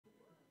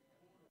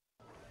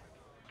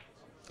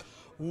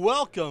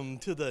Welcome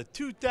to the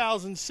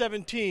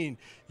 2017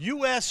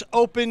 U.S.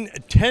 Open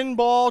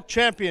 10-Ball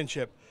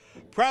Championship,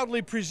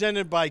 proudly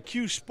presented by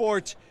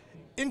CueSports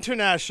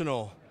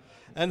International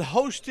and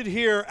hosted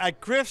here at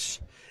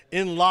Griff's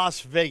in Las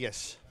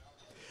Vegas.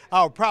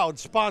 Our proud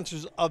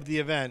sponsors of the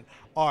event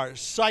are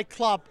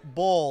Cyclop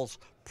Balls,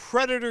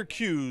 Predator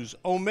Cues,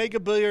 Omega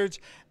Billiards,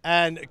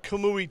 and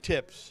Kamui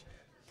Tips.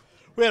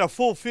 We had a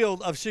full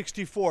field of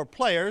 64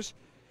 players.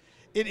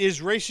 It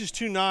is races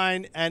to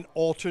 9 and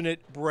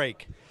alternate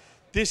break.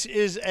 This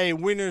is a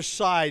winner's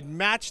side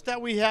match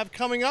that we have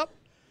coming up,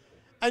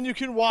 and you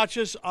can watch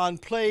us on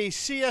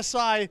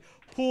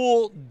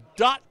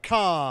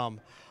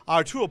playcsipool.com.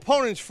 Our two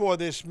opponents for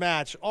this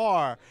match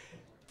are,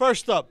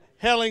 first up,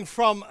 hailing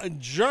from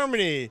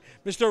Germany,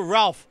 Mr.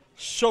 Ralf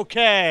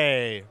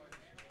Souquet,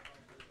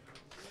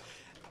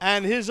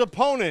 and his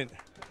opponent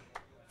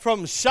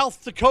from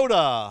South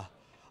Dakota.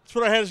 Let's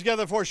put our hands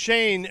together for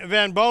Shane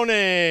Van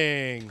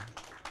Boening.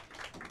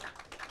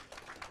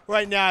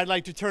 Right now, I'd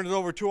like to turn it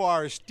over to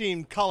our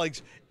esteemed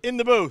colleagues in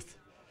the booth,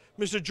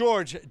 Mr.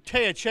 George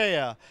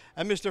Teachea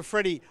and Mr.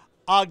 Freddie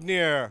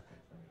Agnier.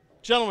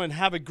 Gentlemen,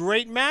 have a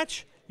great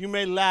match. You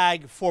may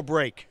lag for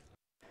break.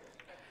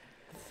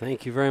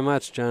 Thank you very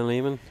much, John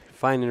Lehman.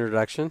 Fine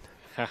introduction.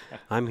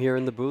 I'm here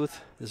in the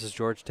booth. This is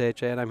George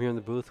Teachea, and I'm here in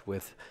the booth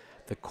with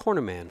the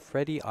cornerman,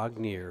 Freddie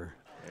Agnier.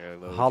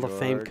 Hello, Hall of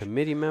Fame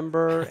committee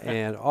member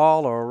and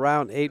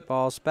all-around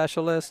 8-ball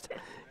specialist,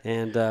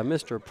 and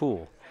Mr.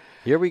 Poole.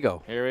 Here we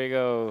go. Here we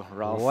go.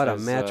 Ralf. What a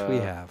match we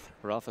have.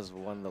 Ralf has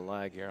won the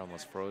lag here.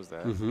 Almost froze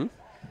that. Mm-hmm.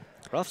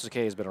 Ralf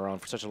Souquet has been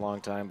around for such a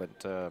long time,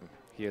 but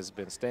he has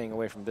been staying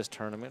away from this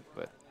tournament.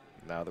 But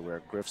now that we're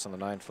at Griff's on the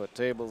 9-foot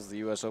tables, the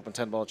U.S. Open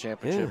 10-ball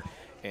championship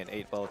and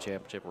 8-ball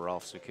championship,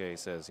 Ralf Souquet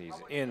says he's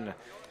in.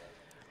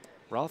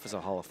 Ralf is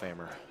a Hall of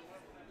Famer.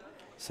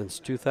 Since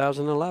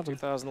 2011.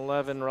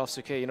 2011, Ralf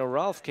Souquet. You know,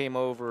 Ralf came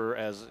over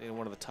as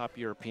one of the top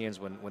Europeans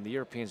when the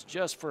Europeans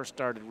just first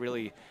started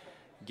really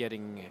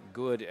getting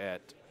good at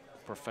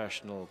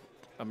professional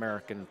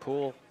American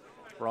pool.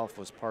 Ralf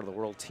was part of the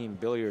World Team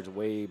Billiards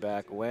way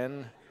back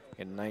when,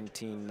 in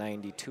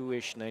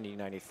 1992-ish,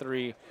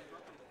 1993.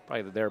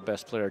 Probably their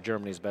best player,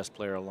 Germany's best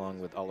player, along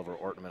with Oliver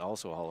Ortmann,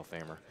 also a Hall of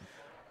Famer.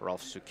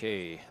 Ralf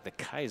Souquet, the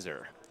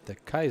Kaiser. The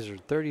Kaiser,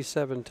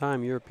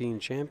 37-time European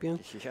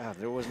champion. Yeah,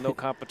 there was no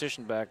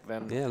competition back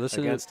then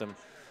against him.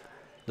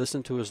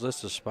 Listen to his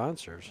list of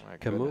sponsors.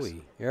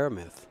 Kamui,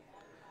 Aramith,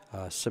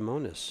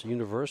 Simonis,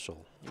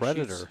 Universal,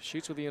 Predator.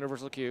 Shoots with the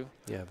Universal Cue.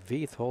 Yeah,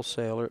 Veith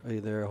Wholesaler,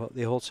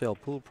 they wholesale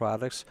pool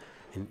products,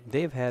 and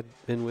they've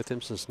been with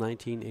him since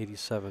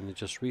 1987. It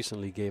just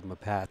recently gave him a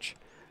patch,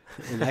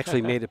 and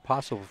actually made it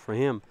possible for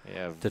him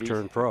to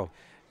turn pro.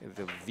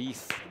 The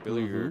Veith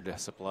Billiard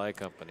Supply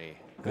Company.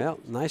 Well,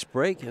 nice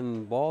break,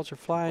 and balls are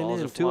flying Balls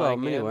in. are Two of them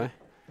flying in. anyway.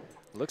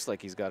 Looks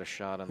like he's got a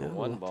shot on the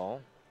one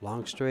ball.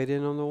 Long straight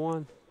in on the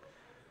one.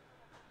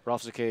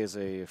 Ralf Souquet is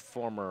a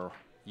former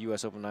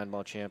U.S. Open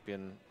 9-ball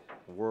champion,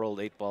 World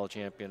 8-ball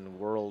champion,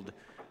 World,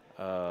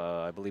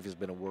 I believe he's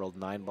been a World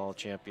 9-ball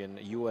champion,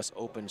 U.S.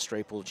 Open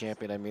straight pool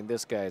champion. I mean,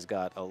 this guy's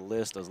got a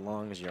list as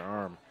long as your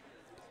arm.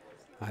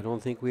 I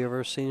don't think we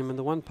ever seen him in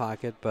the one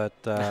pocket, but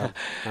I'm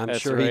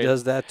sure right. he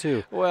does that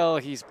too. Well,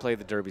 he's played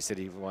the Derby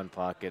City one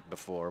pocket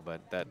before, but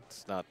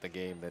that's not the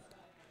game that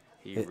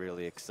he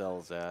really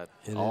excels at.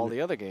 All the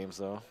other games,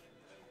 though.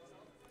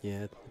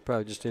 Yeah, it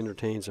probably just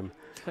entertains him.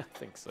 I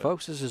think so.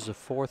 Folks, this is a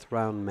 4th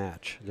round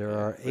match. There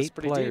are 8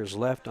 players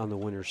left on the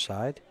winner's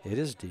side. It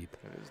is deep.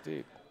 It is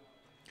deep.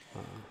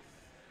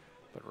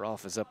 But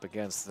Ralf is up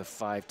against the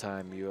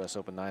 5-time U.S.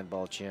 Open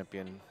 9-ball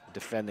champion,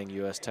 defending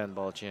U.S.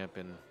 10-ball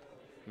champion,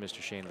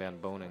 Mr. Shane Van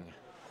Boening.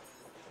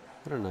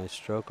 What a nice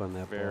stroke on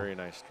that ball. Very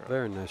nice stroke.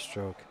 Very nice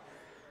stroke.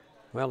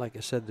 Well, like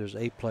I said, there's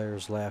 8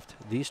 players left.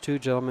 These two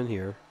gentlemen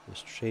here,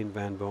 Mr. Shane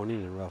Van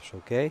Boening and Ralf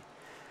Souquet.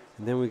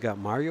 And then we got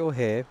Mario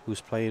Hay,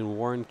 who's playing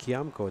Warren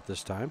Kiamko at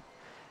this time.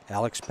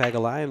 Alex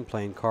Pagalayan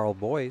playing Carl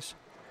Boyes.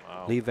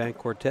 Wow. Lee Van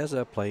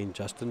Corteza playing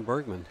Justin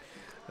Bergman.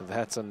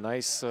 That's a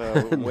nice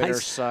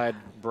winner's side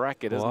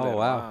bracket, isn't it?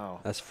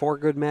 Wow. That's 4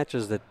 good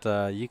matches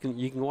that you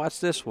can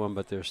watch this one,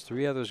 but there's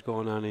 3 others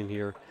going on in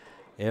here.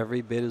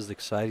 Every bit as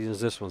exciting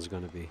as this one's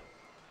going to be.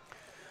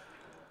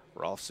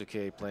 Ralf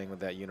Souquet playing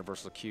with that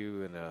Universal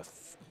Cue and a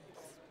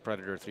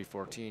Predator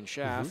 314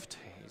 shaft.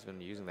 He's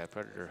been using that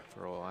Predator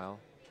for a while.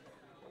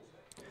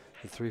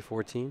 The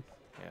 314?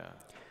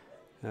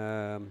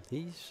 Yeah.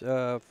 He's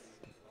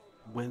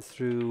went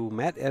through,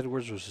 Matt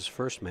Edwards was his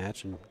first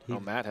match. And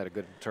Matt had a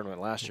good tournament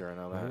last year, I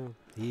know that.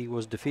 He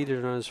was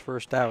defeated on his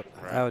first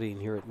outing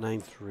here at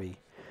 9-3.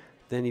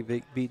 Then he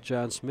beat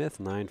John Smith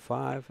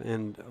 9-5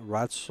 and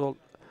Radoslav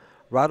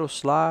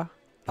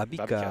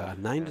Babica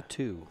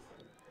 9-2.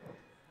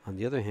 On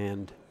the other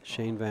hand,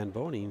 Shane Van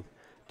Boening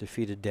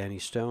defeated Danny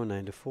Stone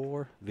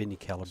 9-4, Vinny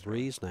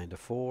Calabrese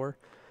 9-4,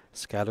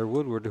 Skyler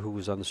Woodward, who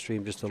was on the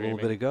stream just a little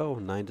bit ago,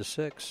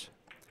 9-6.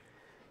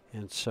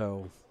 And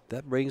so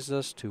that brings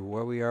us to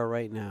where we are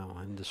right now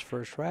in this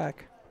first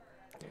rack.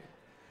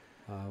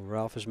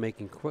 Ralf is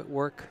making quick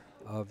work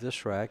of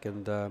this rack,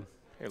 and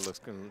It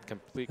looks in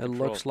complete It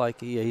control. looks like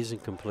he's in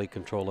complete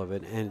control of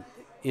it and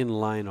in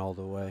line all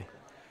the way.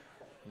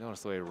 You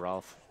notice the way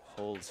Ralf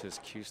holds his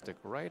cue stick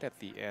right at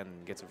the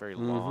end, gets a very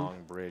long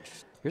bridge.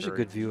 Here's a very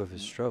good view of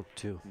his stroke,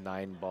 too.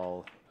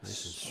 9-ball,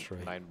 Nice and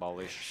straight.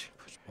 9-ball-ish.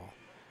 Push ball.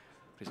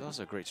 But he's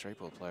also a great straight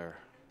ball player.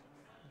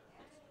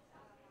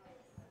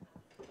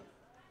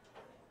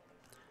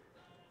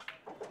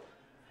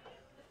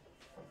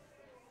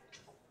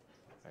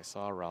 I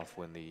saw Ralf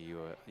win the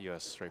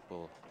U.S. Straight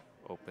Ball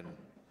Open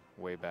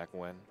way back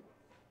when.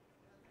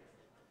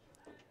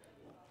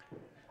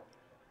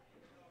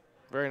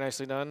 Very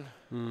nicely done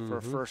for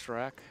a first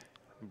rack.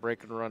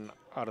 Break and run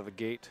out of the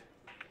gate.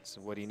 So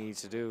what he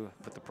needs to do,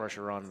 put the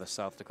pressure on the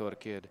South Dakota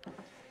kid.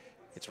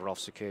 It's Ralf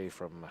Souquet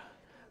from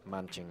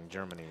Manching,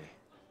 Germany,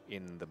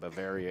 in the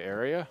Bavaria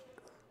area.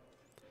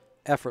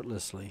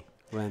 Effortlessly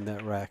ran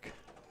that rack.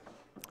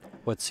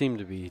 What seemed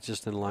to be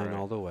just in line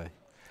all the way.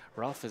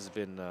 Ralf has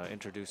been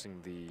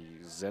introducing the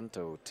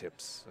Zento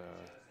tips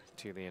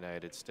to the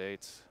United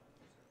States.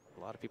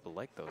 A lot of people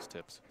like those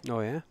tips. Oh,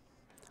 yeah?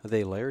 Are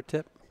they layer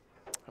tip?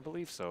 I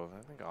believe so.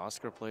 I think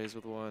Oscar plays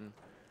with one.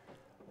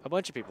 A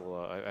bunch of people.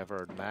 I've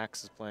heard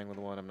Max is playing with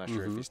one. I'm not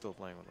sure if he's still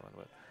playing with one,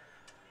 but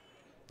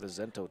the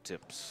Zento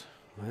tips.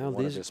 Well,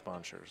 one of his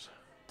sponsors.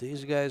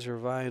 These guys are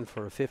vying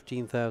for a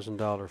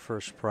 $15,000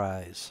 first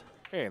prize.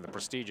 Hey, and the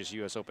prestigious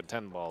U.S. Open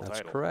 10-ball title.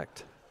 That's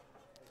correct.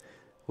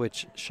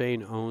 Which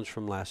Shane owns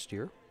from last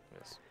year.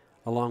 Yes.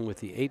 Along with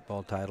the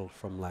 8-ball title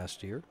from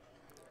last year.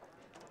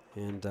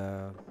 And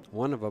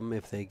one of them,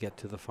 if they get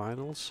to the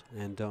finals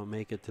and don't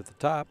make it to the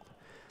top,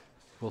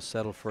 will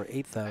settle for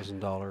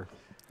 $8,000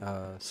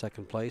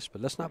 second place.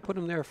 But let's not put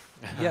them there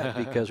yet,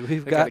 because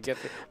we've got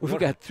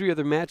 3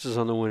 other matches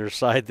on the winner's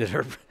side that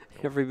are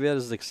every bit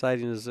as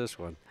exciting as this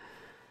one.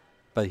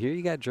 But here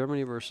you got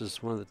Germany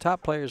versus one of the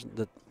top players,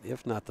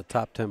 if not the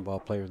top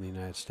 10-ball player in the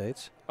United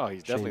States. Oh,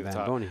 he's definitely the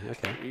top. Boening.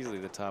 Okay. Easily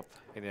the top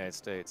in the United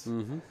States.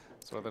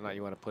 So whether or not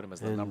you want to put him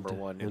as the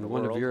 #1 in the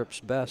one world. of Europe's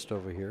best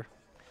over here.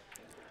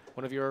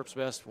 One of Europe's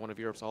best, one of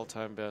Europe's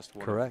all-time best.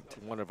 Correct.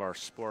 One of our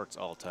sport's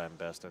all-time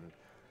best. And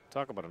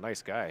talk about a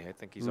nice guy. I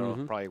think he's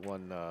probably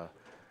won,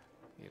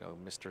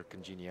 Mr.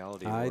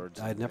 Congeniality awards.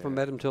 I'd never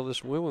met him till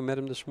this. We met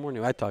him this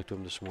morning. I talked to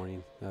him this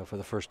morning for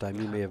the first time.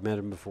 You may have met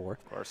him before.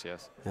 Of course,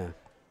 yes. Yeah.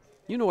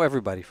 You know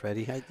everybody,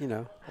 Freddie.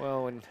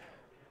 Well,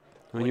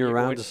 when you're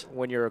around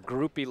when you're a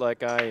groupie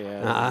like I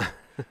am,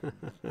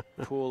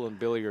 pool and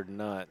billiard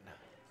nut.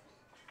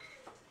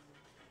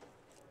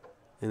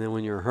 And then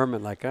when you're a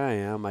hermit like I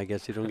am, I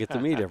guess you don't get to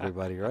meet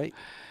everybody, right?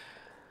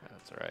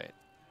 That's right.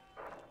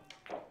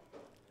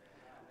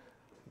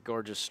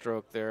 Gorgeous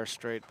stroke there,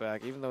 straight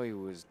back. Even though he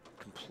was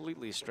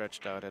completely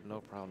stretched out, had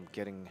no problem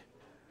getting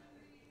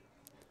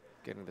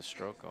the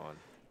stroke on.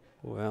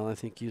 Well, I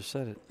think you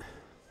said it.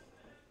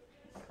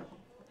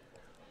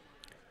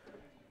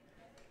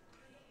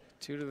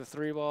 2 to the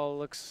 3 ball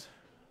looks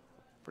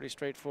pretty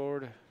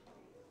straightforward.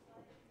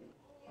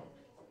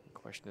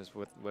 Question is,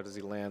 what does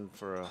he land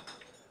for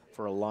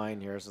a line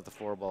here? As the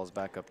 4 ball's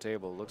back up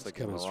table, looks like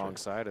he's on the wrong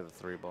side of the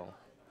 3 ball.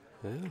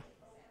 Yeah.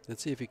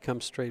 Let's see if he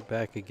comes straight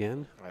back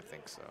again. I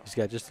think so. He's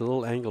got just a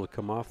little angle to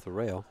come off the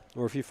rail,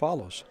 or if he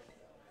follows.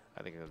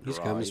 I think he's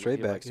coming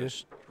straight back. Yeah.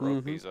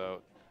 Stroke these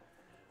out.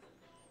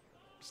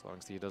 As long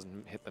as he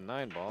doesn't hit the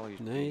 9 ball,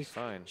 he's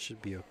fine.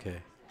 Should be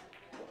okay.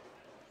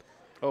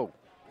 Oh.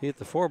 He hit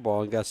the 4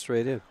 ball and got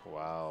straight in.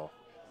 Wow.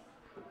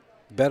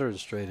 Better than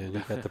straight in. He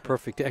got the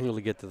perfect angle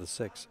to get to the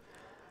 6.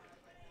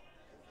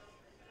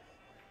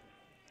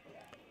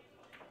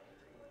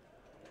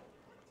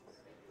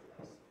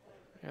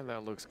 And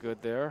that looks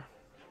good there.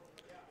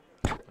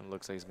 And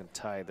looks like he's going to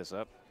tie this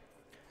up.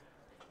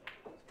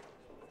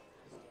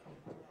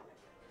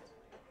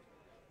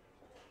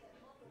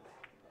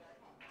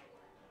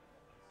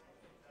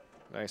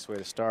 Nice way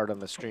to start on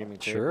the streaming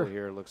table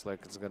here. Looks like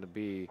it's going to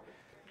be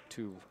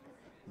 2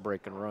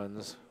 break and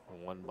runs,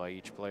 1 by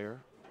each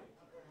player.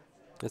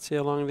 Let's see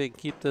how long they can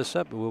keep this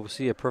up. Will we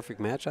see a perfect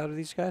match out of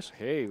these guys?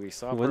 Hey, we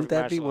saw. Wouldn't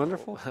that be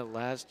wonderful?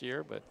 Last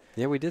year, but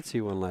yeah, we did see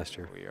one last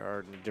year. We are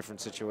in a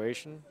different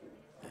situation.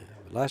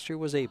 Last year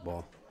was 8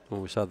 ball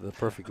when we saw the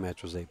perfect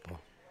match was 8 ball.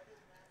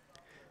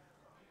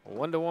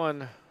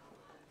 1-1.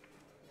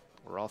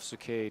 Ralf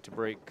Souquet to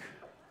break.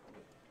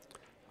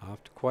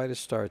 Off to quite a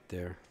start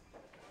there.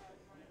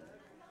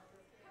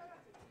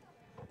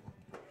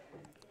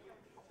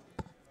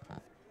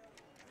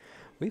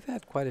 We've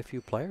had quite a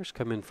few players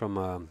come in from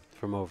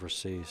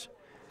overseas.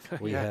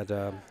 We had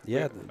the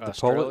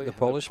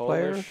Polish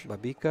player,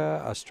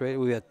 Babika, Australia.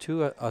 We had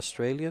 2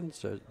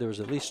 Australians. There was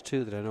at least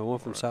 2 that I know. One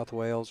from South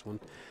Wales, one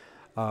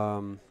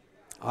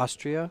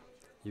Austria.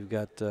 You've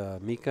got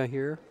Mika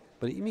here,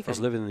 but Mika's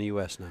living in the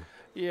U.S. now.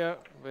 Yeah,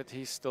 but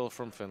he's still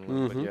from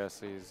Finland. But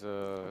yes, he's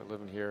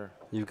living here.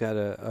 You've got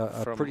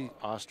a from pretty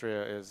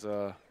Austria is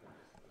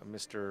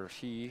Mr.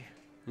 He.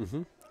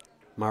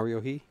 Mario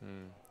He.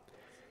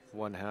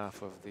 One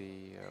half of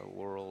the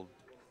World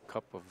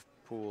Cup of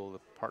Pool, the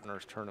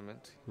Partners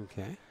Tournament.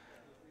 Okay.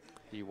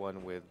 He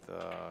won with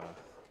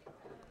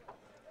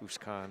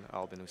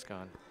Albin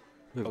Uskan.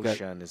 We've got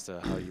Ocean is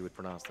how you would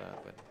pronounce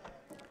that, but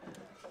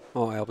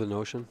Albion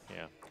Ocean.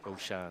 yeah,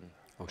 Ocean.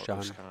 or Ocean.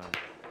 Ocean.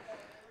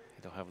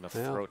 You don't have enough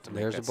Well, throat to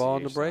make there's that the ball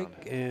in the CH break,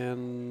 sound.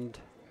 and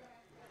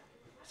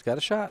he's got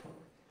a shot.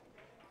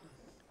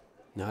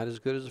 Not as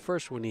good as the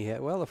first one he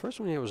had. Well, the first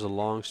one he had was a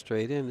long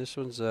straight in. This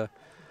one's a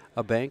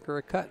bank or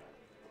a cut.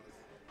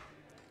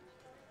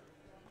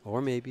 Or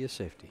maybe a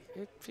safety.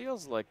 It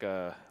feels like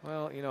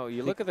well, you know,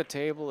 you look at the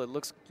table, it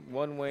looks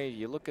one way.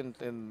 You look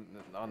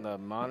on the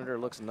monitor, it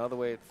looks another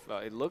way.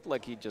 It looked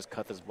like he just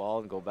cut this ball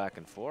and go back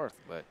and forth,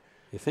 but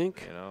You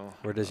think? you know,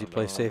 Or does he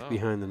play safe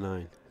behind the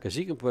 9? Because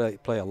he can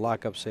play a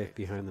lock-up safe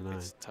behind the 9.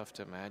 It's tough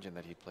to imagine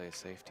that he'd play a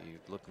safety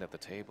looking at the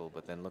table,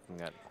 but then looking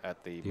at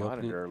the The opening-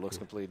 monitor, it looks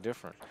completely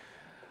different.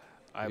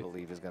 I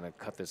believe he's going to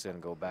cut this in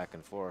and go back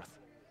and forth,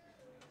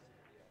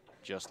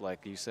 just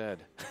like you said.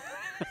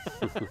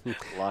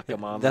 Lock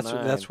him on the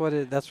 9. That's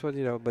what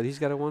you know. But he's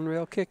got a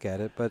one-rail kick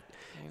at it. But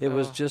You it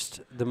was know,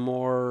 just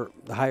the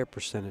higher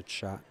percentage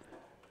shot.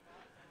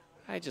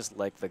 I just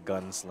like the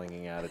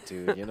gunslinging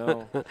attitude, you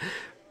know.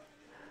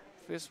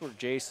 If this were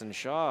Jason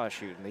Shaw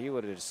shooting,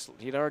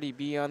 he'd already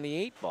be on the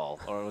 8 ball,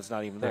 or it was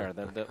not even there.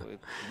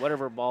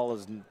 Whatever ball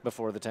is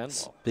before the 10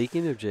 ball.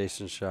 Speaking of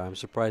Jason Shaw, I'm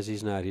surprised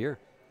he's not here.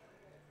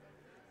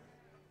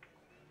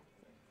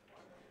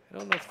 I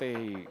don't know if they,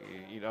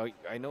 you know,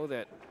 I know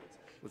that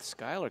with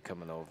Skylar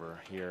coming over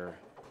here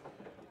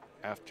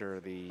after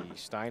the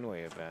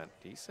Steinway event,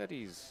 he said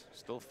he's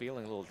still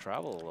feeling a little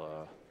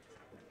travel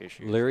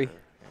issues. Leary?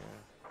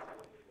 Yeah.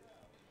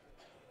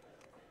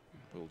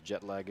 A little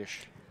jet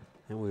laggish.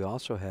 And we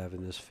also have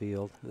in this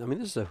field, I mean,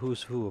 this is a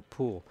who's who of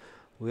pool.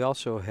 We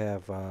also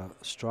have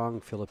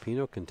strong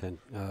Filipino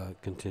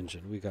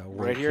contingent. We got Warren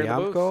Right here in the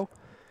booth. Kiamco,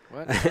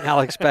 What?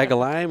 Alex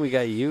Pagalayan. We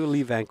got you,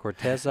 Lee Van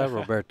Corteza,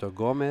 Roberto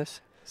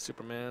Gomez.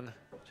 Superman.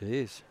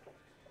 Jeez.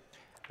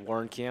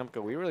 Warren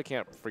Kiamco. We really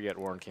can't forget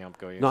Warren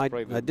Kiamco. No,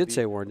 I did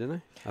say Warren, didn't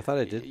I? I thought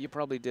I did. You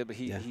probably did, but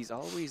Yeah. he's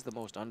always the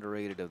most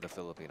underrated of the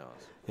Filipinos.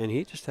 And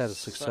he just had a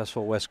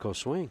successful West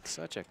Coast swing.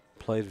 Such a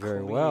Played very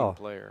clean well.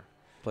 player.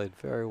 Played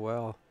very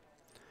well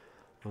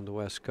on the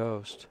West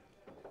Coast.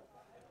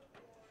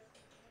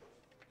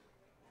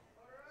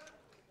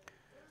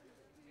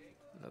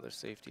 Another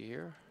safety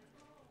here.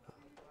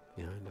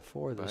 Behind the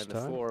 4 this Behind the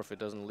time. 4, if it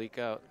doesn't leak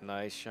out.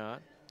 Nice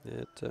shot.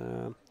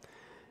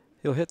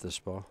 He'll hit this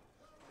ball.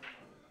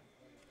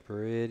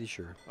 Pretty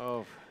sure.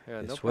 Oh, yeah,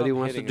 It's no what he problem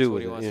wants to hitting, do it's what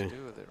with he it, wants yeah. to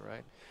do with it,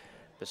 right?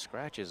 The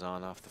scratch is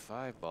on off the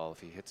 5 ball if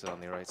he hits it on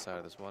the right side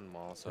of this 1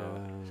 ball, so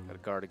he's got to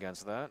guard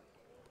against that.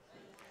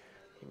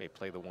 He may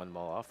play the 1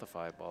 ball off the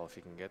 5 ball if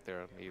he can get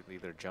there,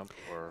 either jump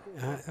or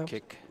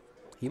kick.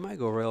 He might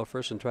go rail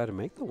first and try to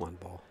make the 1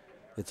 ball.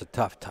 It's a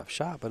tough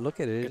shot, but look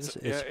at it. It's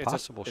a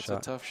possible shot.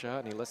 It's a tough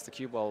shot, and he lets the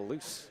cue ball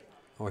loose.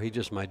 Or he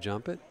just might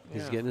jump it.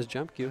 He's Yeah. getting his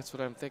jump cue. That's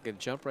what I'm thinking.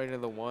 Jump right into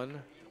the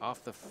 1,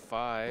 off the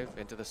 5,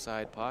 into the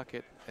side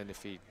pocket, and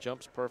if he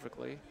jumps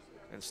perfectly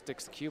and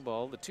sticks the cue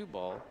ball, the 2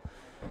 ball,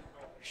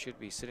 he should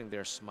be sitting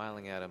there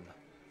smiling at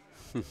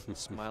him,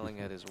 smiling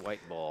at his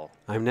white ball.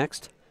 I'm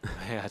next.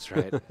 Yeah, that's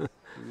right.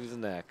 Who's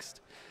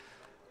next?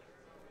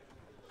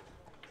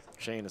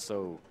 Shane is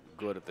so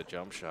good at the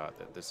jump shot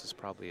that this is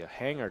probably a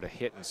hanger to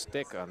hit and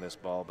stick on this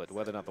ball, but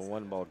whether or not the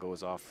 1 ball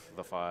goes off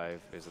the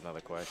 5 is another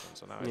question.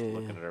 So now he's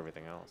looking at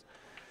everything else.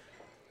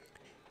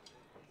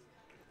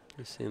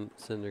 He's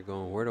sitting there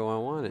going, where do I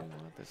want it?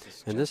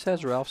 And This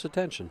has Ralph's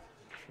attention.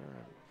 Sure.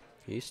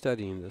 He's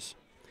studying this.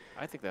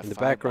 I think that In the 5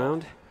 ball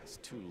background, is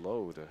too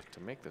low to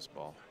make this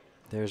ball.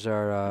 there's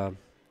our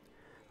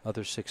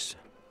other six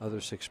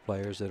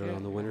players that are Yeah,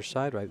 on the yeah. winner's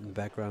side, right in the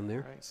background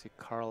there. Right, see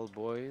Carl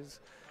Boys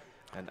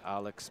and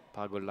Alex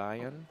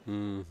Pagulayan.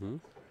 Mm-hmm.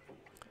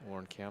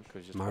 Warren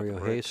Kiamco just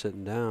Mario Hayes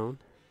sitting down.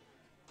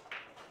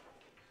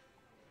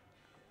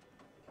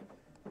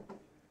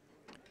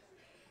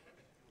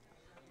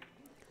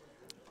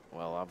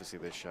 Well, obviously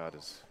this shot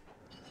is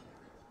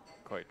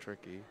quite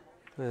tricky.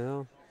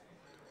 Well,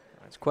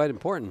 it's quite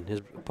important. His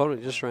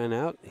opponent just ran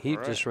out. He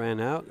Right. just ran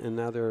out, and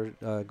now they're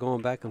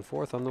going back and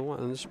forth on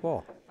on this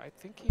ball. I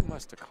think he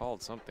must have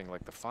called something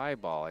like the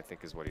 5 ball, I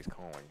think is what he's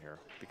calling here.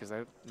 Because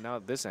now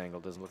this angle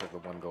doesn't look like the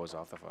 1 goes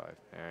off the 5.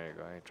 There you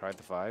go. He tried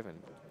the 5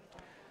 and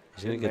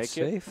He's going to get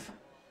safe.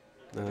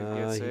 Didn't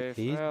get safe.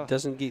 He Well,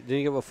 didn't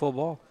give up a full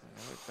ball.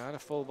 not a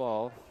full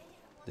ball.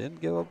 Didn't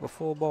give up a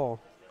full ball.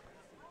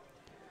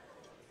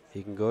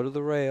 He can go to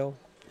the rail,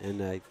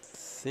 and I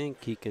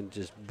think he can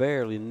just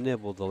barely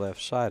nibble the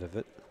left side of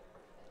it.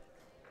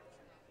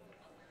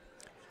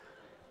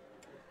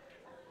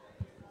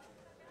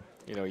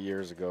 You know,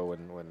 years ago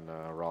when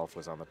Ralf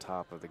was on the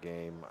top of the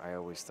game, I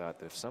always thought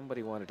that if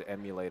somebody wanted to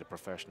emulate a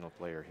professional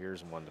player,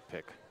 here's one to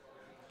pick.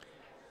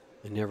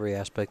 In every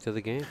aspect of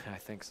the game. I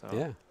think so.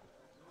 Yeah.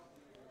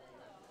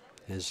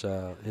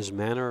 His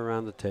manner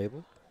around the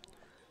table,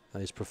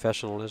 his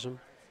professionalism.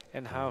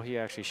 And how he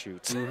actually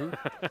shoots. Mm-hmm.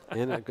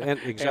 and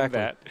exactly. And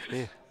that.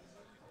 Yeah.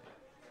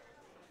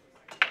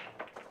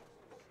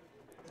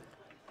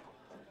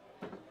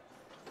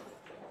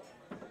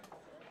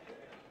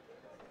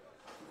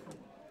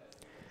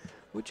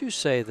 Would you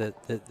say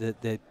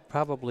that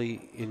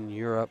probably in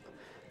Europe,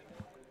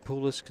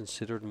 pool is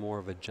considered more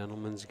of a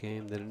gentleman's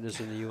game than it is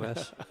in the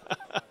U.S.?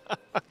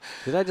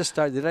 Did I just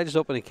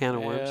open a can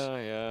of worms?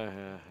 Yeah.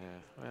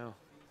 Well,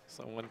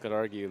 someone could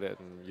argue that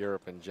in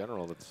Europe in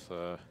general, it's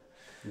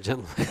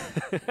Gentlemen,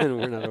 and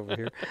we're not over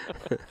here.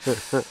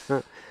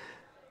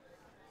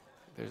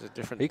 there's a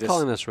different. Are you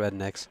calling us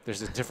rednecks?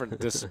 There's a different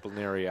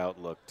disciplinary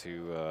outlook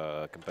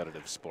to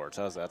competitive sports.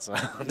 How's that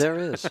sound? There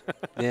is.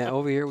 Yeah,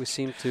 over here we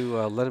seem to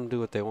let them do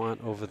what they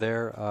want. Over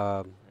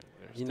there,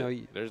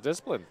 there's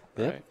discipline.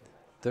 Yeah, Right?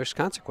 there's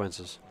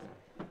consequences.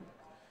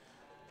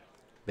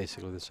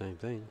 Basically the same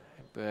thing.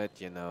 But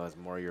as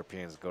more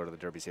Europeans go to the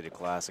Derby City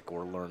Classic,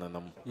 we're learning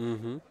them.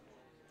 Mm-hmm.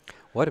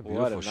 What a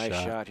beautiful What a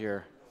nice shot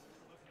here.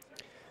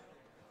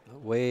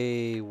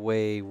 Way,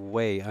 way,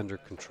 way under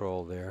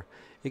control there.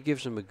 It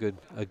gives him a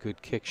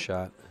good kick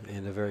shot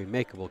and a very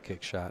makeable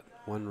kick shot.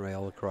 One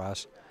rail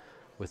across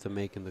with a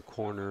make in the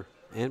corner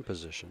and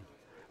position.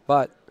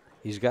 But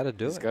he's got to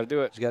do it. He's got to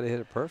do it. He's got to hit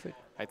it perfect.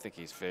 I think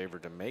he's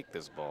favored to make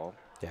this ball.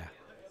 Yeah.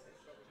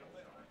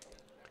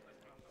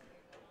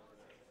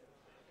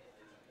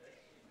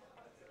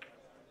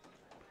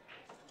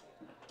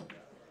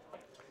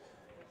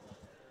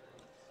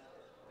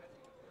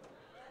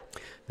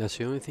 That's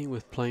the only thing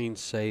with playing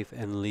safe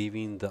and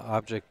leaving the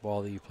object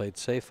ball that you played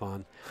safe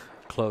on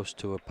close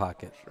to a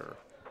pocket. Sure.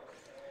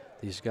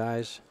 These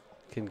guys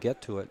can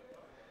get to it.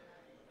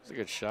 It's a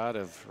good shot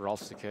of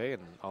Ralf Souquet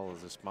and all of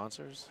his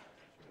sponsors.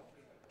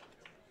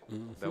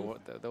 That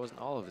wasn't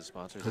all of his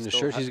sponsors. On his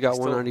shirt, he's got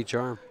one on each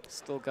arm.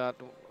 Still got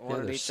one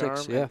on each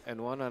 6, arm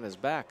and one on his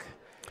back.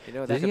 That could be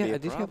a problem.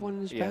 Did he have one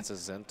on his back? Yeah, it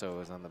says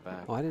Zento is on the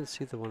back. Oh, I didn't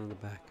see the one on the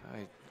back.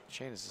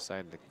 Shane has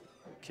decided to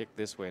kick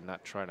this way and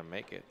not try to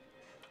make it.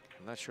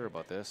 I'm not sure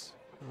about this.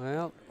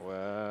 Well,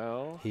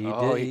 he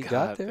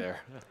got there.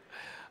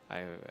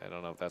 I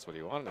don't know if that's what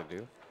he wanted to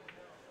do.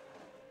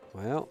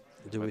 Well,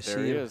 do we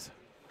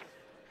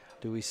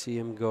see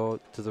him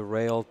go to the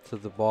rail, to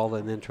the ball,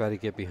 and then try to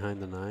get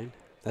behind the 9?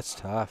 That's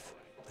tough.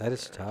 That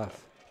is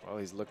tough. Well,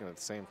 he's looking at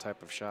the same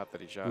type of shot that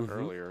he shot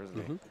earlier,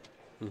 isn't he?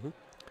 Mm-hmm.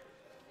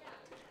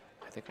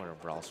 I think one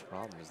of Ralph's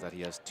problems is that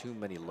he has too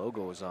many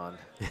logos on.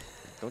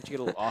 Don't you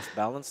get a little off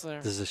balance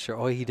there? This is sure.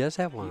 Oh, he does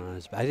have one on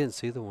his back. I didn't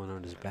see the one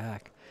on his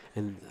back.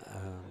 And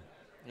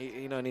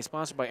and he's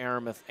sponsored by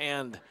Aramith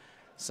and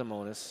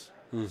Simonis.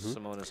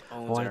 Simonis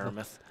owns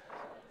Aramith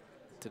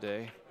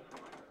today.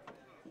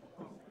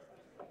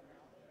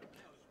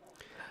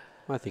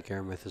 Well, I think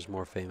Aramith is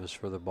more famous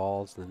for the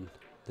balls than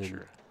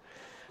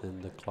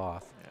the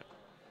cloth. Yeah.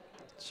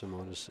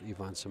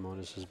 Iwan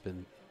Simonis has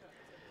been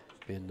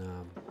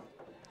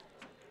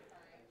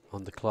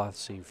on the cloth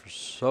scene for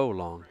so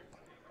long.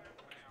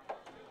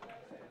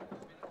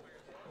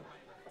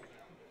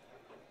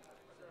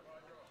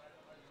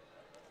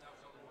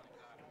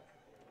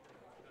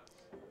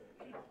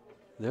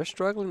 They're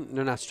struggling.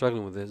 They're not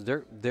struggling with this.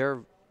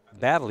 They're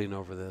battling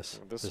over this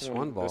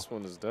one ball. This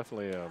one is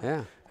definitely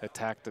a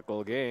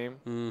tactical game.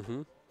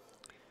 Mm-hmm.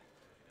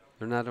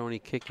 They're not only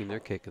kicking, they're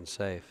kicking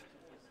safe.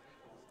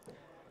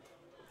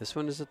 This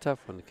one is a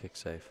tough one to kick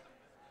safe.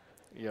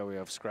 Yeah, we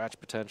have scratch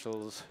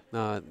potentials.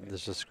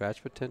 There's a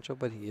scratch potential,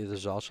 but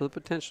there's also the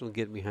potential to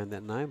get behind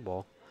that 9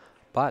 ball.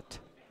 But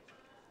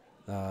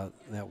that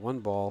 1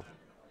 ball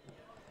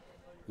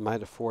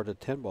might afford a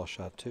 10 ball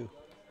shot too.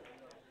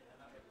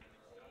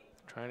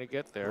 Trying to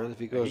get there. What if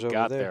he goes over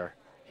got there?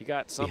 He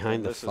got something.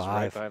 Behind the this 5. Is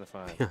right behind the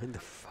 5. Behind the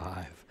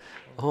 5.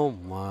 Oh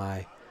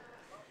my.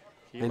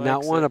 And He not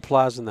likes one it.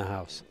 applause in the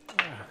house.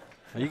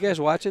 Are you guys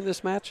watching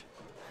this match?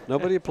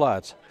 Nobody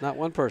applauds. Not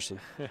one person.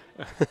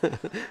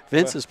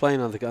 Vince is playing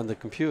on the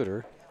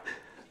computer,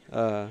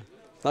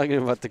 talking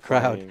about the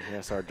crowd. Playing,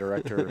 yes, our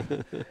director,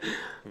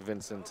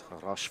 Vincent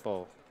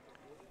Rochefort,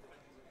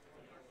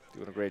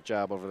 doing a great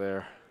job over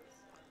there.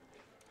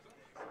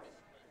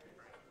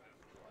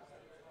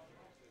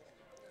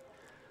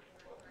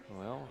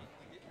 Well,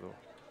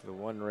 the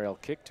 1 rail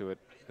kick to it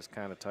is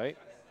kind of tight.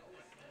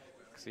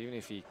 Because even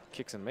if he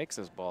kicks and makes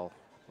this ball,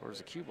 where does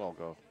the cue ball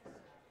go?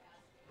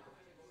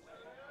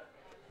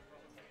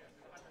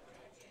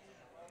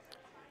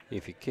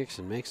 If he kicks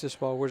and makes this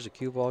ball, where's the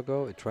cue ball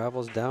go? It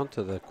travels down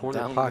to the corner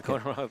Down pocket. the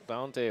corner,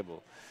 down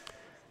table.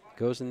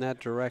 Goes in that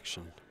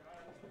direction.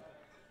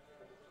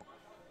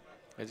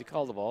 Has he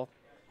called the ball?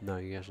 No,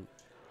 he hasn't.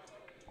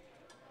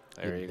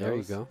 There he goes. There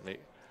you go.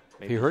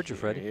 Maybe He heard you,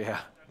 Freddie.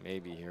 Yeah,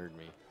 maybe he heard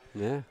me.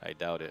 Yeah. I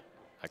doubt it.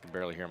 I can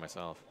barely hear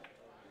myself.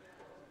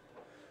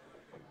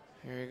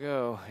 Here you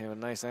go. You have a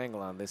nice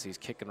angle on this. He's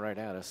kicking right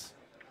at us.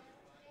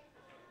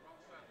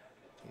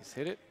 He's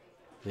hit it.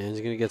 And he's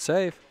going to get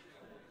safe.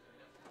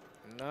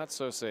 Not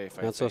so safe,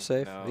 I Not so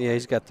think. safe? No. Yeah,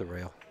 he's got the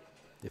rail.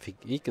 If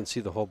he can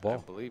see the whole I ball.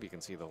 believe he can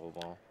see the whole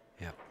ball.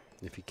 Yeah.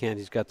 If he can't,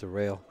 he's got the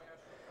rail.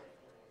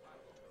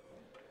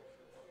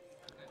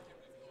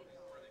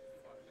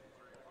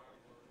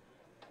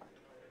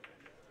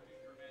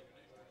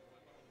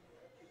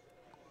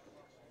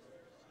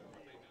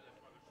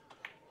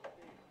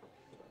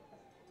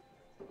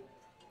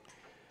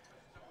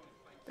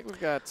 I think We've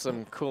got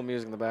some cool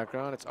music in the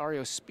background. It's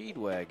REO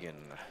Speedwagon.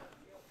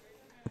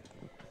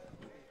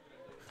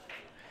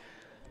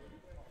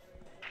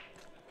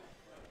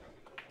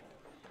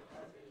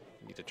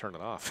 Need to turn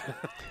it off.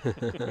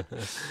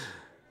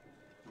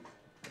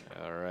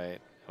 All right.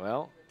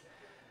 Well,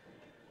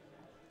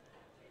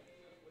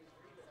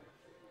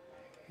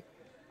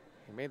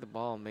 he made the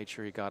ball and made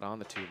sure he got on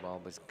the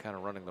 2-ball, but he's kind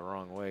of running the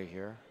wrong way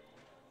here.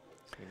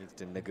 So he needs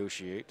to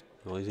negotiate.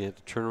 Well, he's going to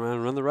have to turn around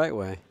and run the right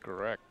way.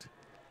 Correct.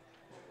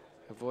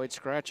 Avoid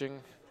scratching.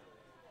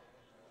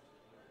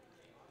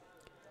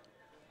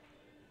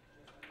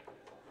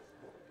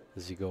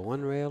 Does he go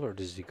 1 rail or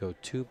does he go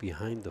 2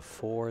 behind the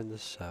 4 and the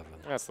 7?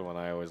 That's the one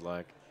I always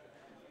like.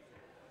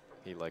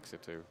 He likes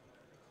it too.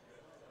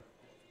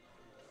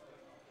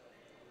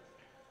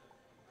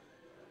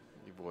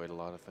 You avoid a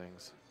lot of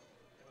things.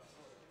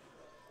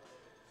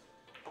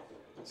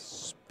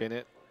 Spin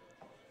it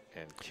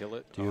and kill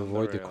it. Do you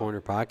avoid the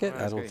corner pocket?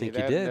 I don't think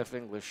he did. Enough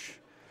English.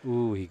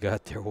 Ooh, he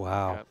got there.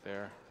 Wow. Got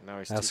there. Now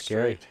he's That's too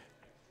scary. straight.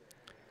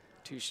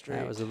 Too straight.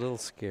 That was a little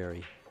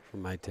scary for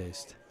my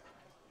taste.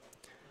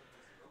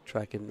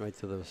 Tracking right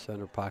to the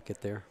center pocket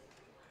there,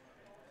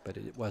 but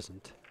it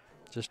wasn't.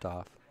 Just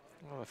off.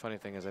 Well, the funny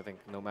thing is, I think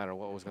no matter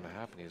what was going to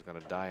happen, he was going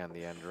to die on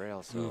the end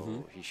rail,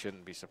 so he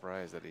shouldn't be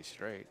surprised that he's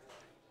straight.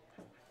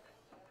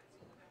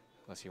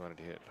 Unless he wanted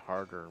to hit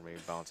harder and maybe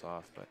bounce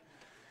off, but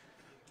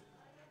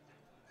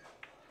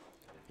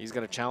he's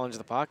going to challenge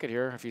the pocket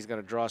here if he's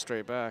going to draw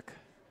straight back.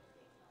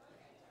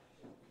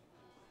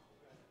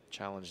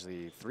 Challenge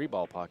the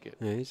 3-ball pocket.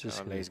 Yeah, he's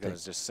just going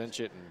to just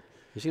cinch it and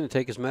he's going to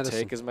take his medicine.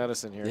 Take his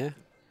medicine here. Yeah.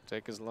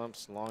 Take his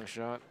lumps, long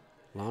shot.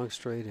 Long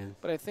straight in.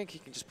 But I think he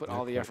can just put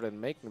all the effort in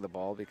making the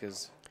ball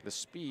because the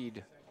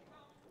speed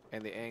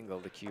and the angle,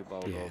 the cue ball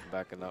will go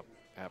backing up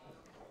at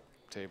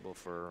table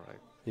for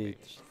like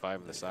 5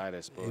 on the side,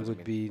 I suppose. It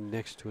would be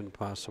next to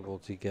impossible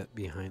to get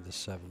behind the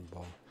 7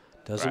 ball.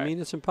 Doesn't mean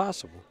it's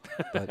impossible,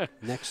 but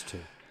next to.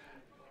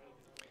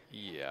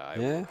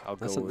 Yeah, I'll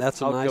go with,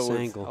 that's a nice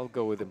angle. I'll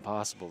go with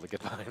impossible to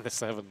get behind the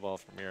 7 ball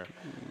from here.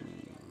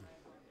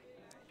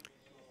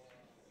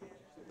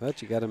 But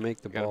you got to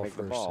make the ball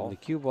first. And the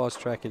cue ball's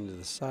tracking to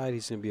the side.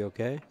 He's going to be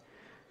okay.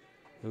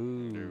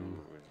 Ooh.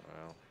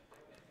 Well.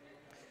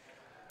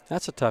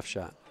 That's a tough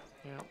shot.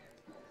 Yeah.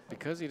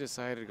 Because he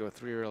decided to go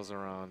 3 rails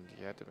around,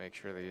 you had to make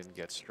sure they didn't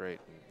get straight.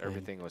 And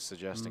everything was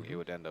suggesting he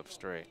would end up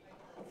straight.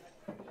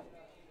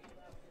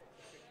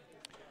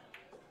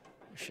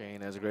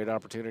 Shane has a great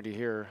opportunity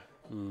here.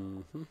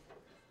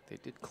 They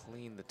did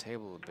clean the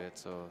table a bit,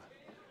 so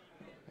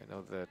I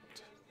know that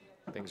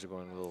things are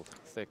going a little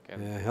thick.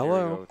 And here we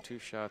go, 2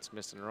 shots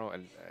missed in a row.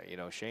 And, you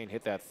know, Shane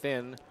hit that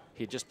thin.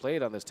 He just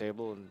played on this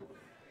table,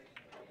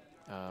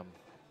 and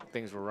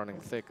things were running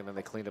thick, and then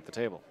they cleaned up the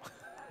table.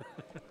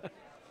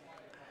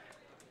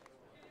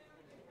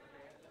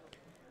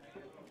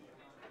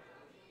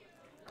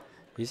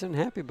 He's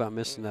unhappy about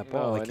missing that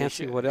ball. I can't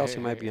see what else he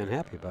might be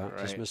unhappy about,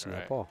 just missing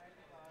that ball.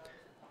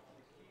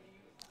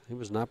 It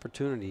was an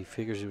opportunity. He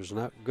figures it was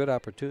not a good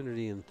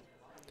opportunity. And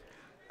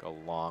go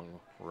long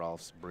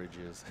Ralph's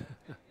bridges.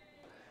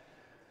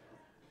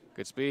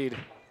 Good speed.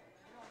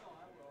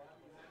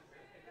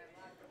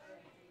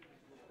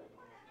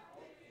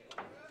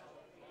 I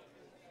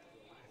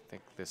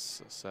think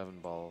this 7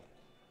 ball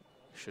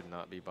should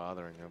not be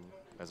bothering him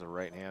as a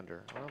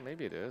right-hander. Well,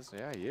 maybe it is.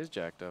 Yeah, he is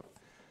jacked up.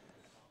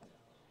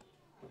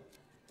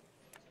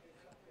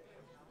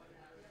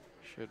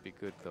 Should be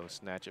good, though.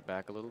 Snatch it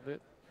back a little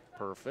bit.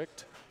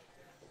 Perfect.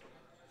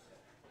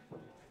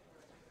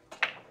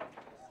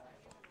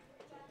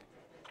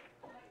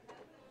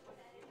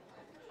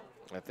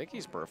 I think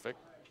he's perfect.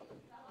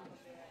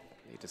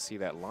 Need to see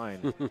that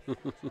line.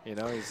 You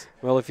know, he's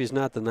well. If he's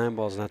not, the 9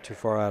 ball's not too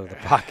far out of the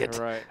pocket.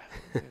 Right.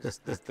 It's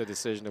the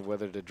decision of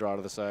whether to draw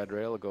to the side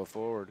rail or go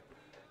forward.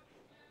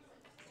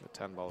 The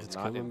 10 ball is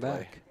not in play.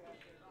 Back.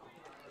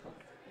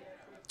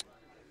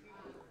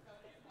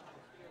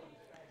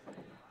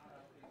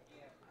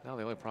 Now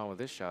the only problem with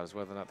this shot is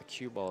whether or not the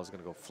cue ball is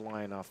going to go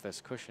flying off this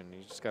cushion.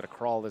 You just got to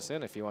crawl this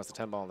in if he wants the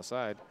 10 ball on the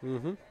side.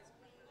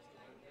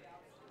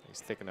 He's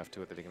thick enough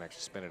to it that he can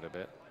actually spin it a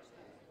bit.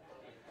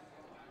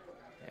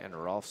 And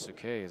Ralf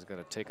Souquet is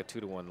going to take a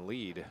 2-1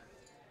 lead.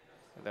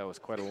 And that was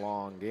quite a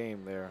long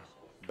game there,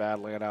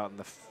 battling it out in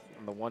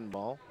the 1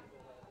 ball.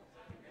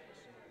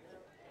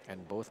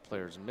 And both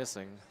players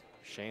missing.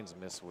 Shane's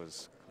miss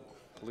was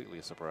completely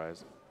a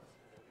surprise.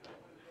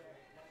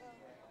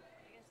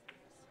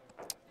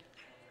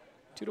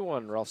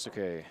 2-1, Ralf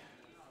Souquet.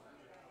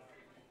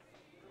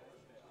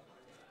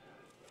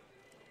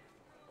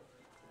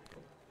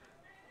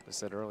 I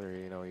said earlier,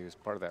 you know, he was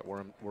part of that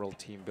World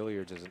Team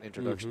Billiards as an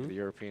introduction to the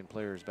European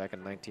players back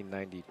in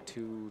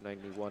 1992,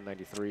 91,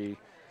 93.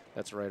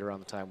 That's right around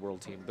the time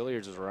World Team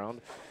Billiards was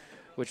around,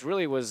 which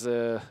really was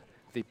the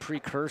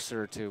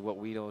precursor to what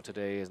we know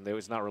today. And it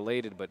was not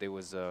related, but it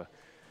was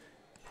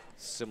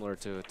similar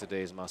to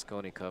today's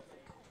Moscone Cup,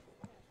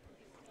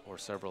 where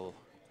several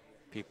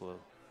people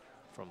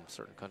from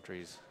certain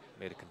countries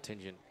made a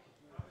contingent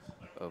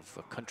of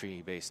a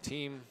country-based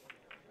team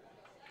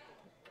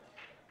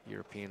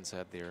Europeans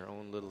had their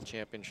own little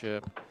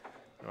championship.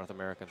 North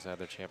Americans had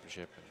their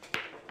championship.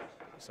 And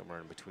somewhere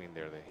in between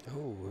there,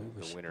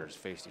 the winners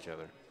faced each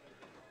other.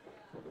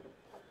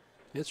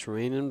 It's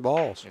raining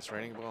balls. It's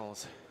raining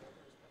balls.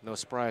 No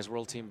surprise,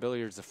 World Team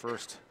Billiards, the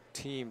first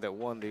team that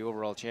won the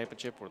overall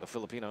championship were the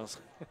Filipinos.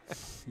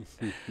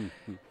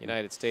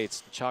 United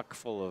States, chock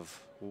full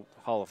of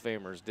Hall of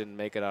Famers, didn't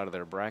make it out of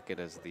their bracket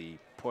as the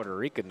Puerto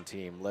Rican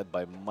team, led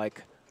by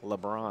Mike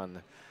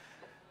LeBron,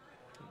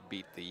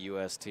 beat the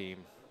U.S. team.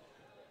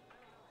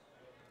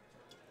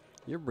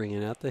 You're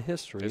bringing out the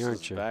history,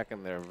 aren't you? Back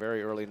in their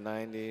very early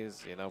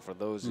 90s. You know, for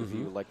those of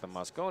you who like the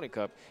Moscone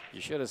Cup,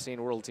 you should have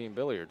seen World Team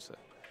Billiards.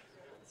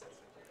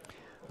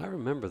 I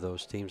remember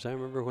those teams. I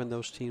remember when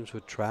those teams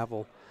would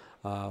travel.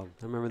 I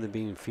remember them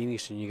being in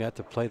Phoenix, and you got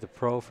to play the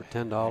pro for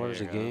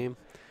 $10 a game,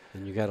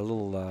 and you got a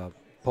little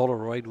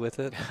Polaroid with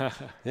it.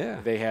 Yeah.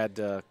 They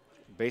had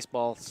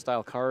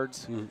baseball-style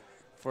cards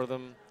for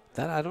them.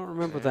 That I don't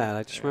remember that.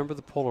 I just remember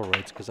the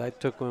Polaroids because I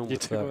took one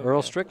with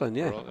Earl Strickland,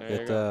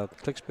 at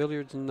Clicks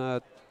Billiards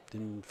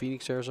in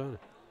Phoenix, Arizona.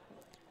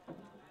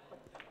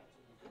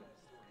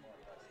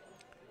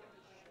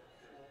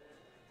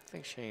 I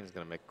think Shane's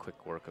going to make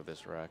quick work of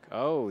this rack.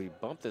 Oh, he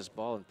bumped this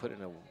ball and put it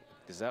in a...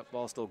 Does that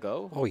ball still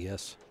go? Oh,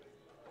 yes.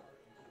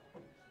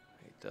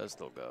 He does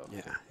still go.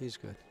 Yeah, he's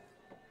good.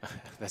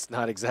 That's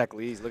not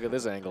exactly easy. Look at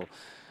this angle.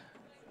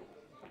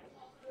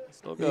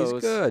 Still goes.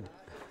 He's good.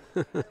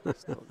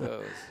 Still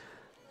goes.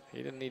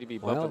 He didn't need to be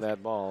bumping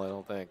that ball, I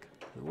don't think.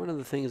 One of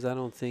the things I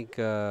don't think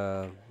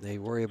they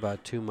worry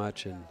about too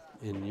much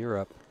in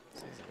Europe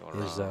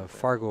is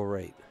Fargo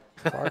rate.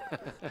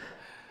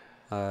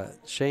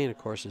 Shane, of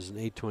course, is an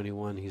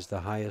 821. He's the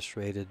highest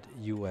rated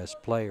U.S.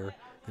 player,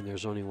 and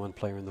there's only one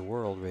player in the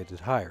world rated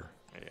higher.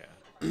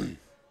 Yeah.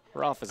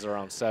 Ralf is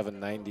around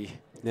 790.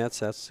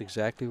 That's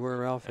exactly where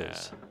Ralf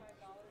is.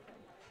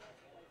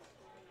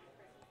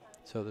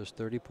 So there's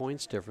 30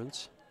 points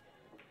difference.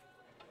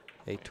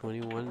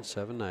 821 and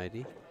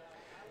 790.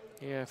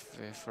 Yeah,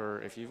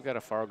 if you've got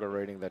a Fargo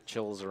rating that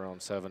chills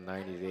around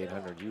 790 to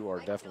 800, you are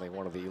definitely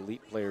one of the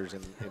elite players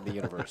in the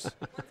universe.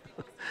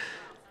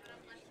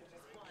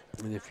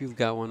 And if you've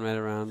got one right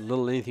around a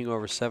little anything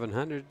over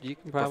 700, you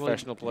can probably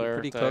professional player,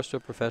 pretty close to a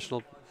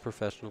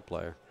professional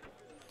player.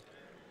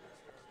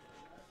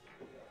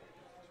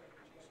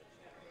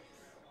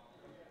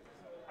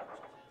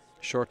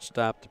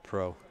 Shortstop to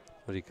pro.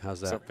 How's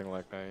that? Something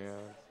like that, yeah.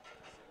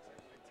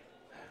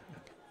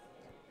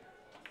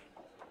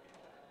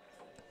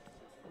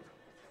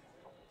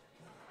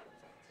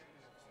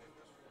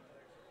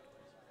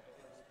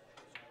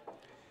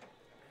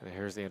 And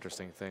here's the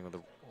interesting thing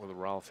with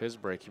Ralf, his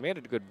break. He made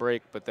it a good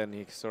break, but then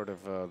he sort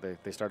of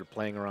they started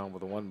playing around with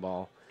the one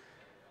ball.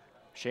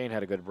 Shane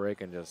had a good break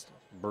and just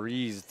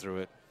breezed through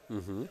it.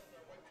 Mm-hmm.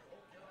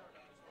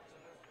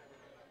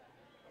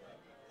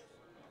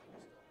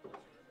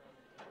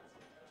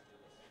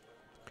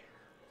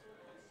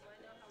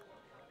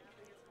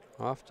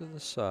 Off to the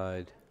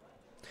side.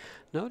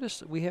 Notice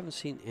that we haven't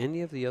seen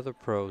any of the other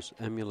pros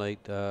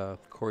emulate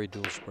Corey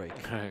Doole's break.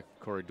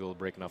 Corey Doole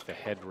breaking off the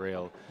head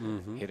rail,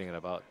 hitting it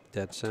about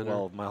dead center.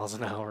 12 miles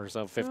an hour or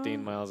so,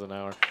 15 miles an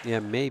hour. Yeah,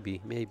 maybe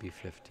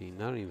 15. I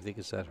don't even think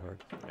it's that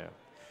hard. Yeah.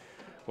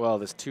 Well,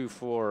 this 2,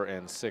 4,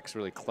 and 6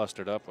 really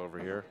clustered up over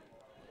here.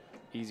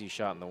 Easy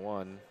shot in the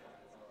 1.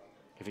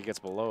 If he gets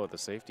below it, the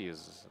safety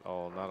is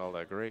not all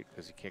that great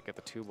because you can't get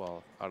the 2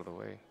 ball out of the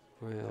way.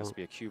 Well, it has to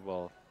be a cue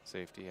ball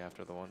safety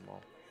after the 1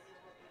 ball,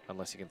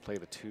 unless you can play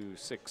the 2,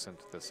 6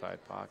 into the side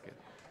pocket.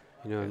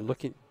 You know,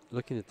 looking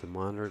at the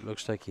monitor, it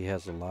looks like he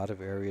has a lot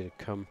of area to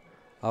come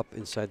up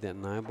inside that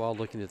 9 ball.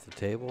 Looking at the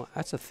table,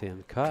 that's a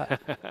thin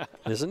cut,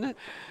 isn't it?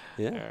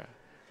 Yeah.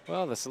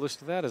 Well, the solution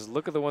to that is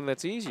look at the one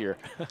that's easier.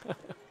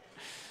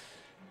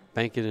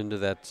 Bank it into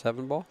that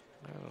 7 ball?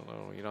 I don't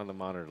know. You know, on the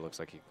monitor, it looks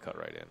like you can cut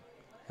right in.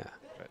 Yeah.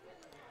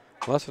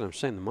 Well, that's what I'm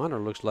saying. The monitor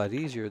looks a lot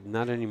easier.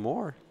 Not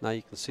anymore. Now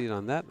you can see it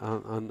on that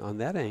on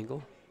that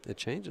angle. It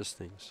changes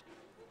things.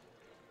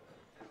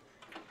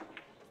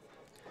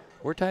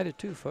 We're tied at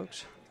 2,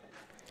 folks.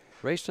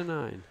 Race to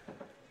 9.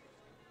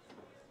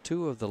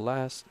 2 of the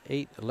last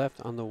 8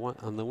 left on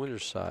the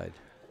winner's side.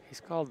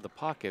 He's called the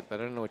pocket, but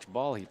I don't know which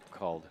ball he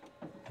called.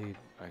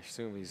 I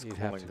assume he's he'd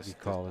calling have to be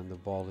calling the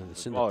ball in the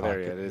pocket. Oh,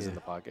 there it is in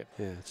the pocket.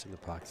 Yeah, it's in the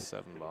pocket.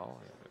 7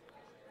 ball.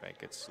 Bank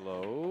it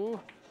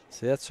slow.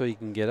 See, that's so he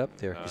can get up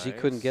there, because he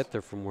couldn't get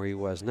there from where he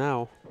was.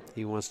 Now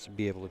he wants to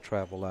be able to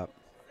travel up.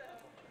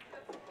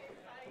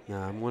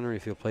 Now I'm wondering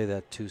if he'll play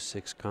that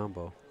 2-6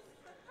 combo.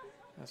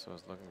 That's what I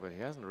was looking, but he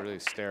hasn't really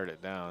stared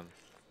it down.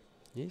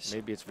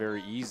 Maybe it's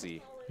very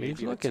easy. Maybe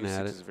he's looking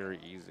at it. It's very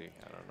easy.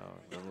 I don't know.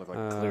 It doesn't look like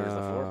it clears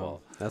the 4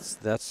 ball. That's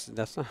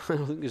not. I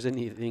don't think there's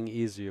anything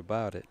easy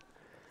about it.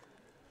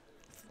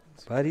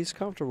 But he's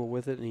comfortable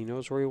with it, and he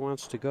knows where he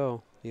wants to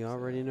go. He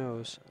already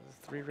knows.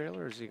 3 rail,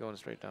 or is he going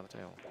straight down the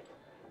tail?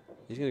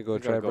 He's going to go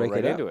try to break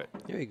it into up.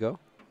 it. There you go.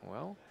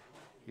 Well,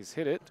 he's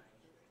hit it.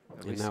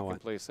 At least he can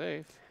play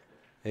safe.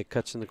 It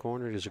cuts in the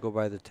corner. Does it go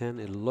by the 10?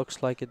 It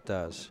looks like it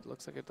does. It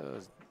looks like it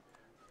does.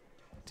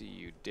 Do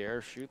you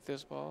dare shoot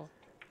this ball?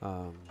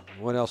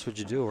 What else would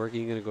you do? Where are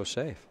you going to go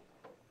safe?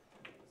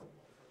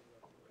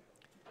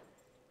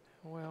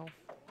 Well,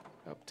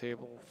 up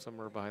table,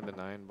 somewhere behind the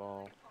 9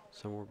 ball.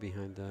 Somewhere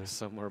behind the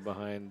Somewhere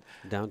behind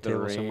down the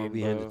table, somewhere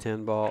behind the rainbow.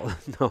 10 ball.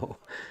 No.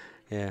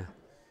 Yeah.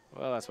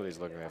 Well, that's what he's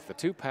looking at. If the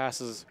 2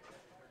 passes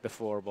the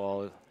 4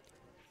 ball,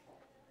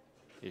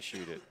 you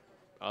shoot it.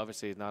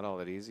 Obviously, it's not all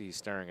that easy. He's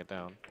staring it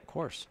down. Of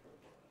course.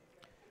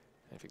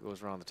 If he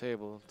goes around the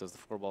table, does the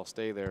 4 ball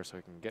stay there so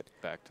he can get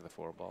back to the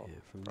 4 ball? Yeah,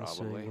 from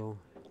Probably. this angle.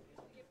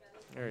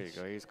 There you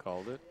go. He's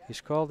called it.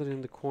 He's called it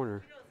in the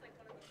corner.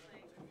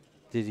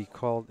 Did he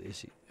call? Is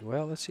he?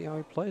 Well, let's see how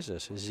he plays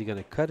this. Is he going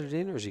to cut it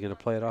in, or is he going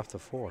to play it off the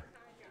 4?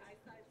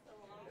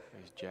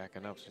 He's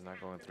jacking up, so he's not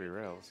going 3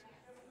 rails.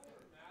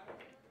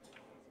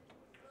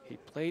 He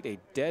played a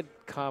dead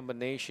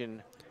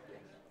combination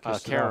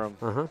carom.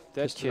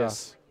 Dead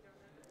kiss.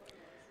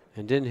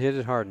 And didn't hit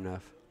it hard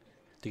enough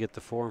to get the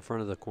 4 in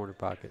front of the corner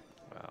pocket.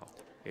 Wow.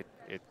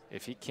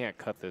 If he can't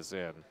cut this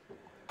in,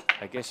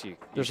 I guess you.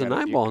 There's a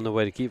 9 ball in the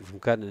way to keep him from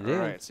cutting it in. All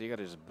right, so you got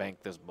to just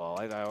bank this ball.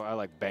 I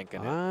like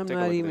banking it. I'm Take a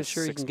not look at even this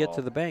sure he 6 can get ball.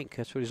 to the bank.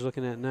 That's what he's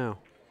looking at now.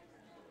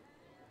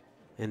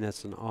 And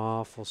that's an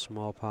awful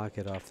small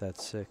pocket off that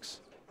 6.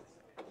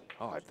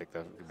 Oh, I think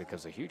that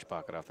becomes a huge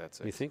pocket off that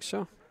 6. You think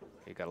so?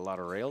 He got a lot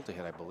of rail to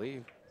hit, I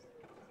believe.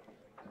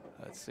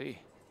 Let's see.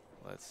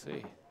 Let's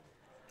see.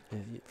 Yeah,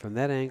 from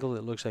that angle,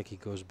 it looks like he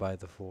goes by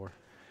the 4,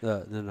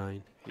 the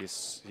 9. He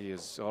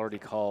has already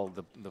called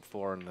the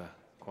 4 in the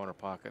corner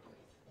pocket.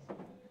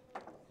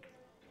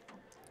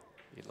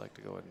 He'd like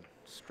to go and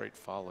straight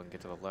follow and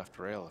get to the left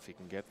rail if he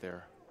can get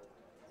there.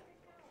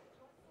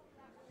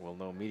 We'll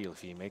know immediately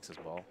if he makes his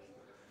ball.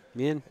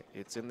 In?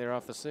 It's in there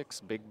off the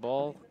 6. Big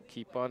ball.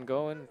 Keep on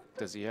going.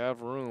 Does he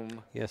have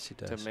room? Yes, he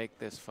does. To make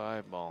this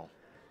 5 ball?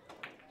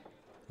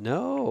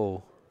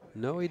 No.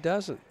 No, he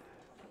doesn't.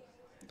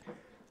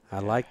 I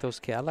like those.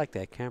 I like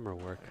that camera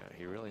work. Yeah,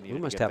 he really needed. We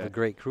must to get have that. a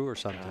great crew or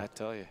something. I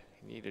tell you,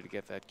 he needed to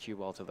get that cue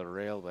ball to the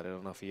rail, but I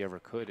don't know if he ever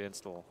could.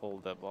 Install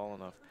hold that ball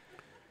enough.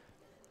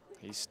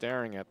 He's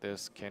staring at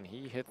this. Can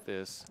he hit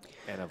this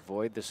and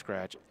avoid the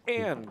scratch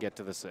and get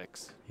to the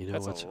 6? You know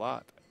That's what's a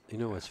lot. You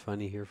know what's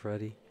funny here,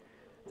 Freddie?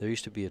 There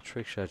used to be a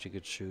trick shot you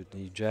could shoot.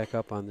 You jack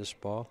up on this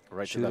ball,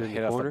 Right shoot to the it in hit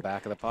the off corner, the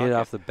back of the pocket. hit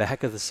off the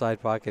back of the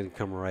side pocket, and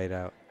come right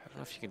out. I don't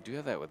know if you can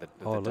do that with it.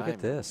 Oh, look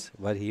at this!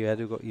 But he had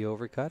to go. He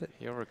overcut it.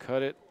 He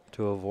overcut it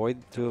to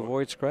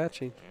avoid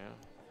scratching.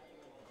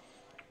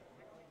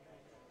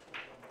 Yeah.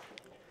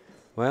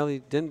 Well, he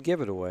didn't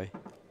give it away.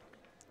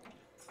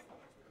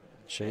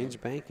 Shane's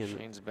banking.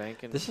 Shane's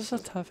banking. This is a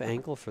tough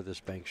angle for this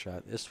bank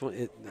shot. This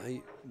one,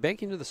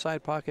 banking to the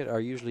side pocket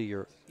are usually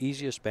your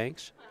easiest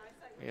banks.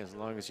 Yeah, as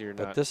long as you're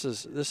but not. This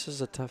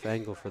is a tough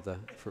angle for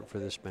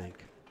this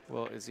bank.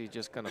 Well, is he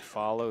just going to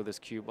follow this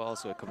cue ball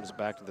so it comes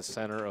back to the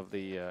center of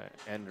the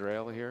end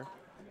rail here?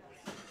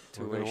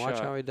 We're going to watch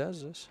how he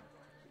does this.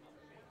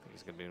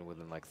 He's going to be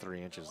within like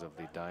 3 inches of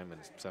the diamond,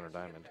 center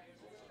diamond.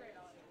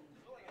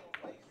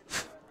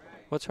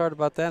 What's hard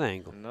about that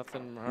angle?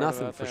 Nothing hard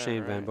Nothing about for that,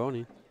 Shane right. Van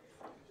Boening.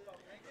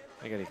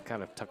 Again, he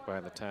kind of tucked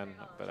behind the 10,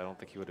 but I don't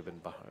think he would have been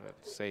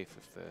safe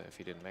if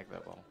he didn't make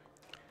that ball.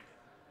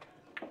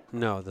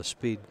 No, the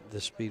speed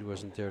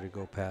wasn't there to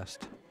go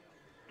past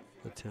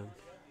the 10.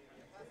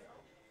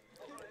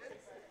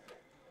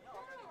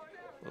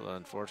 Well,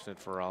 unfortunate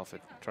for Ralf to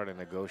try to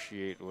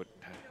negotiate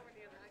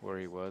where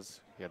he was.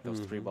 He had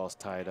those 3 balls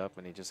tied up,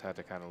 and he just had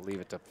to kind of leave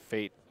it to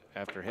fate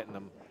after hitting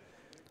them.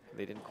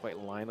 They didn't quite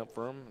line up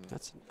for him.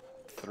 That's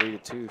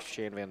 3-2,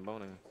 Shane Van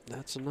Boening.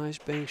 That's a nice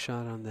bank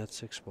shot on that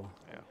 6 ball.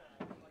 Yeah.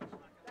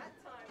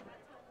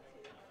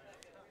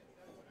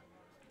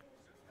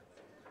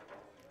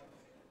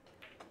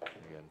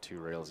 Again, 2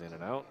 rails in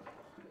and out.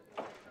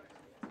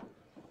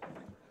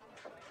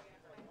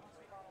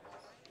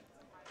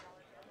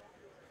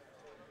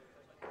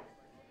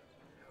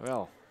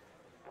 Well,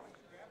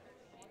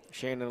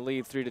 Shane in the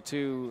lead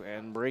 3-2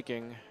 and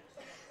breaking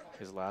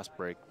his last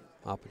break.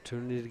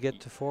 Opportunity to get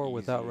to 4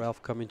 without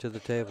Ralf coming to the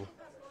table.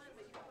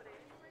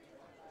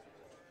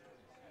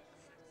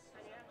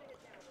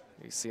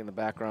 You see in the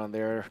background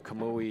there,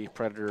 Kamui,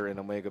 Predator, and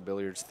Omega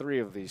Billiards, 3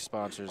 of the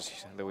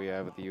sponsors that we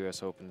have at the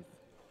U.S. Open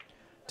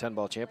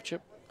 10-ball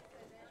championship.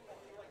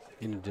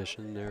 In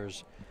addition,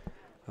 there's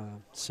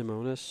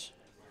Simonis.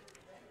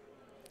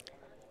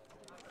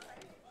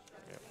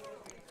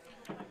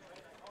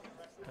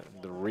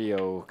 The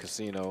Rio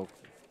Casino.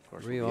 Of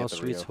course, Rio All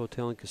Suites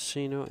Hotel and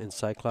Casino, and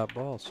Cyclop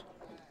balls.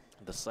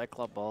 The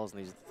Cyclop balls,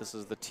 and this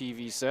is the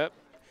TV set.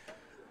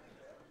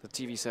 The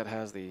TV set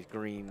has the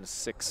green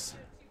 6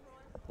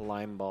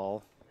 lime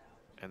ball,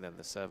 and then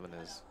the 7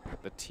 is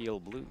the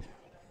teal blue,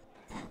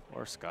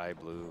 or sky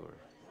blue, or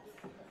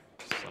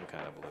some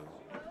kind of blue.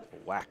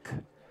 Whack.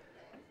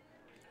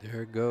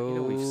 There it goes.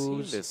 You know, we've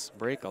seen this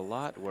break a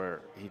lot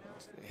where he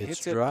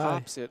hits it,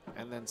 pops it,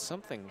 and then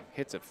something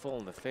hits it full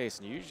in the face,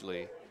 and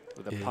usually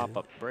with a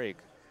pop-up break,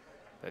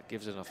 that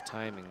gives enough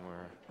timing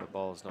where the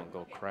balls don't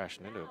go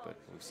crashing into it, but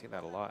we've seen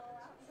that a lot.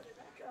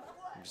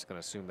 I'm just going to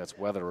assume that's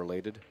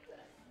weather-related.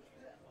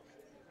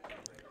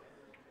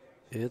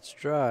 It's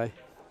dry.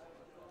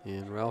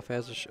 And Ralph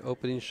has a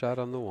opening shot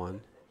on the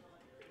 1.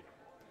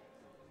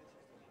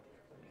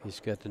 He's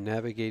got to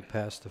navigate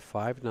past the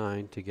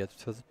 5-9 to get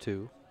to the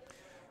 2.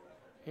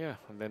 Yeah,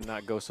 and then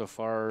not go so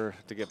far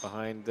to get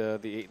behind the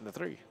 8 and the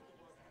 3.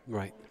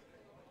 Right.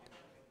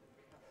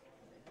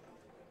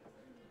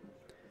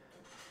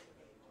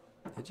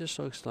 It just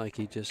looks like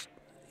he just,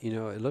 you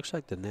know, it looks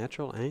like the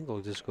natural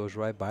angle just goes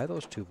right by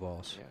those 2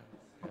 balls.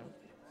 Yeah.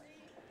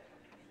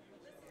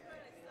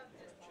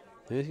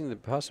 The only thing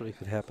that possibly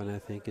could happen, I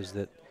think, is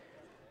that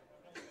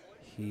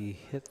he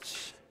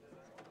hits.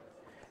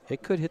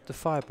 It could hit the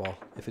 5 ball.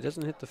 If it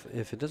doesn't hit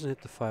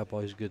the 5 ball,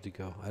 he's good to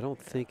go. I don't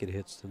think it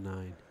hits the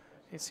 9.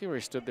 You see where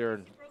he stood there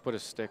and put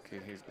his stick.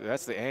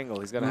 That's the angle.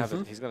 He's gonna have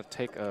it. He's gonna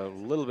take a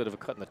little bit of a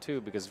cut in the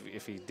 2 because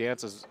if he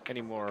dances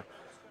any more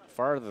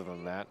farther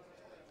than that,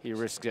 he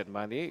risks getting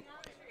behind the 8.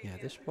 Yeah,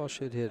 this ball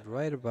should hit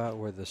right about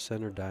where the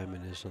center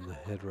diamond is on the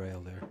head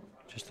rail there.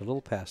 Just a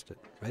little past it.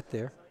 Right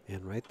there,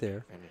 and right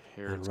there, and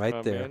here and it's right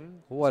come there.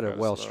 in. What He's a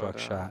gotta well-struck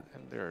slow shot.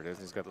 down. And there it is.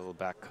 He's got a little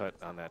back cut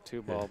on that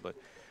 2 ball, but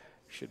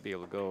should be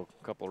able to go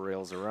a couple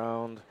rails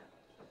around.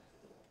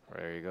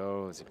 There you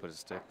go. As he put his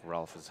stick,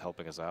 Ralph is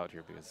helping us out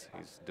here because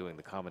he's doing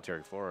the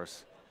commentary for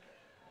us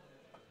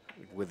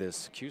with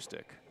his cue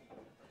stick.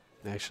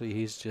 Actually,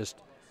 he's just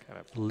Kind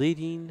of.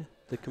 leading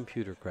the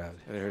computer crowd.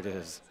 There it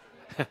is.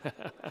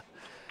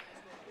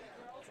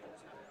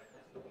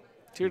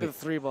 2 to the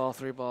 3 ball.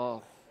 3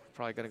 ball.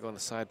 Probably going to go in the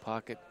side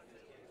pocket.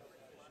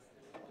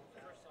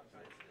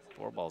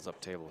 4 balls up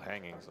table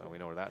hanging, so we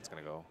know where that's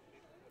going to go.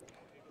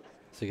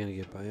 Is he going to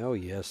get by? Oh,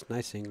 yes.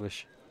 Nice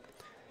English.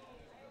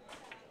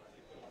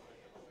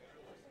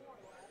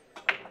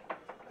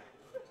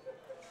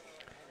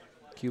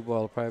 Cue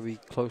ball will probably be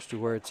close to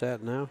where it's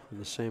at now, in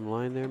the same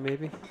line there,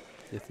 maybe,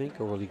 you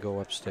think? Or will he go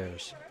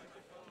upstairs?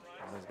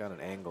 Well, he's got an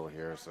angle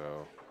here,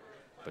 so.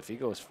 But if he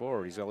goes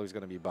forward, he's always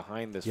going to be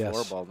behind this Yes,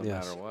 4 ball no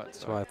yes. matter what.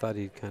 So I thought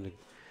he'd kind of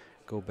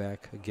go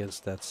back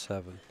against that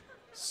 7.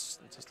 Just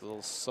a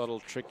little subtle,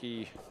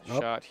 tricky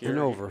Up shot here. and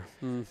over.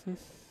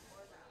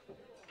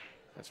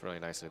 That's really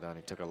nicely done.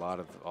 He took a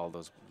lot of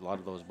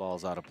those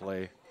balls out of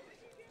play.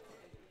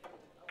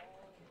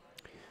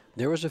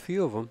 There was a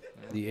few of them.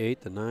 The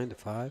 8, the 9, the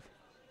 5.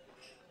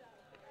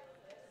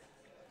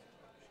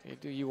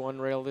 Do you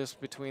one-rail this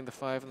between the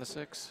 5 and the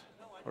 6?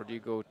 Or do you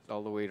go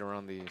all the way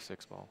around the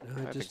 6 ball? I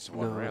think it's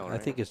one rail, right? I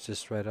think it's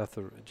just right off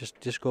the,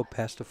 just go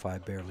past the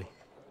 5 barely.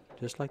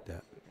 Just like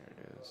that. There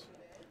it is.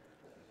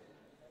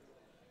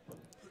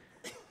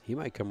 He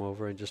might come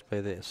over and just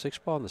play the 6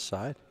 ball on the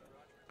side.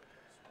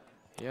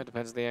 Yeah, it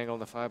depends on the angle on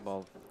the 5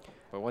 ball.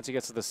 But once he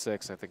gets to the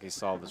 6, I think he's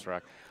solved this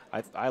rack.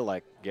 I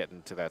like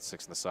getting to that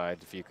 6 on the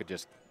side. If you could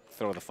just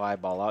throw the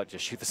 5 ball out,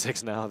 just shoot the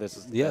 6 now,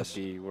 that'd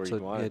be where you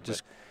want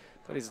it.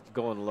 But he's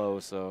going low,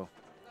 so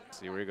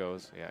see where he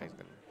goes. Yeah, he's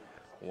going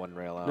to one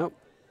rail out. Nope.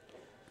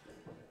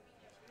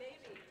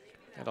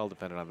 It all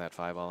depended on that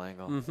 5 ball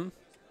angle.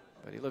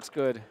 But he looks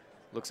good.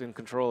 Looks in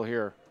control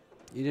here.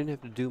 He didn't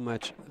have to do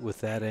much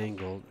with that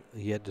angle.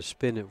 He had to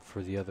spin it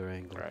for the other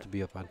angle to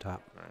be up on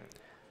top. Right.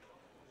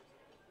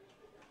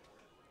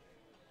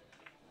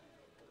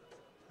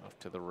 Off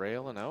to the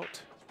rail and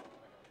out.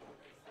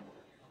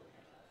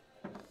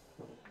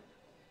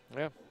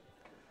 Yeah.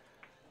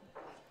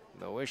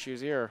 No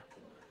issues here.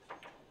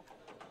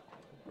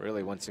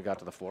 Really, once you got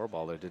to the 4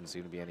 ball, there didn't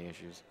seem to be any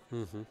issues.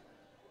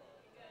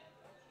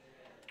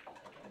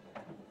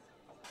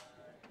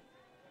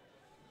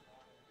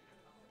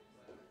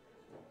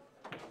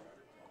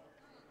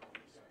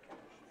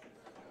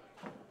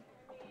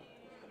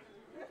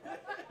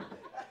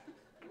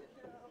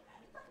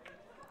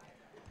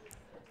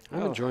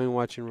 I'm enjoying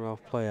watching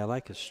Ralph play. I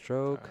like his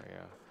stroke,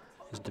 yeah.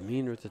 his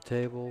demeanor at the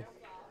table.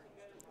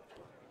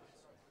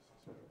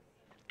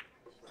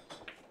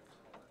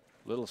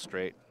 Little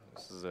straight.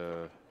 This is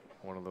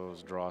one of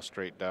those draw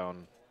straight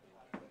down.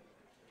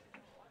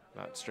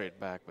 Not straight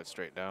back, but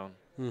straight down,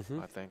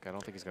 I think. I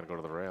don't think he's going to go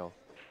to the rail.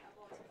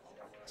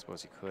 I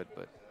suppose he could,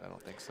 but I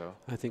don't think so.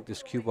 I think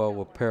this cue ball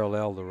will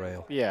parallel the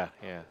rail. Yeah,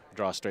 yeah.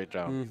 Draw straight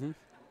down.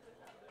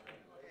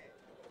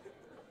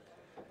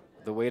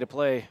 The way to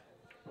play.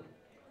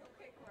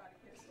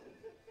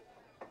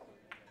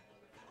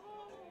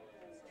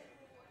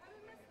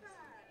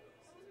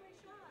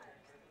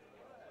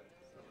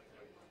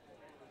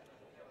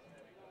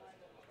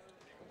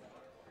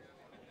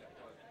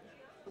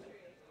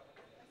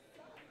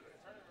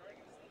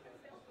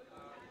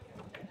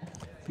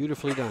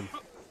 Beautifully done.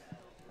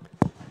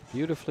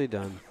 Beautifully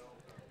done.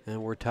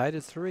 And we're tied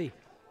at 3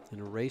 in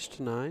a race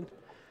to 9.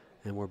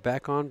 And we're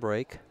back on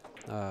break.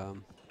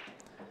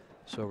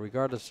 So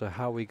regardless of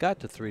how we got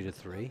to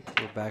 3-3,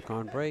 we're back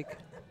on break.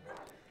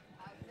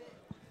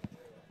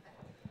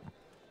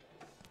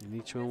 And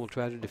each one will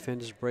try to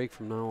defend his break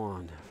from now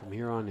on, from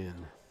here on in.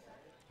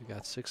 We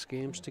got 6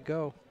 games to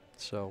go.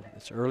 So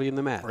it's early in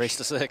the match. Race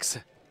to 6.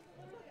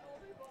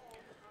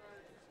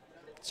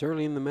 It's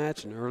early in the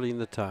match and early in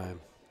the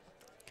time.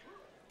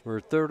 We're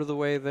a third of the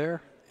way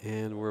there,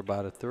 and we're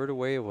about a third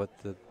away of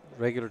what the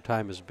regular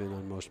time has been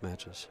on most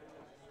matches.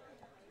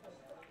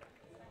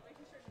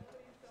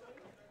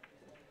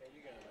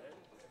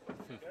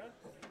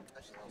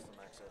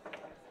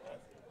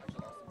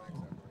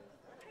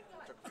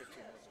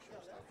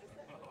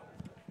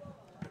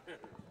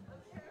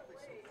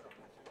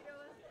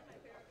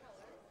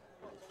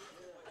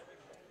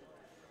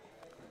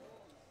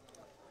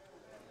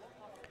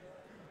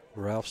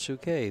 Ralf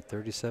Souquet,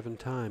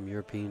 37-time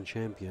European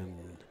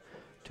champion,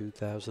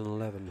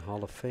 2011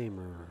 Hall of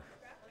Famer.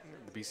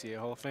 The BCA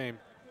Hall of Fame.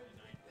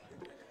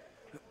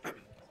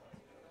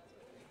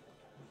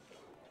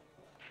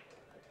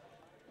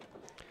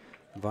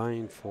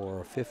 Vying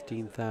for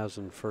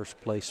 15,000 first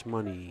place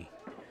money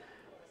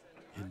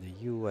in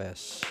the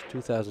U.S.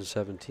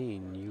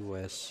 2017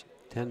 U.S.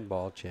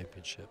 10-ball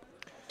championship.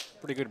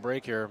 Pretty good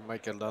break here.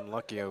 Might get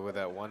unlucky with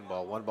that one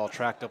ball. One ball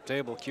tracked up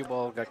table. Cue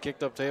ball got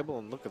kicked up table,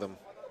 and look at them.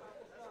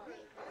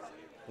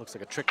 Looks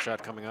like a trick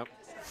shot coming up.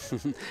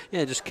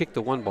 Yeah, just kick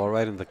the one ball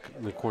right in the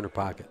corner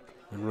pocket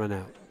and run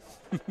out.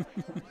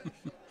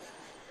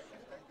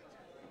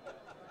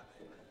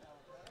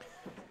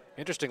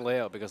 Interesting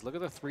layout, because look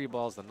at the 3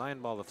 balls, the 9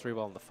 ball, the 3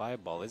 ball, and the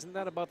 5 ball. Isn't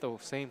that about the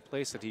same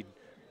place that he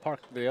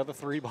parked the other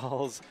 3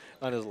 balls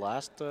on his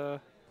last?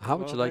 How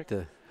would you like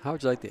to? How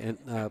would you like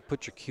to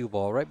put your cue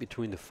ball right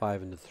between the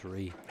 5 and the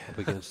 3 up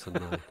against the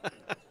 9?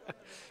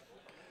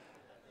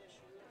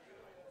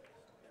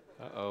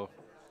 Uh-oh.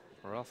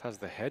 Ralf has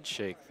the head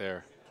shake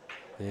there.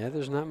 Yeah,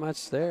 there's not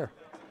much there.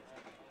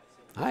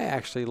 I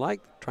actually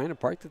like trying to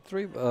park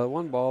the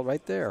 1 ball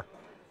right there.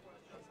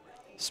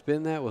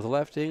 Spin that with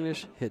left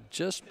English, hit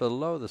just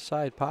below the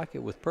side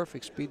pocket with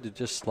perfect speed to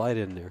just slide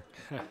in there.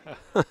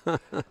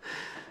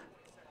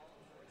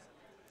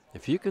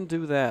 If you can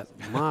do that,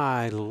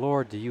 my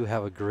Lord, do you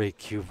have a great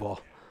cue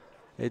ball.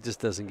 It just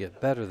doesn't get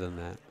better than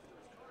that.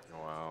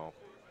 Wow.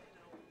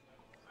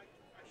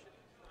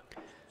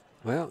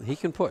 Well, he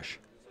can push.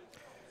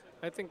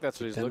 I think that's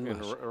what he's looking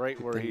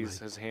right where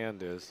his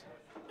hand is.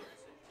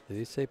 Did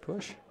he say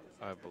push?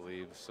 I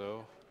believe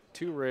so.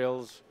 2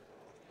 rails,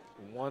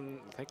 I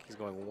think he's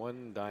going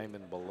 1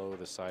 diamond below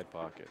the side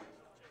pocket.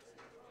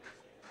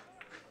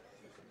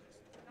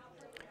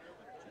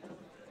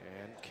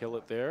 And kill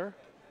it there.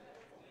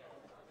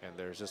 And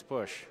there's his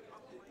push.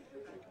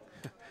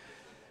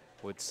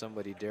 Would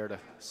somebody dare to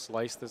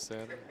slice this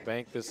in,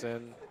 bank this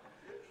in?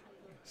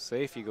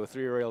 Safe, you go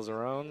 3 rails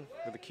around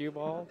with the cue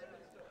ball,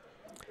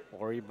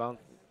 or you bank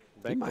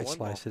He might the 1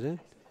 slice ball. it in.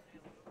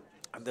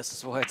 And this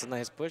is why it's a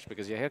nice push,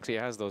 because he actually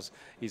has those.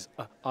 He's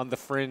on the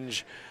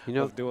fringe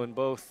of doing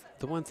both.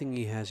 The one thing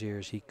he has here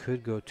is he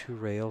could go 2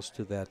 rails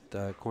to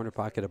that corner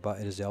pocket about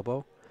at his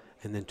elbow,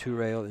 and then 2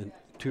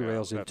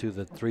 rails into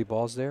the 3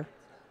 balls there.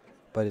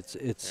 But it's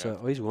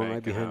he's going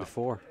right behind the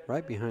 4,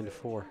 right behind the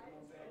 4.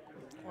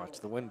 Watch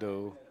the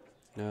window.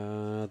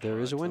 There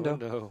is a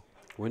window.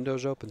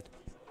 Window's open.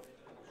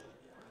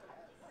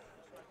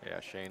 Yeah,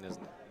 Shane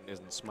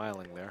isn't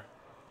smiling there.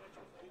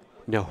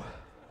 No.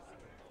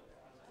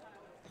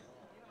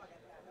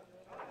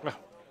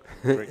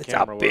 It's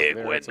a big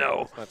window.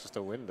 It's not just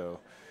a window.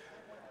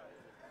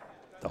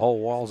 The whole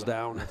wall's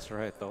down. That's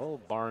right. The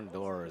whole barn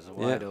door is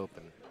wide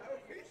open.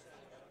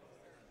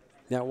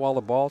 That wall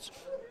of balls,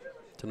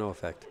 to no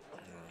effect.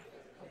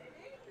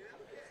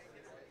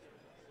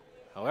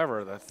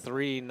 However, the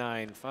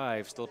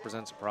 3-9-5 still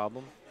presents a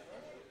problem.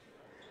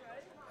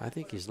 I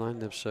think he's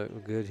lined up so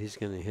good he's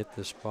going to hit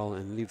this ball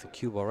and leave the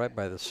cue ball right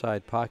by the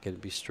side pocket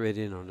and be straight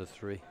in on the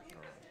 3.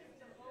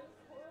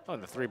 Oh,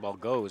 and the 3 ball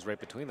goes right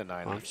between the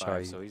 9 and the 5,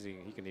 sorry. so he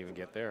can even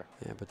get there.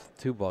 Yeah, but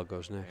the 2 ball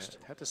goes next.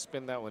 Yeah, had to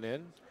spin that one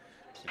in.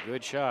 It's a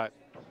good shot.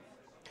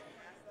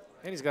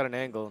 And he's got an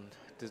angle.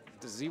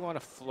 Does he want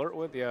to flirt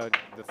with? Yeah,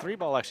 the 3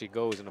 ball actually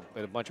goes in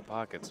a bunch of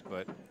pockets,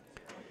 but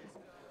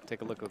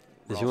take a look at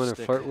Does he want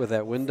to flirt with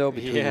that window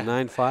between the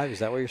 9-5? Is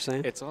that what you're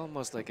saying? It's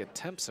almost like it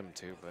tempts him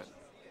to, but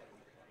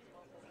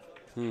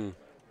I'm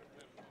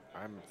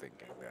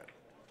thinking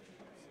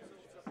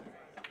that.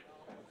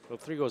 Well,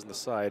 3 goes on the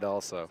side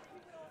also.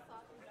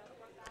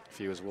 If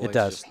he was willing. It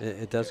does.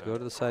 It does go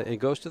to the side. It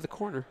goes to the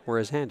corner where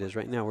his hand is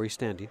right now, where he's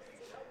standing.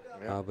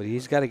 Yeah. But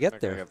he's got to get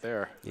there.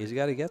 There. He's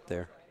got to get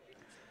there.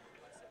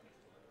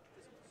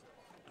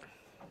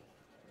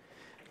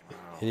 Wow.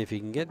 And if he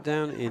can get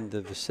down in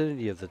the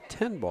vicinity of the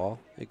 10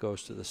 ball, it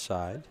goes to the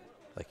side,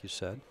 like you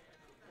said.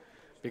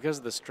 Because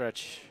of the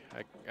stretch,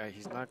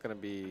 he's not going to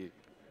be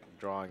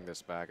drawing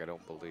this back, I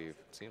don't believe.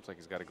 It seems like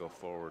he's got to go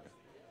forward.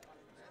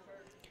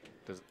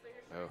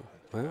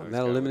 Well,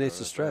 that eliminates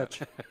the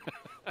stretch.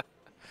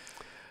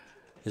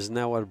 Isn't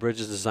that what a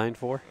bridge is designed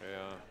for?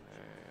 Yeah.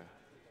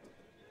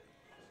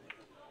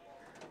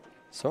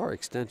 So are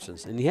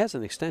extensions. And he has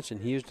an extension.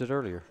 He used it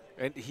earlier.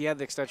 And he had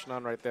the extension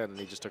on right then, and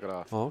he just took it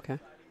off. Oh, okay.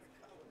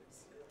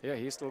 Yeah,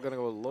 he's still going to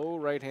go low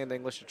right-hand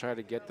English to try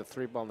to get the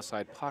 3 ball in the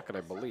side pocket,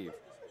 I believe.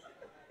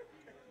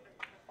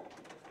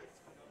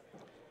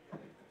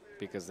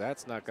 Because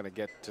that's not going to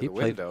get to the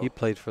window. He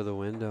played for the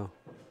window.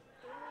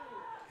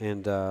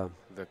 And the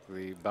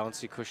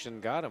bouncy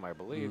cushion got him, I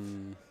believe.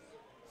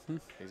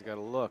 He's got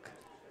to look.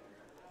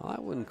 Well, I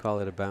wouldn't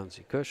call it a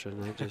bouncy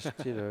cushion. I just,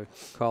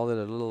 call it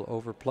a little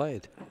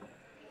overplayed.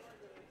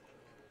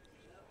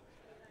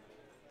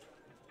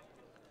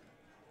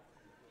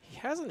 He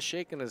hasn't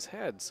shaken his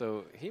head,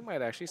 so he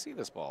might actually see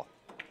this ball.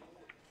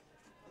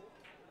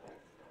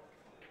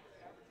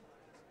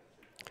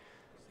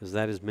 Is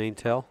that his main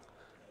tell?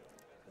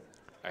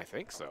 I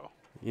think so.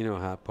 You know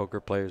how poker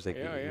players, they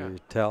Yeah.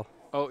 can tell.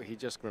 Oh, he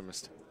just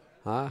grimaced.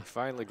 Ah. He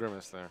finally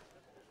grimaced there.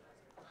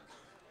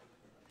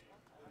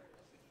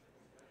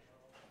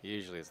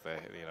 Usually it's the,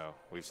 you know,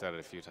 we've said it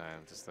a few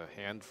times, it's the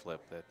hand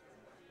flip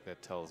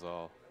that tells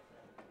all.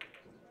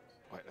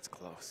 Boy, that's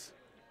close.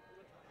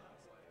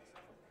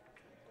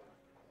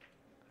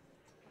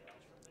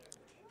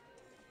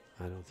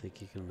 I don't think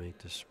he can make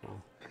this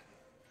small.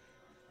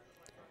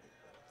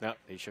 No,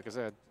 he shook his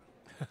head.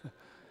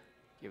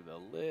 Give it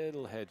a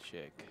little head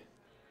shake.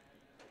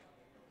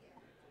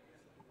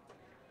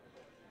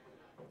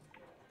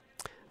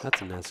 That's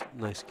a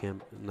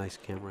nice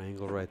camera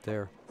angle right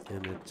there,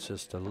 and it's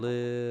just a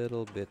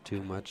little bit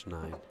too much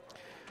 9.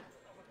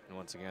 And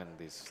once again,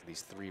 these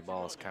 3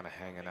 balls kind of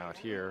hanging out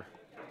here,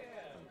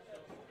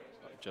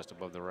 just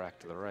above the rack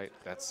to the right.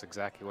 That's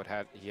exactly what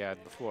he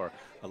had before.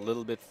 A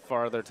little bit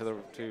farther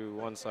to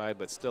one side,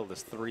 but still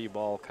this 3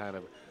 ball kind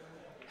of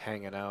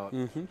hanging out,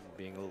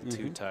 being a little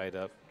too tied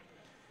up.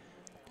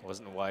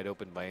 Wasn't wide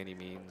open by any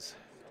means.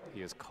 He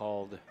has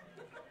called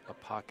a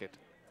pocket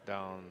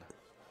down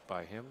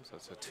by him, so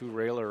it's a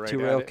 2-railer right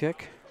 2-rail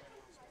kick.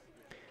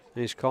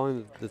 And he's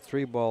calling the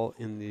 3 ball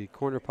in the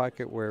corner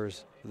pocket where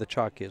the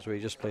chalk is, where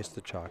he just placed the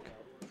chalk.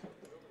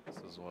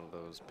 This is one of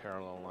those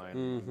parallel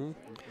line,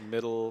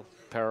 middle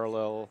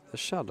parallel.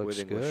 This shot looks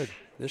with good. English.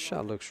 This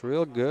shot looks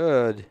real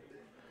good.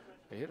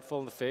 He hit it full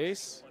in the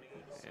face,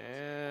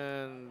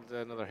 and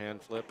another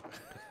hand flip.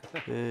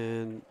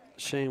 And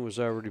Shane was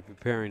already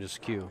preparing his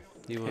cue.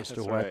 He wants to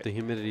That's wipe right. the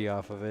humidity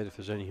off of it if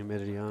there's any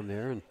humidity on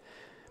there, and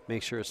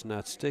make sure it's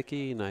not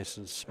sticky, nice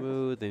and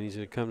smooth. Then he's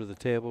going to come to the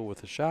table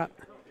with a shot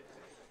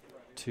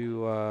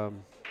to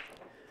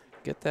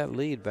get that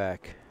lead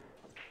back.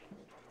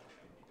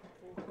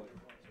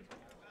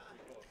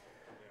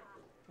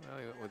 Well,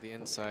 he went with the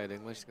inside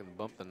English. He's going to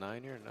bump the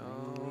 9 here.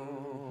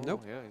 No.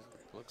 Nope. Yeah,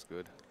 he looks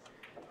good.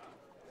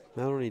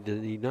 Not only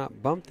did he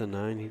not bump the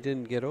 9, he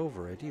didn't get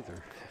over it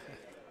either.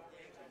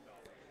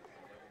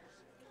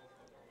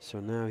 So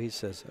now he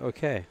says,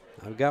 okay,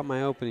 I've got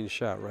my opening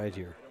shot right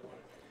here.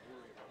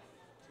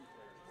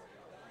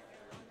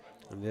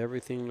 And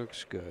everything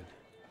looks good.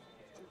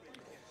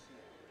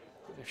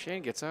 If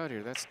Shane gets out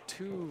here, that's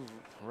 2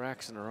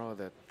 racks in a row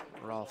that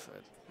Ralf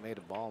had made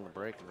a ball in the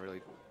break and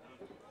really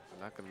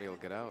not going to be able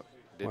to get out.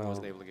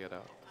 Wasn't able to get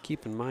out.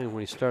 Keep in mind,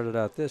 when he started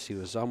out this, he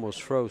was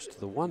almost froze to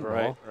the 1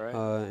 ball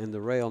in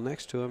the rail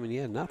next to him, and he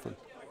had nothing.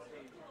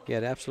 He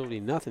had absolutely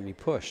nothing. He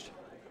pushed.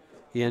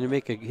 He had to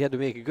make a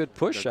good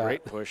push shot.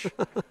 Great push.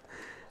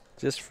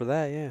 Just for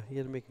that, yeah, he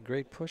had to make a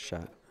great push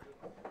shot.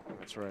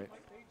 That's right.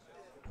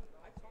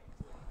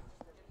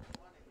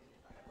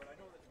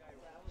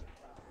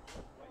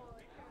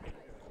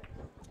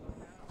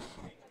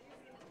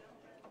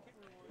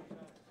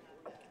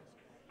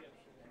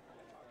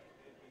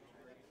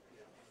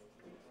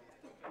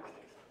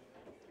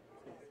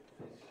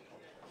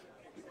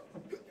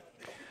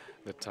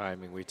 The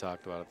timing, we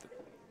talked about it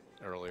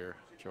earlier,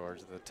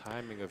 George. The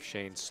timing of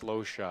Shane's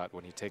slow shot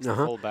when he takes the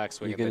full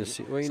backswing. You're going to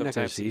see. Well, you're not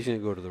going to see. He's going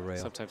to go to the rail.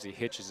 Sometimes he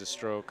hitches his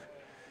stroke.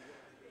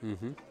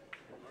 The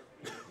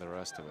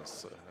rest of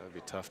us, that'd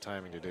be tough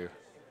timing to do.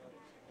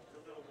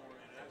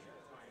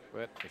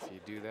 But if you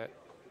do that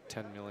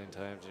 10 million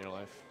times in your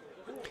life.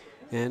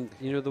 And,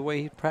 you know, the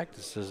way he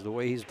practices, the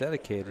way he's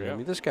dedicated. I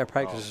mean, this guy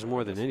practices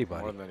more than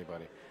anybody. More than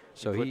anybody.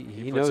 So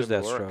he knows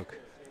that stroke.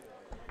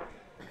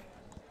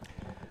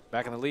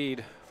 Back in the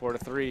lead,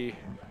 4-3,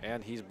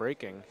 and he's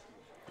breaking.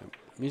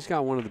 He's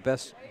got one of the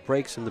best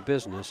breaks in the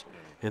business,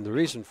 and the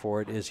reason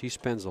for it is he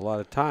spends a lot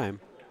of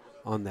time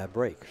on that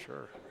break.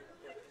 Sure.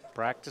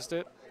 Practiced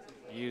it,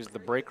 used the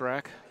break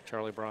rack,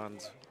 Charlie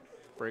Braun's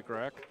break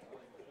rack.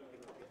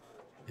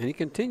 And he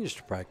continues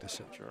to practice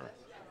it. Sure.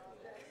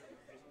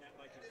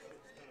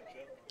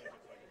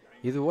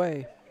 Either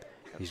way,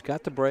 he's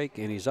got the break,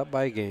 and he's up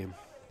by a game.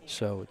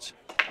 So it's...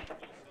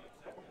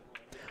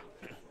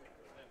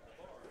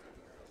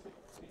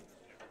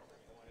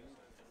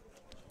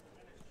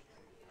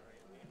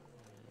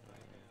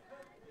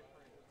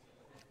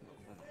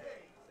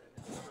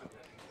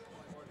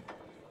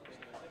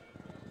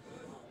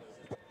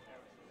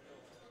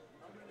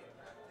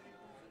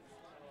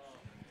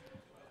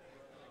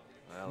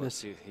 Let's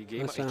see. He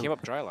came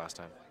up dry last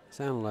time. Let's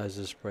analyze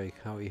this break,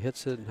 how he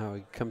hits it and how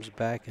he comes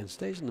back and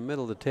stays in the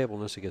middle of the table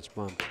unless it gets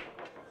bumped.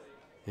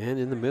 And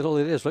in the middle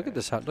it is. Look at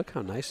this. Look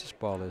how nice this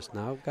ball is.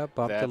 Now it got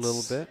bumped a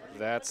little bit.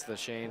 That's the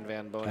Shane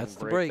Van Boening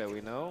break that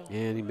we know.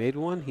 And he made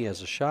one. He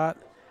has a shot.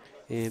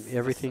 And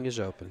everything is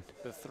open.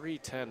 The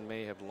 310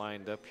 may have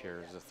lined up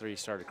here as the 3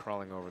 started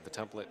crawling over. The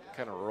template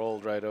kind of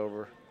rolled right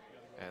over.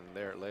 And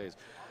there it lays.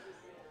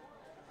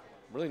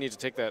 Really need to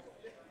take that.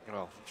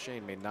 Well,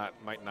 Shane might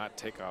not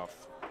take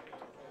off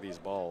these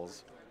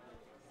balls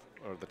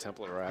or the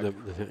template rack.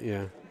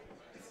 Yeah.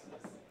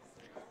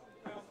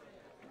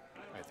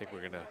 I think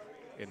we're gonna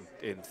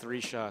in 3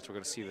 shots we're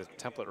gonna see the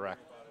template rack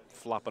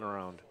flopping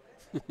around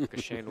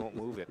because Shane won't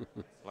move it.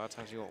 A lot of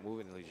times he won't move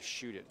it and he'll just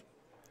shoot it.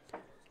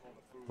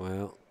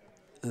 Well,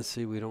 let's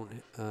see. We don't.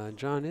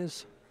 John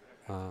is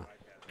on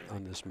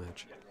this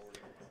match.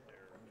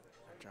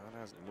 John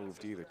hasn't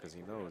moved either because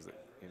he knows that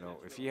you know,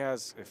 if he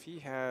has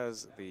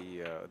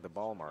the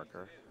ball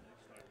marker,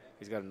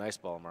 he's got a nice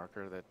ball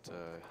marker, that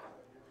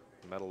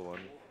metal one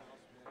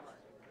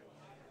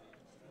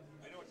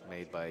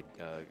made by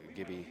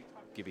Gibby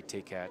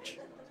Takach.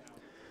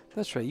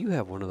 That's right. You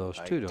have one of those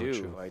too, don't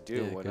you? I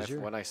do. Yeah,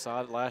 when I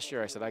saw it last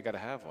year, I said I got to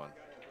have one.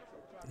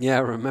 Yeah, I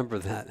remember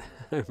that.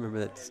 I remember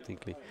that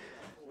distinctly.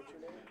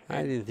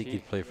 I didn't think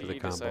he'd play for the He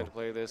combo. decided to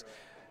play this.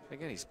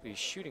 Again, he's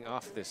shooting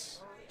off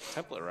this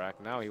template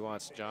rack. Now he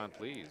wants John,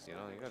 please. You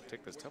know, you got to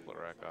take this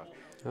template rack off.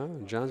 Oh,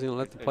 John's going to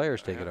let the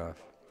players take it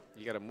off.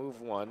 You got to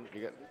move one.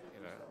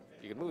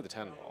 You can move the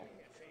 10 ball,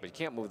 but you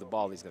can't move the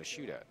ball he's going to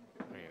shoot at.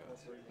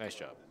 Nice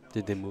job.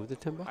 Did they move the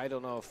 10 ball? I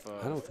don't know if.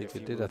 I don't think if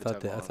they did. I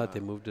thought they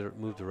moved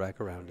the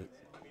rack around it.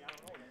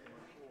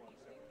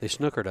 They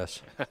snookered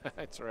us.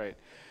 That's right.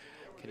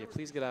 Can you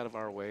please get out of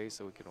our way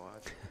so we can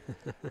watch?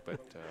 But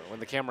when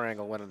the camera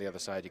angle went on the other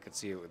side, you could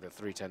see the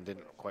 310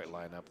 didn't quite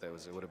line up. It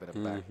would have been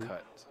a back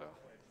cut. So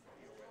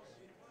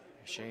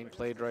Shane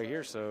played right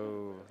here,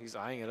 so he's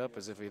eyeing it up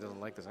as if he doesn't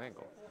like this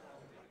angle.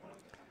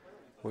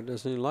 What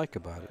doesn't he like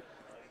about it?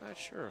 Not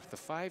sure. If the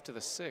 5 to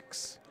the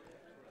 6,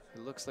 it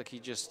looks like he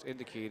just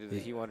indicated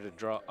that he wanted to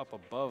draw up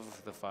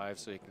above the 5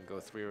 so he can go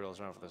 3 rails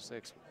around for the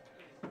 6.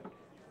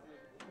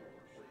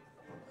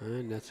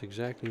 And that's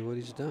exactly what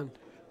he's done.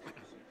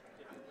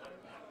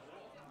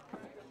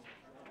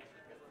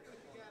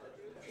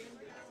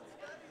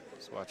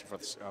 Just watching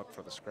out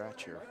for the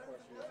scratch here.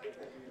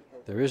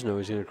 There is no.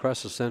 He's going to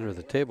cross the center of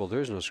the table.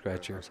 There is no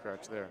scratch here. No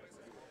scratch there.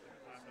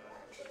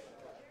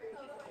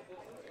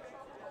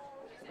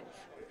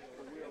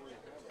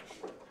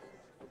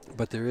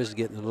 But there is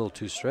getting a little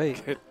too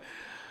straight. With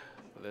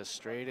a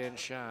straight in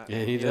shot.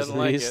 Yeah, he doesn't.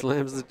 Like he it.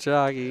 slams the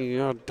chalk.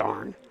 Oh,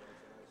 darn.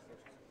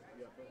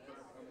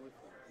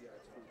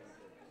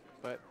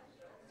 But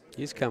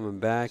he's coming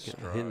back,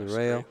 hitting the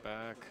rail.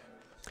 Back.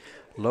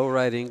 Low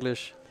right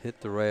English,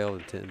 hit the rail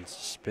and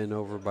spin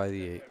over by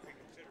the 8.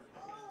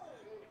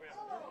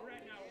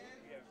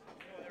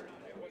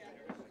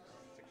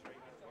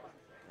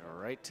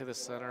 Right to the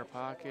center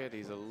pocket.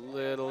 He's a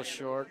little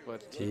short,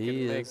 but he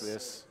can make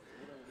this.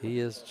 He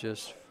is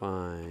just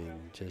fine.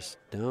 Just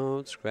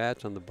don't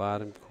scratch on the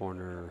bottom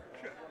corner.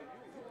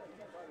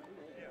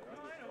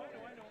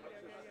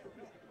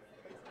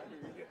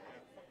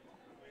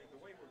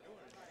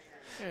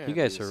 Yeah, you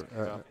guys are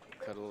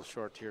cut a little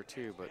short here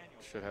too, but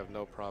should have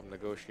no problem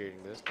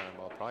negotiating this time.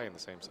 Well, probably in the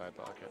same side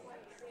pocket.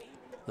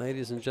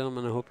 Ladies and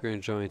gentlemen, I hope you're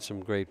enjoying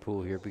some great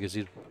pool here, because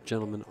these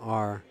gentlemen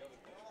are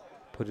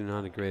putting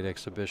on a great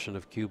exhibition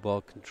of cue ball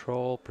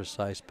control,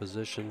 precise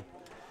position,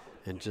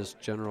 and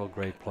just general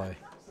great play.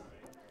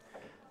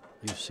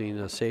 You've seen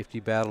a safety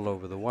battle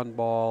over the 1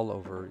 ball,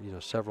 over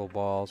several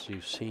balls.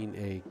 You've seen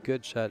a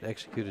good shot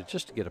executed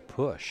just to get a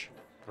push.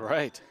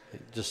 Right.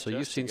 Just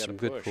you've seen some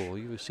good pool.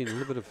 You've seen a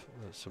little bit of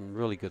some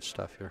really good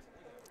stuff here.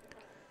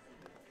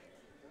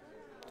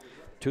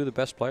 2 of the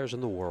best players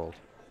in the world.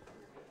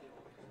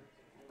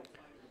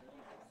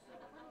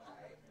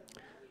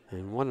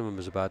 And one of them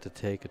is about to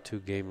take a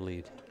 2-game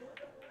lead.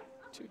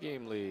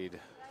 2-game lead,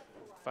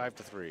 5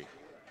 to 3.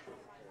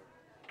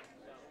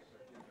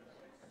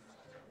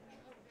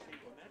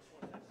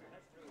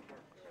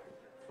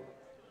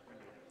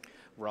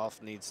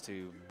 Ralf needs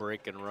to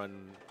break and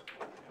run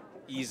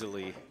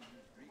easily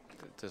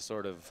to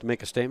sort of to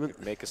make a statement.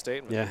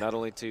 Yeah. Not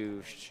only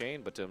to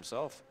Shane but to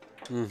himself.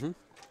 Mm-hmm.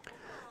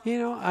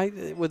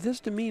 With this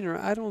demeanor,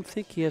 I don't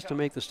think he has to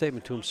make the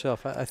statement to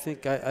himself. I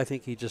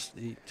think he just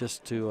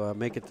to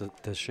make it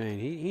to Shane.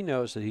 He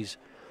knows that he's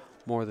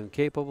more than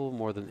capable,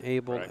 more than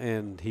able,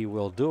 and he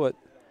will do it.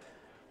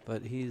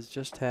 But he's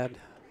just had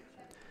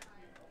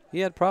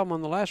a problem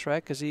on the last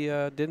rack because he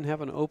didn't have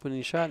an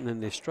opening shot, and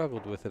then they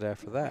struggled with it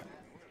after that.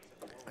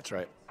 That's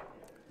right.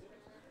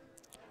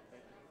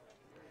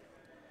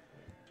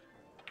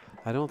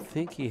 I don't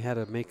think he had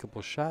a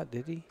makeable shot,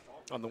 did he?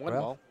 On the 1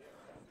 ball.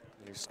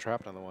 He was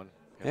trapped on the 1.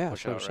 Yeah,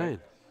 that's what I'm saying.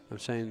 I'm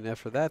saying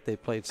after that they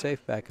played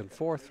safe back and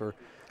forth for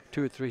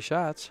 2 or 3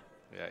 shots.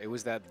 Yeah, it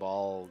was that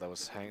ball that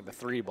was hanging, the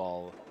 3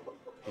 ball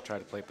he tried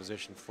to play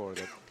position for,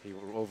 that he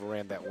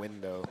overran that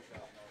window.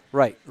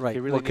 Right. He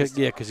really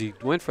Because he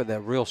went for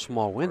that real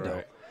small window.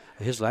 Right.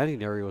 His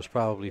landing area was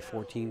probably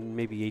 14,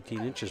 maybe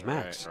 18 inches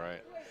max.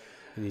 Right.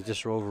 And he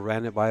just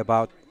overran it by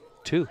about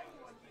 2.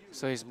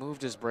 So he's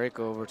moved his break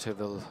over to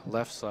the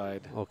left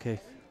side.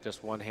 Okay.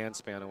 Just 1 hand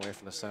span away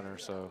from the center,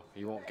 so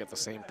you won't get the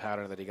same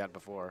pattern that he got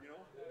before.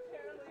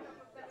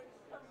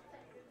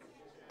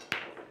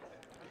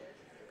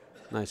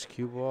 Nice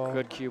cue ball.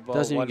 Good cue ball.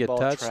 Doesn't even get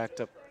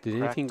touched.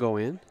 Did anything go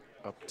in?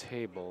 Up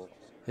table.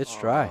 It's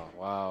dry.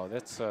 Wow,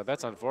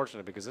 that's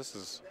unfortunate because this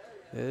is.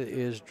 It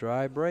is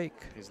dry break.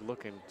 He's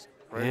looking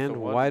right and at the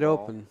wide ball.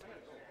 Open.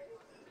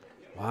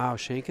 Wow,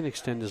 Shane can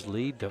extend his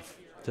lead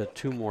to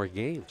 2 more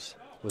games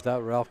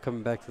without Ralf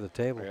coming back to the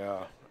table.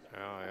 Yeah.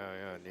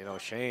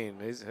 Shane,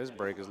 his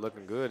break is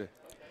looking good.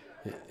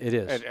 It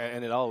is.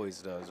 And it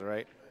always does,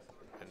 right?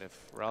 And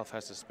if Ralf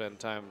has to spend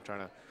time trying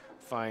to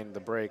find the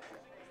break,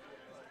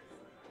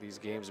 these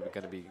games are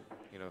going to be,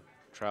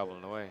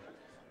 traveling away.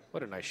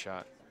 What a nice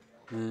shot.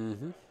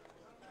 Mm-hmm.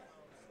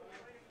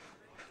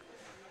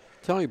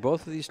 Telling you,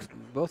 both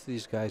of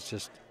these guys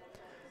just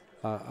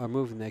are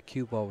moving that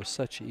cue ball with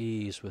such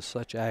ease, with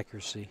such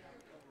accuracy.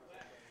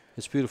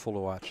 It's beautiful to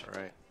watch.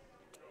 Right.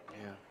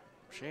 Yeah.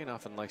 Shane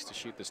often likes to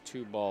shoot this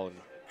 2-ball and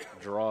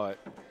draw it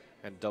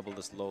and double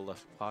this low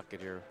left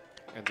pocket here.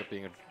 Ends up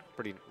being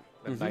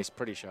a nice,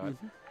 pretty shot.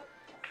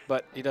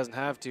 But he doesn't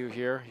have to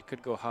here. He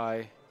could go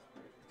high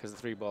because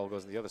the 3-ball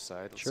goes on the other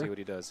side. Let's see what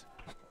he does.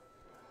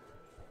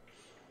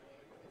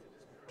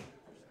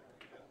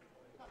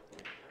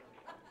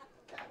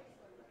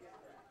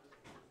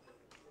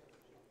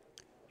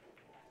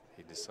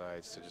 He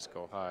decides to just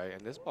go high,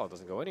 and this ball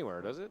doesn't go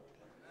anywhere, does it?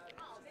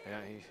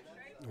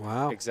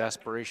 Yeah,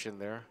 exasperation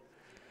there.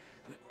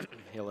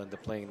 He'll end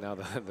up playing now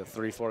the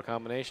 3-4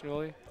 combination,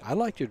 will he? I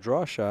liked your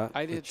draw shot.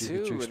 I did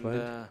too,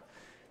 and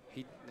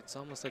it's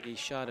almost like he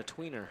shot a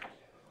tweener.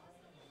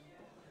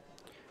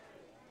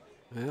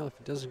 Well, if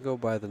it doesn't go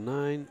by the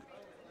 9,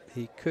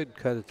 he could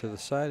cut it to the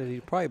side, and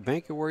he'd probably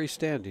bank it where he's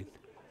standing.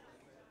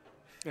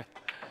 Yeah.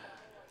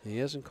 He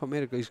hasn't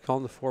made it. He's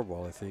calling the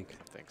 4-ball, I think.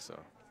 I think so.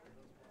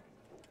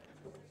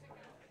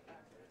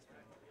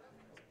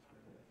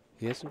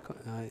 He hasn't.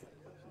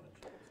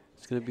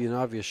 It's going to be an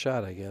obvious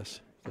shot, I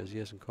guess, because he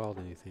hasn't called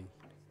anything.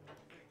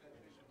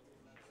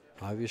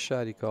 Obvious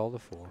shot. He called the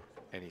 4.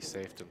 And he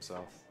saved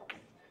himself.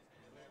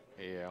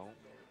 Yeah.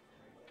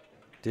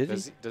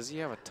 Does he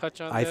have a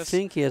touch on this? I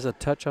think he has a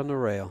touch on the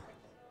rail.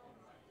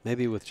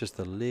 Maybe with just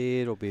a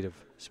little bit of.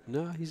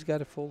 No, he's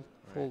got a full.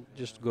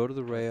 Just go to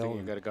the rail.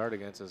 You've got to guard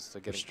against is to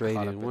get straight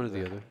in, one or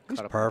the other.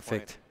 He's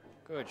perfect.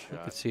 Good shot. You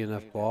could see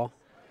enough ball.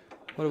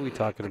 What are we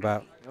talking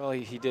about? Well,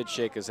 he did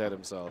shake his head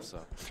himself, so.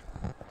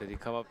 Did he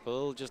come up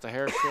just a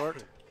hair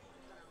short?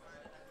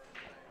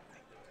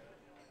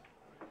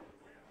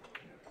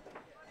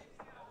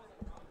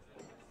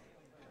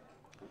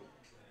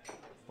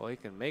 Well, he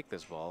can make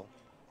this ball.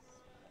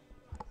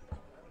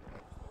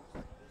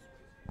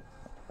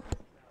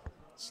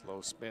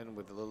 Slow spin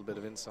with a little bit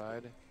of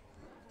inside.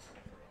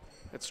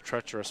 It's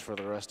treacherous for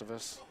the rest of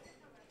us.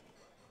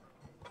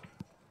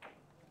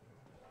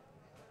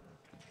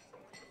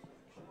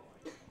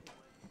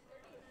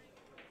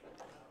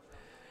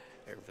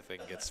 Everything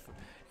gets,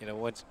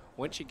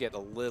 once you get a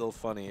little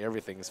funny,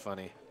 everything is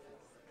funny.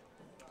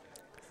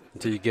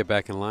 Until you get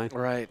back in line.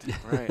 Right,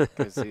 right.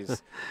 Because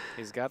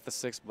he's got the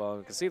 6-ball.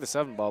 You can see the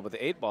 7-ball, but the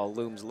 8-ball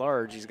looms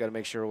large. He's got to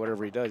make sure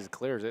whatever he does, he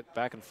clears it.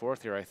 Back and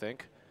forth here, I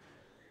think.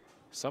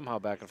 Somehow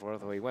back and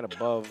forth. Well, he went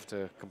above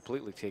to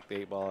completely take the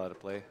 8-ball out of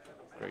play.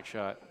 Great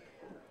shot.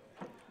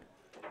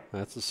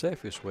 That's the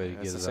safest way to get it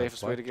up. That's the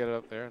safest way to get it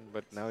up there.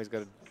 But now he's got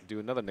to do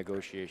another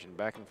negotiation.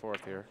 Back and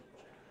forth here.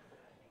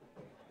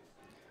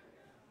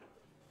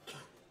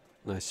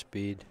 Nice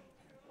speed.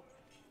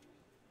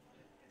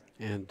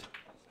 And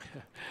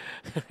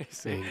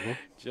angle.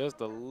 Just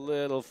a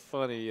little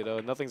funny,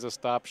 Nothing's a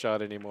stop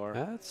shot anymore.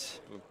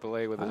 That's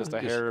play with just a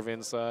hair of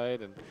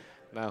inside, and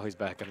now he's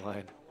back in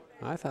line.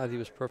 I thought he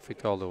was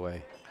perfect all the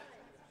way.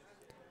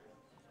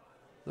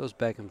 Those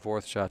back and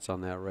forth shots on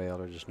that rail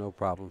are just no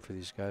problem for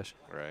these guys.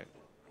 Right.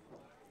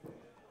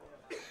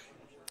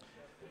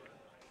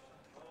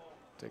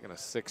 Taking a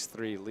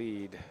 6-3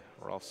 lead.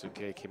 Ralf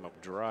Souquet came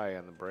up dry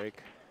on the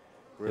break.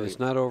 Really, it's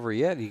not over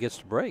yet. He gets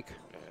to break.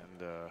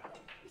 And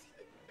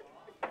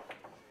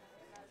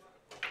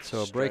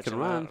so a break and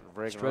run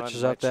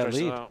stretches out that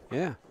lead.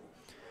 Yeah,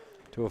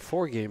 to a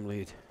 4-game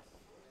lead.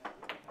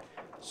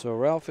 So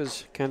Ralf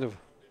is kind of,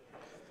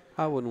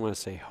 I wouldn't want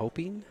to say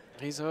hoping.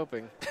 He's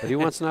hoping. But he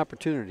wants an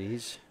opportunity.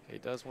 He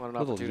does want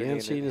an opportunity.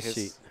 Yancey in his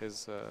seat.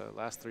 His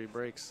last 3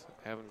 breaks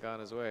haven't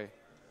gone his way.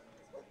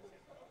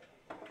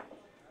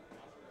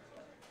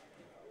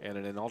 And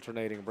in an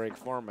alternating break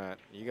format,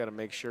 you got to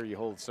make sure you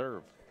hold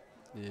serve.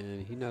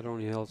 And he not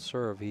only held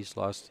serve, he's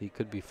lost. He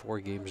could be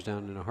 4 games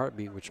down in a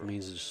heartbeat, which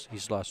means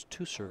he's lost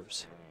 2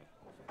 serves.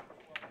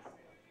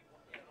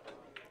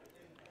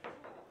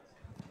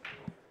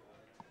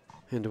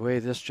 And the way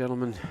this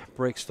gentleman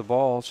breaks the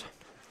balls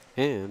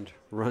and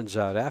runs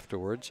out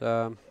afterwards,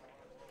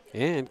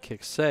 and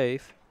kicks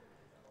safe,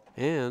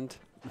 and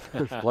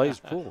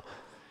plays pool.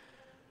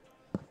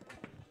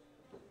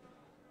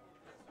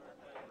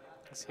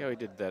 See how he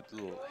did that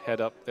little head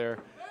up there?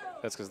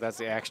 That's because that's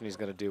the action he's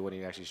going to do when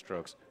he actually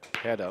strokes.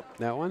 Head up.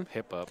 That one?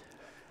 Hip up.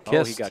 Kissed.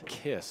 Oh, he got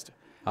kissed.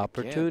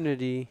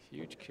 Opportunity.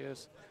 Again, huge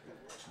kiss.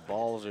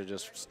 Balls are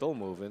just still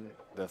moving.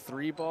 The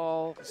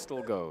 3-ball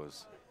still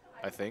goes,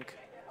 I think.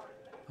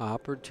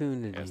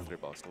 Opportunity. Yes,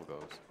 3-ball still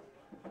goes.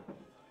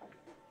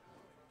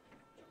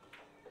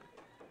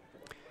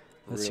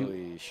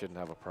 Really shouldn't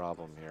have a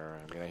problem here.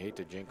 I mean, I hate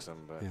to jinx him,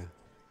 but. Yeah.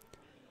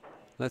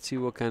 Let's see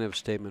what kind of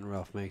statement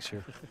Ralf makes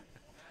here.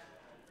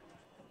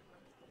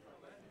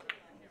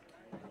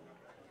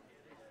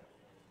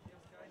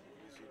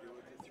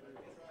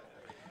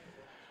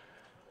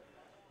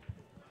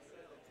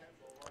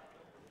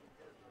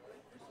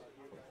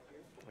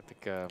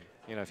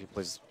 If he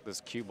plays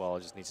this cue ball,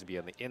 it just needs to be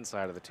on the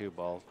inside of the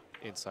 2-ball,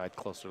 inside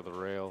closer to the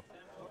rail.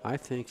 I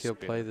think he'll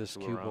play this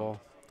cue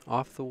ball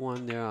off the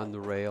 1 there on the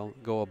rail,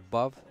 go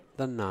above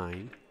the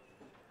 9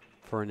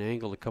 for an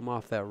angle to come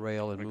off that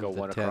rail and move go the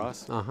 1 10.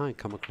 across? And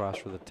come across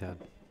for the 10.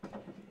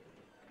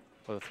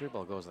 Well, the 3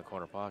 ball goes in the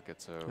corner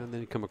pocket, so. And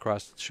then you come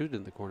across, shoot it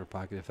in the corner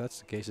pocket. If that's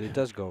the case, it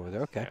does go over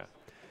there. Okay. Yeah.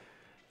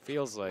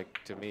 Feels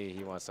like, to me,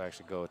 he wants to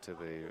actually go to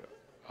the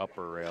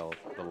upper rail,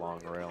 the long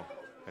rail,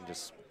 and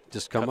just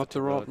come up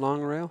the road.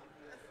 long rail?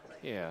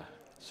 Yeah.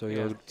 So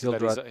Yeah, he'll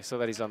draw. so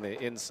that he's on the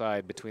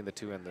inside between the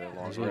 2 and the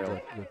long He'll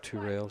rail. draw 2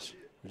 rails,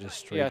 just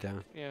straight Yeah,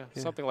 down. yeah,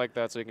 something like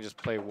that, so you can just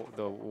play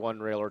the 1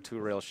 rail or 2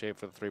 rail shape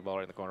for the 3 ball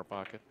right in the corner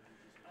pocket.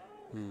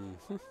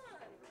 Mm-hmm.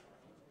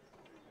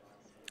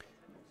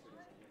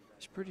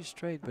 It's pretty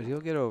straight, but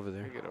he'll get over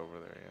there. He'll get over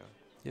there,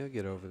 yeah. He'll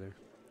get over there.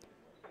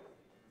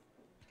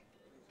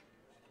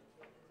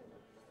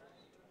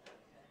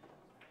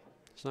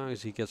 As long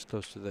as he gets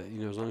close to that,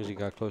 as long as he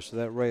got close to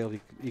that rail,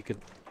 he could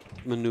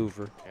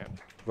maneuver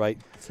right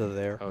to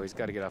there. Oh, he's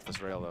got to get off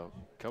this rail, though.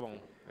 Come on.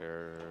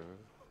 There.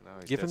 No,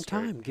 he's Give dead him straight.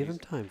 time. Give him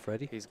time,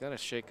 Freddie. He's going to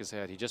shake his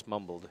head. He just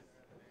mumbled.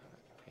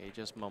 He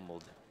just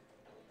mumbled.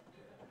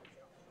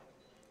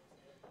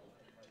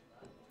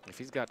 If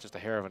he's got just a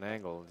hair of an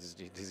angle,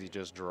 does he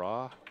just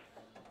draw?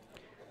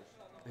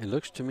 It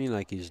looks to me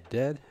like he's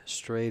dead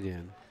straight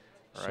in.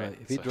 So Right.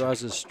 if he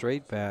draws it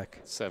straight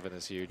back, 7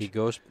 is huge. he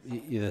goes.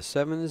 The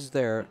 7 is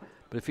there,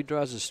 but if he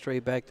draws it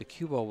straight back, the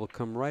cue ball will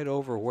come right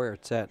over where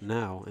it's at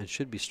now and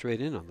should be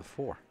straight in on the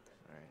 4.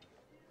 Right.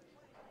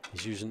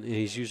 He's using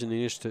the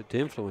English to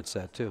influence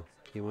that too.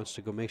 He wants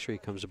to go make sure he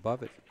comes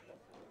above it.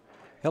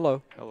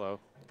 Hello.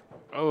 Hello.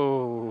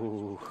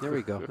 Oh. There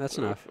we go. That's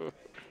enough.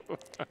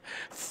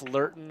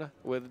 Flirting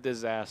with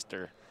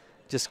disaster.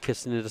 Just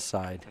kissing it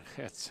aside.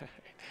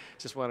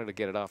 Just wanted to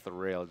get it off the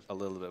rail a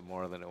little bit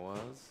more than it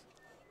was.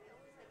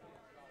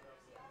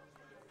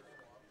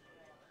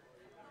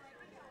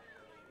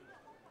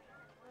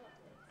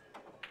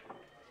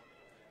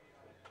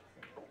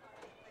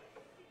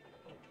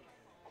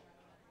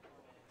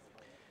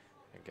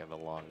 Again, the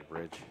long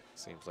bridge.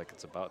 Seems like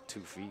it's about 2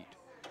 feet.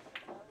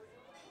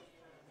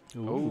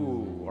 Oh,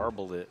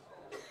 warbled it.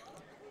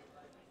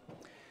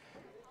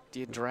 Do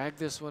you drag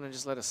this one and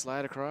just let it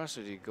slide across,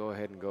 or do you go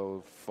ahead and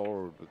go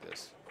forward with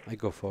this? I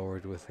go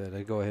forward with it.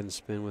 I go ahead and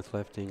spin with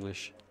left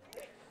English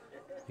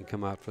and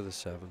come out for the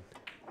 7.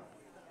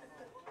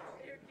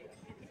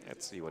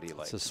 Let's see what he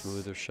likes. It's a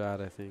smoother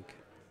shot, I think.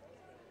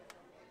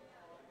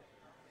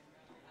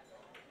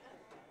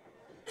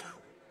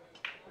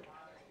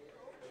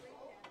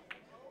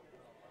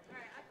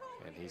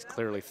 And he's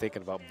clearly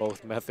thinking about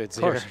both methods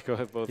Of course. here. Go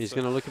ahead, both. He's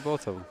going to look at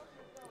both of them.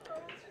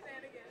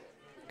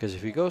 Because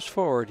if he goes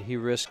forward, he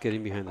risks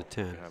getting behind the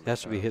 10. He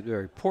has to be hit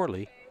very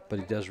poorly, but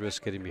he does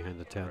risk getting behind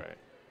the 10. Right.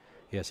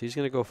 Yes, he's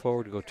going to go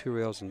forward, go 2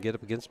 rails, and get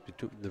up against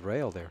the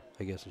rail there,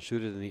 I guess, and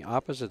shoot it in the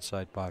opposite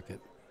side pocket.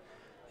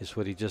 Is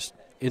what he just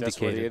indicated. That's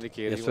what he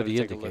indicated. That's what he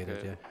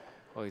indicated, yeah.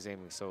 Oh, he's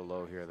aiming so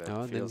low here that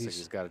No, it feels like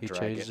he's got to he drag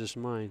changed it. his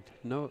mind.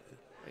 No.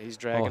 He's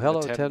dragging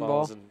hello, the 10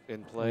 balls ball.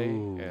 in play.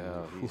 Ooh.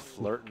 Yeah, he's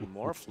flirting,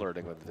 more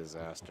flirting with the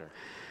disaster.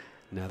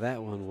 Now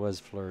that one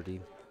was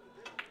flirty.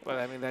 But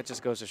I mean, that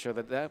just goes to show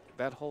that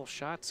that whole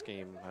shot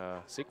scheme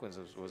sequence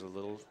was a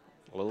little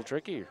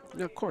tricky.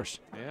 Yeah, of course.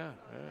 Yeah.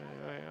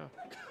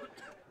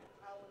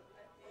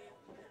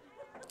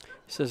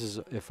 He says,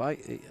 "If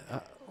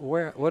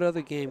what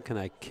other game can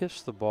I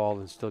kiss the ball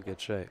and still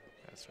get shape?"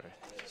 That's right.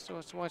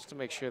 So he wants to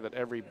make sure that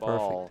every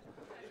ball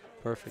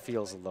Perfect.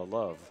 feels the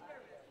love.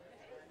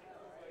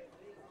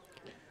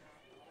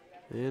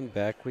 And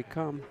back we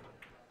come.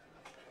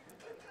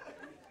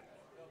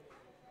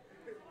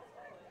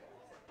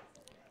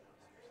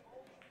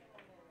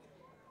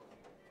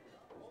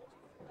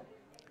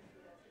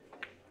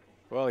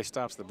 Well, he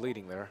stops the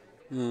bleeding there.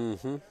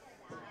 Mm-hmm.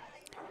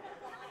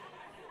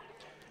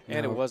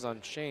 And it was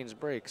on Shane's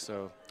break,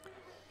 so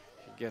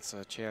he gets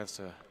a chance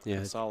to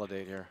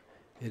consolidate here.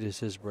 It is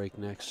his break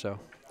next, so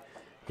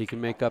he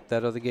can make up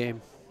that other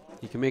game.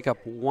 He can make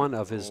up one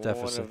of his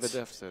deficits. One of the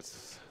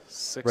deficits.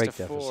 6-4,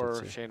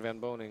 deficits, yeah. Shane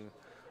Van Boening,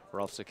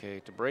 Ralf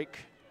Souquet to break.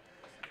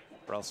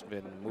 Ralph's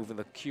been moving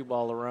the cue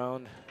ball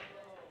around.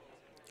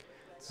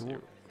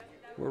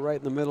 We're right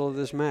in the middle of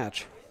this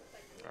match.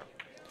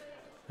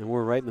 And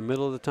we're right in the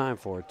middle of the time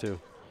for it, too.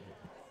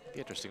 Be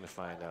interesting to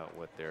find out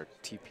what their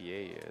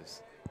TPA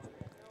is.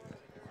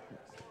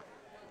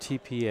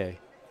 TPA.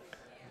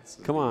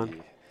 Come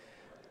on.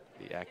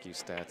 The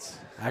AccuStats.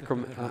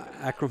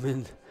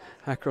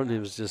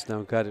 Acronyms just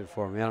don't cut it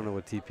for me. I don't know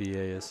what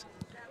TPA is.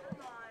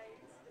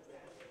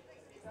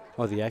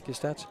 Oh, the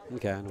AccuStats?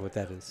 Okay, I know what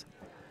that is.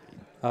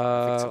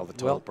 I think it's all the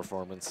total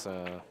performance.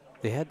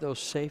 They had those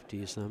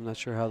safeties, and I'm not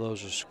sure how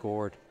those are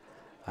scored.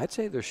 I'd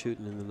say they're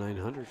shooting in the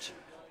 900s.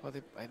 Well,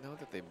 I know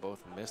that they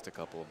both missed a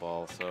couple of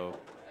balls,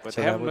 but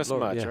they haven't missed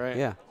much, right?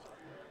 Yeah.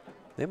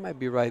 They might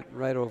be right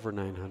over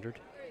 900.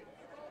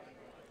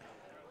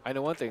 I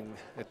know one thing.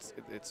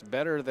 It's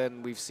better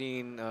than we've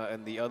seen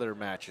in the other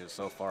matches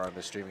so far on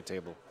the streaming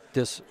table.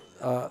 This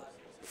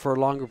for a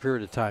longer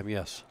period of time,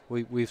 yes.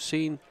 We've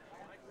seen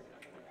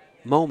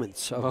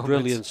moments of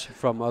brilliance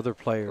from other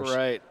players.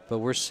 Right. But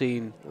we're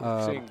seeing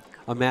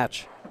a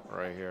match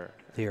right here.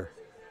 Here.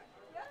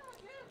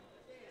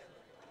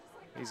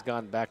 He's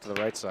gone back to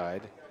the right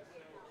side.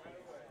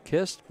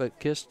 Kissed, but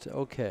kissed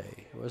okay.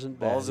 It wasn't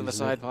bad. Balls in the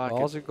side pocket.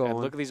 Balls are going. And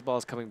look at these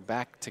balls coming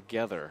back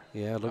together.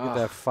 Yeah, look at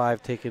that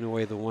 5 taking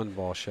away the 1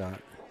 ball shot.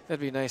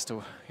 That'd be nice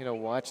to,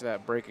 watch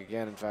that break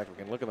again. In fact, we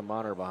can look at the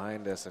monitor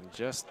behind us and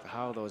just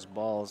how those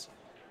balls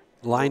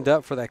lined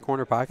up for that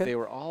corner pocket. They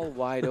were all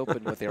wide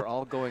open, but they were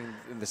all going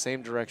in the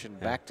same direction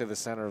back to the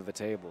center of the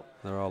table.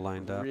 They're all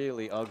lined up.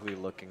 Really ugly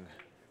looking.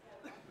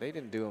 They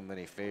didn't do him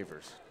any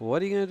favors.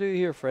 What are you going to do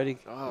here, Freddie?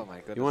 Oh, my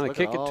goodness. You want to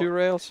kick it 2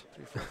 rails?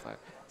 3, 4, 5.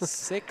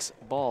 6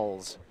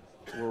 balls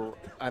were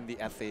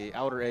at the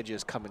outer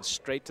edges coming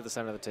straight to the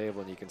center of the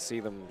table, and you can see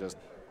them just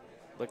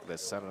look at the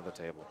center of the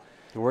table.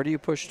 Where do you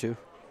push to?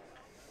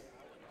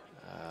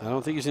 I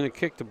don't think he's going to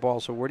kick the ball,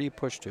 so where do you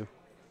push to?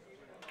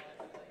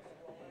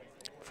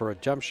 For a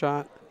jump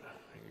shot?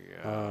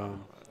 Yeah.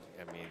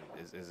 I mean,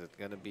 is it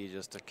going to be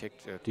just a kick?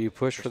 Do you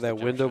push for that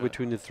window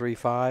between the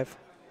 3-5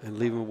 and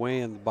leave him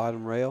away on the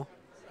bottom rail?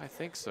 I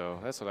think so.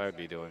 That's what I would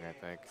be doing, I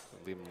think.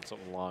 Leave him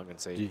something long and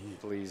say,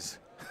 please.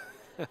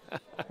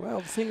 Well,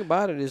 the thing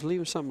about it is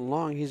leaving something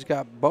long. He's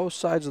got both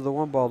sides of the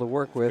 1 ball to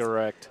work with.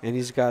 Correct. And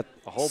he's got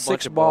a whole 6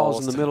 bunch of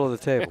balls in the middle of the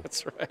table.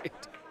 That's right.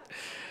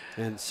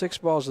 And 6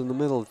 balls in the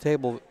middle of the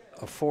table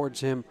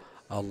affords him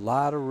a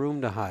lot of room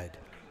to hide.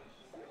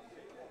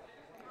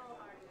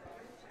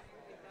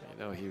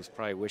 He was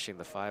probably wishing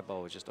the 5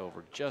 ball was just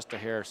over just a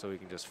hair so he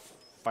can just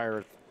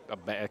fire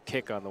a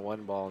kick on the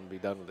 1 ball and be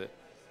done with it.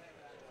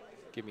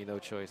 Give me no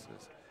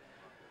choices.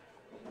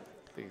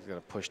 I think he's going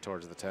to push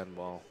towards the 10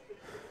 ball.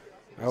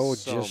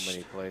 So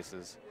many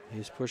places.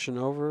 He's pushing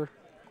over.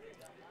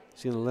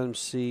 He's going to let him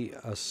see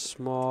a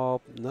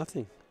small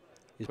nothing.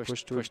 He's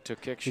pushed to a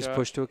kick shot. He's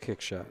pushed to a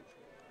kick shot.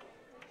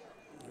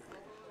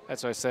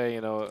 That's why I say,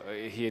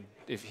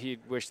 if he'd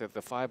wished that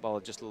the 5 ball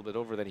had just a little bit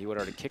over, then he would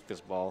already kick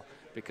this ball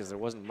because there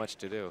wasn't much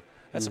to do.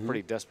 That's a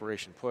pretty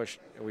desperation push,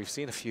 and we've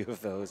seen a few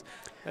of those.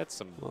 That's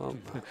some. Well,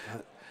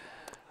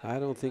 I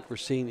don't think we're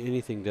seeing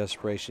anything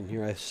desperation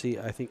here. I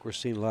think we're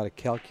seeing a lot of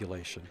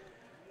calculation.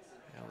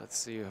 Yeah, let's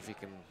see if he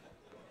can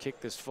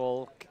kick this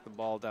full, kick the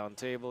ball down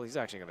table. He's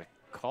actually going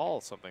to call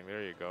something.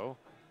 There you go.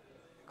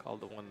 Called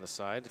the 1 on the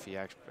side. If he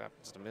actually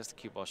happens to miss, the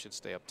cue ball should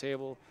stay up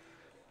table.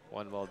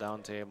 1 ball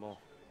down table.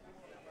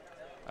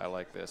 I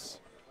like this.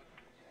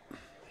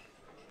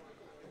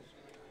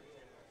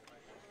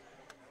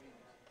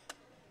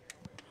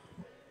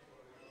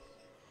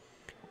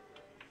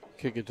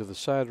 Kick it to the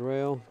side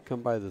rail,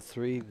 come by the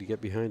 3 to get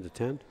behind the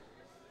 10.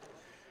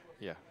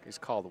 Yeah, he's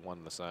called the 1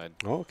 on the side.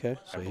 Oh, okay.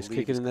 So he's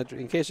kicking in that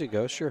in case it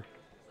goes, sure.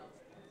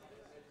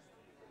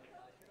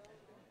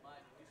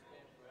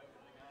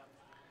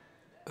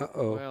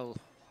 Uh-oh. Well,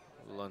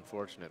 a little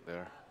unfortunate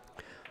there.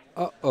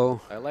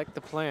 Uh-oh. I like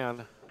the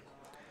plan,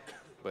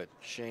 but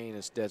Shane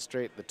is dead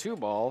straight. The 2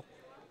 ball,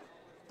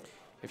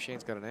 if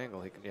Shane's got an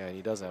angle,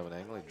 he does have an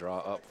angle. He draw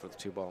up for the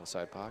 2 ball in the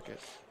side pocket.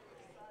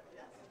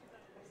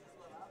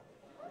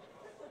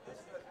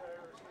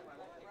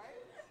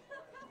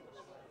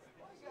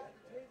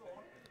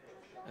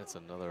 That's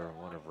another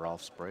one of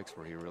Ralph's breaks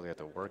where he really had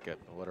to work at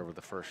whatever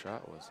the first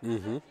shot was.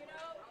 Mm-hmm.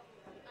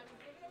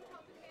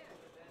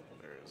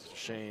 There's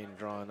Shane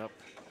drawing up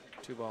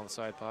 2 ball in the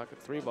side pocket.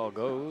 3 ball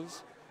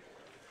goes.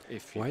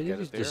 If you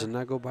get it there. Does it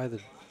not go by the?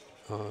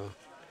 Yeah,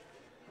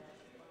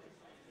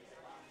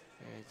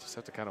 you just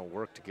have to kind of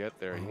work to get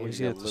there. You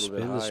have to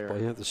spin this ball.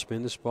 You have to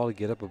spin this ball to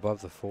get up above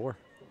the 4.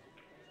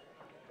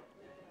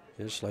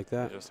 Just like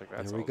that. Just like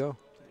that. There we go.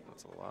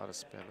 That's a lot of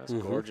spin. That's a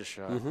gorgeous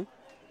shot.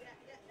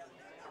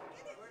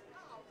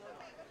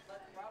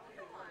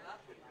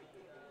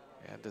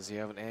 And does he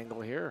have an angle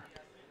here?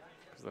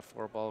 Because the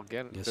 4 ball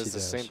again does the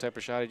same type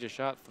of shot he just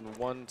shot from the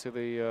 1 to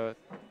the.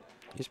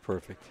 He's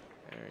perfect.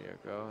 There you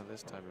go. And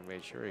this time he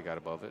made sure he got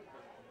above it.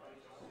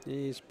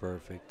 He's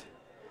perfect.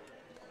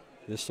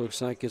 This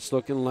looks like it's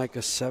looking like a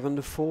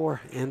 7-4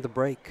 and the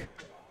break.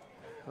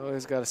 Oh,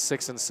 he's got a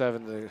 6 and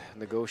 7 to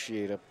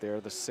negotiate up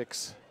there. The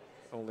 6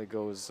 only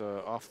goes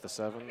off the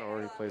 7,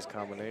 or he plays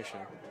combination.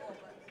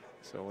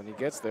 So when he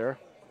gets there,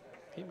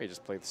 he may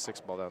just play the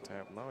 6 ball down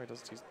table. No, he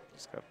doesn't.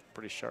 He's got a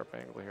pretty sharp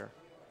angle here.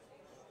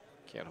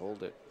 Can't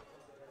hold it.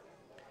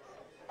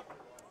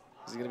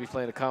 Is he going to be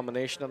playing a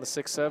combination on the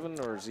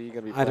 6-7, or is he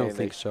going to be playing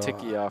a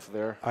ticky off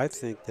there? I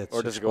think that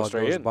or does it go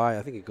straight in?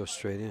 I think it goes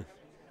straight in.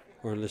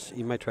 Or unless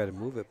he might try to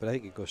move it, but I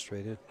think it goes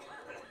straight in.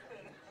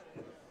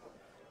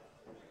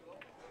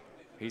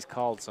 He's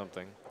called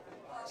something,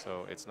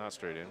 so it's not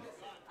straight in.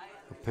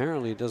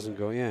 Apparently it doesn't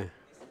go, yeah.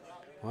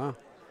 Wow.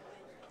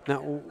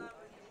 Now,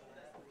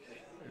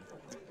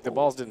 the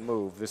balls didn't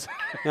move.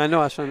 I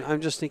know.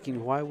 I'm just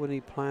thinking, why would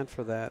he plan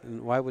for that?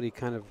 And why would he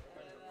kind of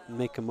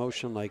make a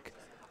motion like,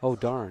 oh,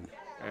 darn.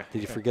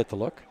 Did you forget to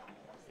look?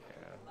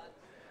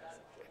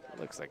 Yeah. It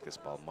looks like this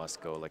ball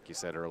must go, like you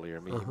said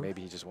earlier.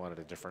 Maybe he just wanted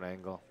a different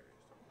angle.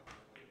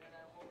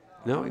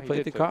 No, he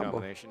played the combo.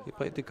 He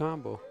played the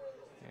combo.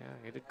 Yeah,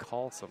 he did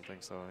call something,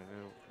 so I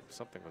knew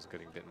something was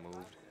getting a bit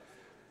moved.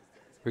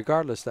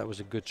 Regardless, that was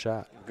a good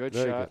shot. Good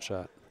Very shot. good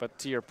shot. But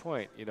to your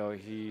point, you know,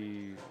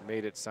 he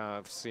made it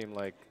seem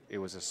like it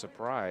was a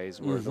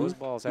surprise where those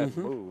balls hadn't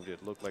moved.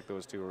 It looked like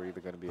those two were either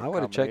going to be a I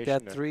would have checked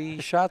that combination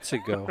 3 shots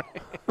ago.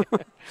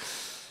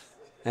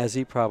 As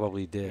he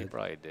probably did. He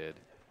probably did.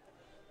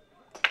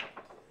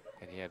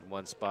 And he had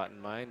one spot in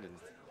mind and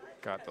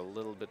got a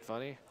little bit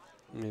funny.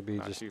 Maybe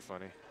Not just too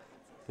funny.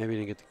 maybe he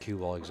didn't get the cue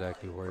ball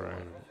exactly where he Right.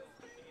 wanted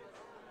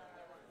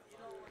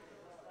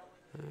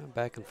it.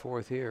 Back and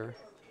forth here.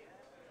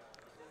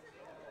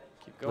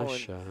 Keep going. Nice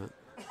shot.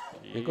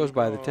 It Keep goes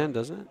by the going. 10,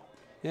 doesn't it?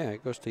 Yeah,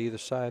 it goes to either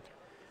side.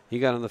 He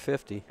got on the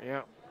 50.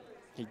 Yeah.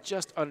 He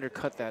just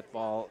undercut that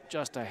ball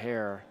just a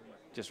hair.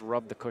 Just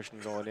rubbed the cushion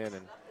going in.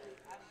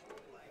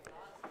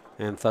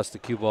 And thus the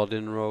cue ball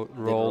didn't roll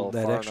roll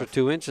that far extra enough.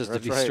 2 inches to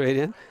That's be right. straight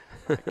in.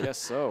 I guess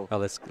so. Well,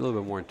 that's a little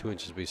bit more than 2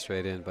 inches to be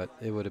straight in, but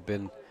it would have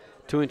been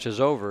 2 inches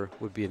over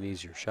would be an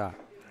easier shot.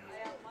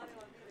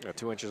 Yeah,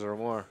 2 inches or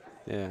more.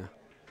 Yeah.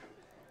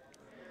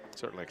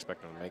 Certainly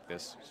expect him to make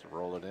this. Just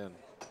roll it in.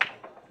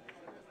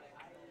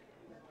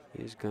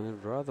 He's going to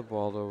draw the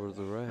ball over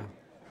the rail.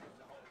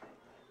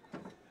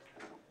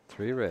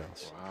 3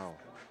 rails. Wow.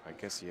 I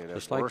guess he had a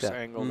Just like worse that.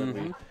 angle than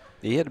we.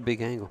 He had a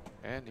big angle.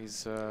 And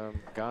he's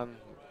gone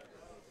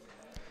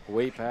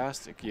way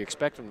past. You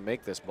expect him to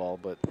make this ball,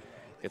 but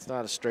it's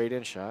not a straight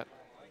in shot.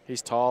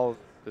 He's tall.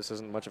 This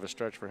isn't much of a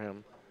stretch for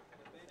him.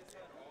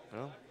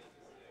 Well,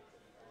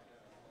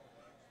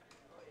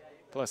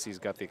 plus he's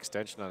got the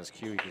extension on his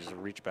cue. He can just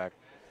reach back.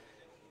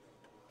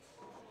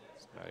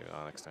 It's not even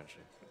on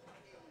extension.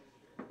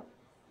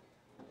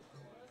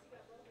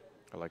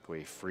 I like the way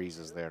he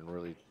freezes there and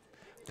really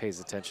pays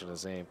attention to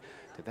his aim.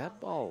 Did that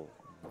ball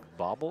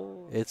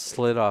bobble? It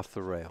slid off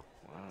the rail.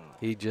 Wow.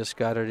 He just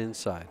got it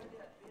inside.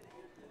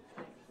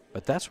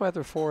 But that's why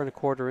they're 4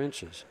 1/4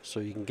 inches, so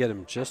you can get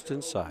them just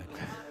inside.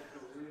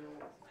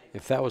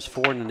 If that was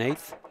 4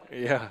 1/8,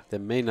 Yeah. that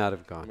may not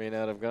have gone. May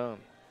not have gone.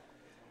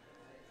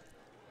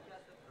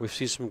 We've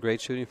seen some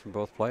great shooting from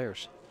both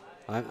players.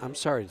 I'm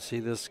sorry to see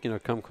this,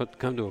 come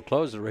to a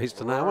close of the race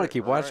tonight. I want to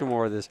keep watching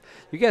more of this.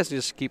 You guys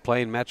just keep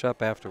playing, match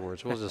up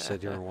afterwards. We'll just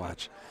sit here and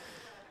watch.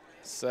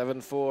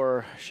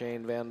 7-4,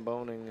 Shane Van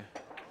Boening.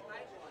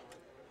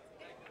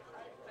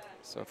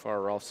 So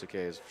far, Ralf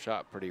Souquet has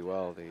shot pretty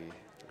well. The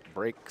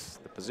breaks,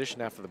 the position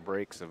after the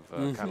breaks have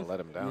kind of let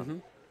him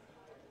down.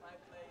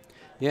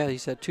 Yeah,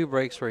 he's had 2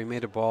 breaks where he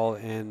made a ball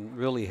and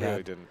really Really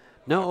had didn't.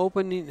 no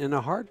opening and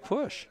a hard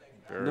push.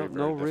 Very, no very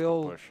difficult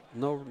real push.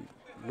 no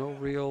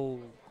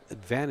real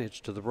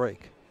advantage to the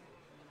break.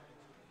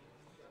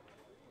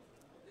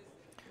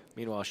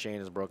 Meanwhile, Shane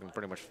has broken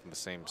pretty much from the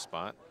same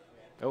spot.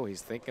 Oh,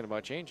 he's thinking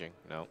about changing.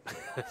 No.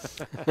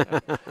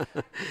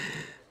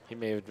 He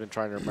may have been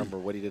trying to remember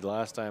what he did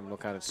last time, what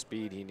kind of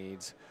speed he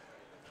needs.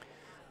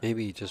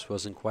 Maybe he just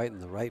wasn't quite in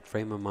the right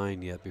frame of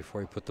mind yet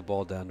before he put the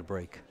ball down to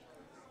break.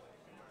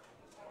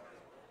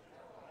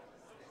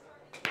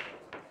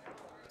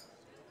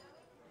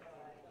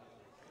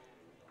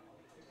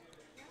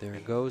 There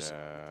it goes.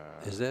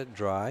 Is that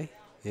dry?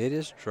 It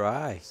is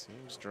dry.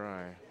 Seems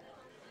dry.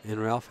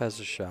 And Ralph has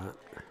a shot.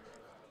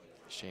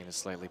 Shane is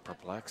slightly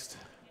perplexed.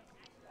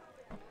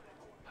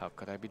 How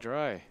could I be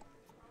dry?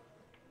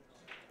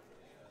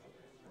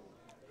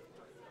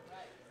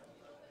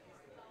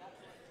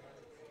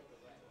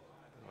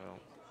 Well,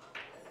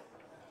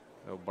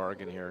 no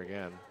bargain here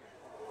again.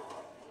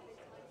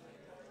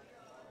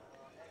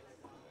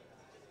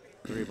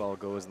 3 ball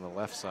goes in the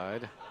left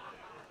side.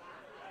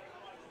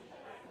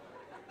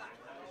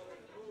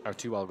 Or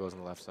 2 ball goes on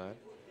the left side.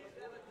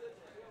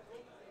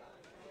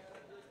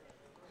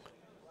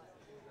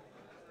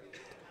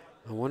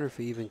 I wonder if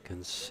he even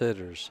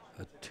considers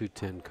a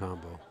 2-10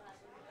 combo.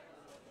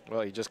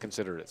 Well, he just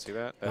considered it. See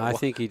that? I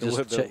think he just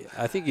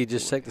I think he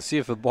just checked to see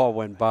if the ball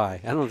went by.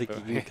 I don't think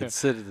he even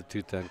considered the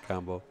 2-10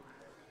 combo.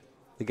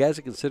 The guys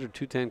that consider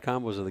 2-10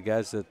 combos are the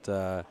guys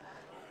that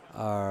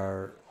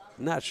are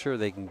not sure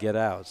they can get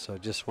out. So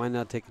just why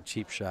not take a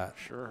cheap shot?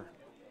 Sure.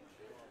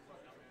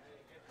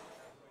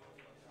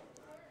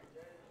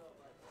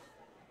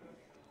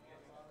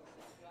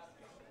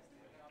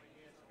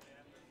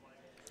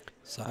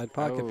 Side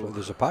pocket. Oh.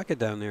 There's a pocket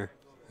down there.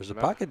 There's a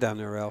No. pocket down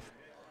there, Ralph.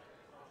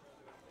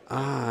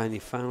 Ah, and he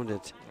found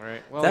it. All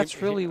right. Well,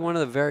 That's really one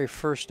of the very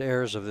first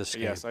errors of this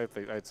game. Yes,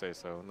 I'd say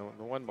so. No,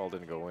 the 1 ball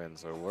didn't go in,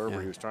 so wherever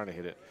Yeah. he was trying to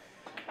hit it.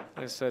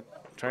 I said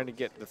trying to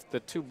get the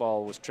 2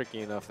 ball was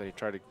tricky enough that he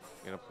tried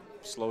to,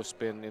 slow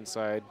spin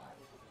inside,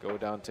 go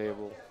down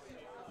table,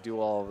 do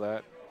all of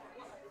that.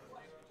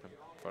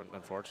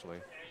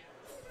 Unfortunately,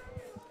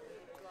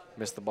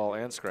 missed the ball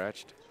and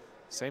scratched.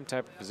 Same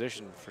type of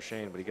position for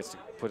Shane, but he gets to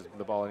put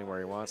the ball anywhere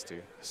he wants to.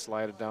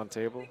 Slide it down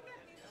table,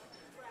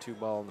 2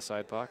 ball in the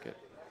side pocket.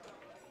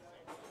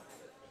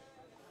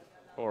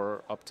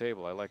 Or up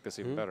table. I like this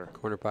even better.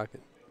 Corner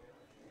pocket.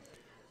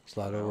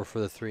 Slide over for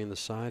the 3 in the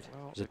side.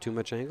 Well, Is it too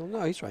much angle?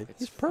 No, he's right. It's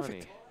He's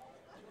perfect. funny.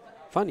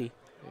 Funny.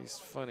 He's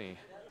funny.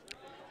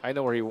 I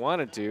know where he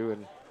wanted to,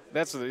 and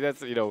that's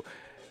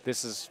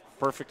this is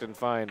perfect and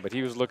fine, but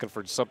he was looking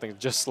for something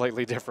just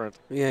slightly different.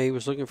 Yeah, he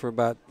was looking for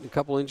about a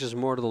couple inches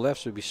more to the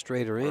left, so it'd be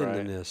straighter in Right.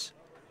 than this.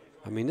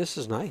 I mean, this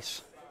is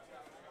nice.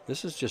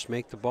 This is just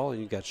make the ball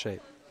and you got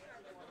shape.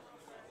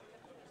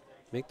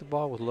 Make the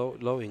ball with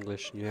low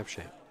English and you have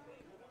shape.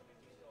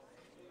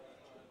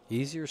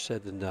 Easier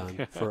said than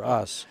done for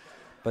us,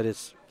 but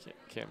it's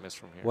Can't miss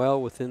from here.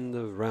 well within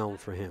the realm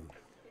for him.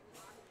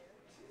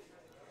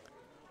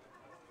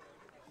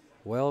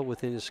 Well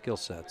within his skill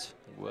sets.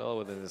 Well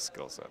within his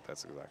skill set.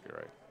 That's exactly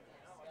right.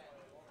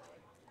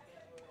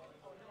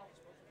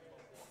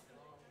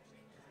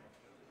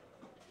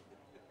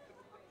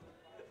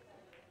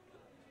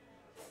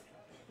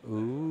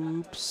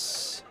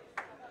 Oops.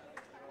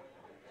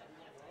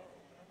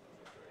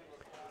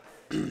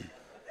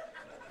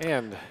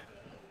 And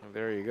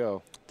there you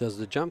go. Does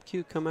the jump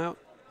cue come out?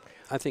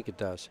 I think it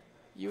does.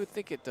 You would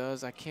think it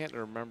does. I can't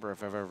remember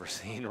if I've ever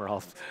seen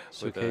Ralf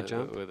with Souquet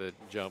jump? with a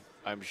jump.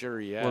 I'm sure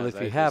he has. Well, if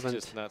you It's haven't,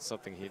 just not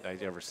something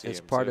I'd ever see. It's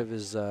him part do. of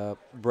his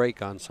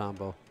break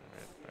ensemble.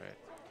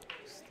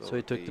 Right. So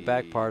he took the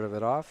back part of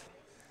it off.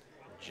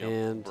 Jump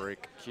and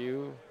break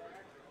cue.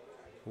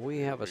 We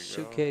have a we go.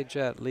 Souquet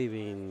jet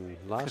leaving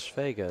Las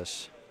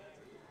Vegas.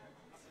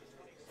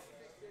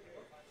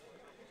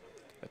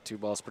 That 2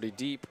 ball's pretty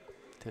deep.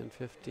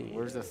 10-15.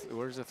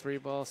 Where's the 3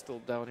 ball? Still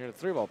down here. The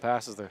 3 ball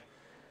passes the.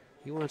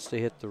 He wants to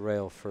hit the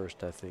rail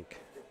first, I think.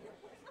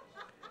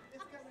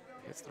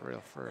 Hits the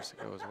rail first. It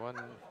goes one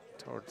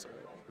towards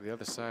the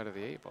other side of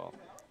the 8 ball.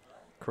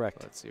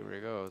 Correct. Let's see where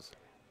he goes.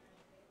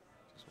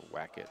 Just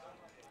whack it.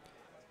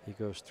 He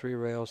goes 3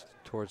 rails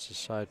towards the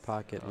side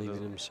pocket, Oh, leaving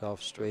doesn't-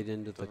 himself straight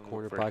into the doesn't look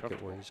corner very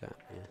pocket where he's at.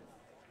 Yeah.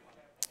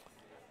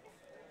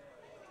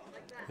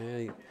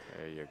 Yeah,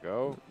 There you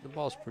go. the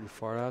ball's pretty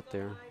far out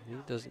there.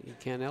 He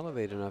can't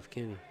elevate enough,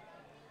 can he?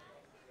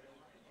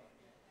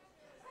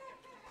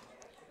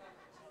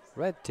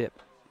 Red tip.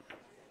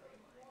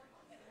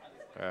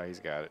 He's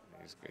got it.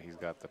 He's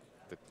got the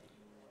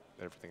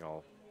everything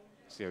all.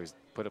 See how he's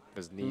put up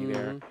his knee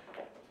there. Mhm.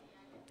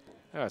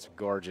 Oh, that's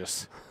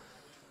gorgeous.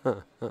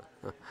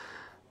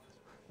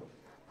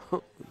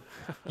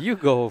 You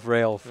go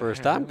rail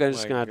first. I'm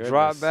just My going to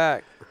drop goodness.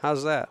 back.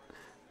 How's that?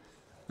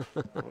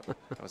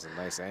 That was a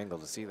nice angle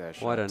to see that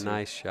shot. What a too.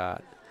 nice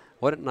shot.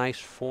 What a nice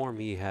form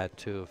he had,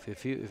 too.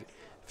 If you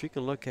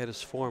can look at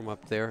his form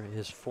up there,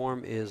 his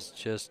form is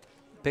just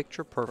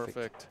picture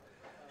perfect.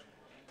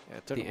 Yeah,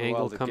 it took The him a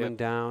while angle to coming get,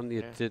 down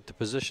yeah. to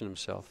position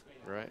himself.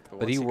 right, but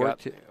But he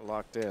once worked got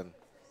locked in.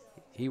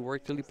 He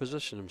worked till he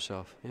positioned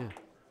himself, yeah.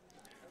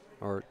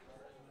 Or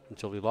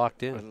until he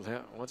locked in. And,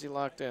 yeah, once he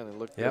locked in, it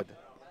looked Yep. good.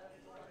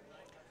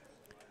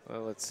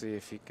 Well, let's see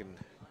if he can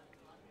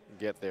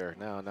get there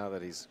now. Now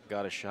that he's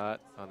got a shot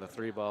on the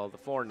 3 ball, the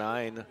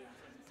 4-9.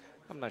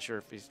 I'm not sure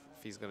if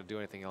he's going to do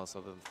anything else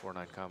other than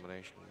 4-9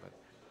 combination, but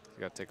he's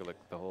got to take a look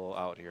at the whole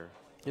out here.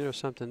 You know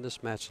something,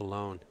 this match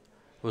alone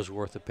was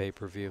worth a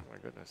pay-per-view. My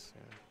goodness,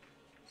 yeah.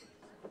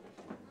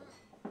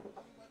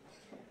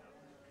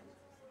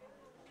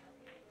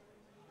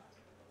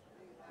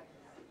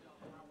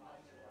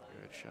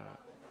 Good shot.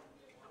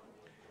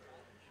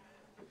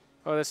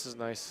 Oh, this is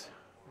nice.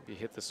 If you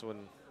hit this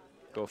one,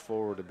 go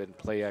forward a bit and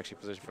play actually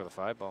position for the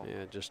 5 ball.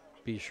 Yeah, just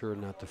be sure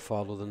not to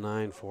follow the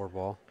 9-4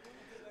 ball.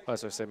 Oh,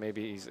 so I said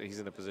maybe he's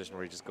in a position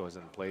where he just goes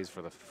and plays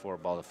for the 4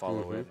 ball to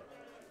follow Mhm. in.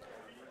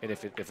 And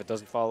if it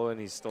doesn't follow in,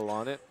 he's still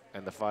on it,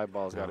 and the 5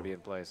 ball's got to No. be in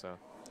play. So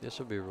This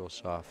will be real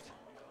soft.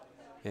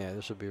 Yeah,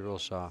 this will be real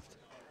soft.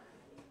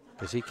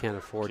 Because he can't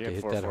afford Can't to hit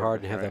afford that for it,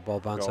 hard and have right. that ball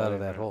bounce Go out in, of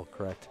that right. hole,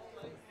 correct?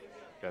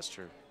 that's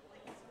true.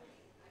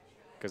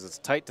 Because it's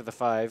tight to the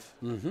 5.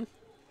 Mm-hmm.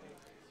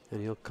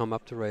 And he'll come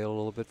up the rail a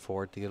little bit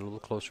forward to get a little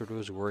closer to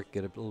his work,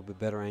 get a little bit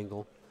better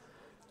angle.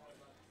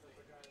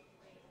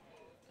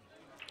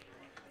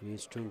 He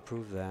needs to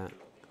improve that.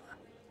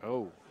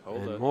 Oh, hold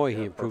And it. boy, he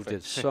Yeah, improved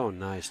perfect. it so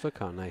nice. Look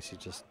how nice he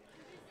just.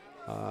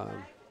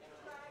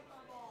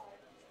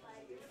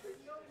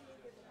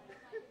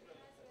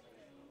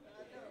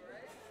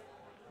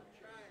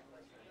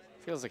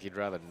 Feels like he'd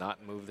rather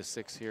not move the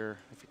 6 here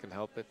if he can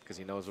help it, because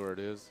he knows where it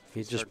is. If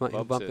He just start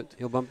he'll bumps bump it.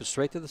 He'll bump it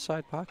straight to the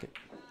side pocket.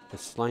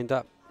 It's lined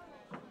up.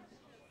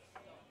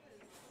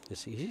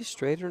 Is he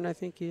straighter than I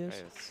think he is?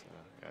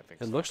 Yeah, I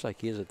think It so. looks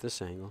like he is at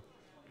this angle.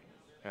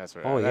 That's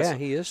right. Oh That's yeah,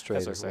 what- he is that's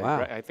straighter. what I say.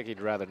 Wow. I think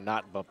he'd rather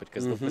not bump it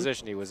because the Mhm.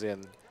 position he was in,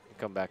 he'd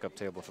come back up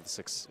table for the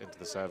 6 into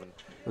the 7.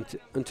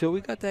 Until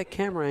we got that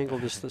camera angle,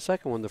 this the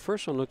second one. The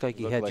first one looked like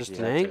he Looked had like just he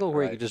an had to, angle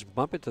where he right. could just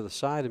bump it to the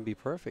side and be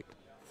perfect.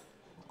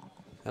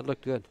 That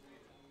looked good.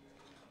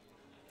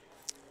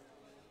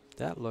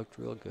 That looked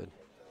real good.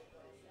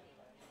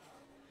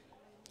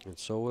 And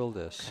so will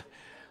this.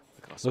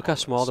 Look how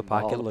small the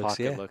pocket looks,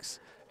 yeah.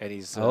 And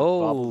he's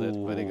bobbled it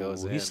when it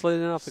goes Oh, in. he slid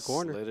it off the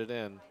corner. Slid it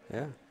in.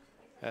 Yeah.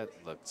 That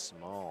looked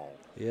small.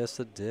 Yes,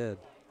 it did.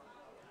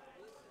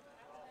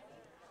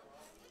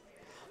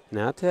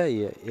 Now, I'll tell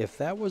you, if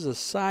that was a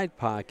side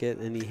pocket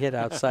and he hit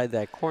outside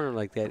that corner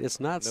like that, it's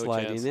not No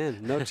sliding chance.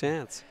 in. No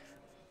chance.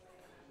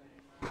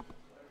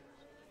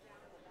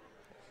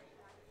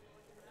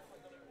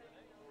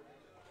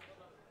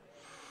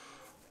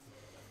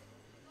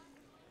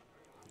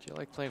 you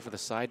like playing for the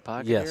side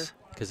pocket Yes,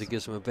 because it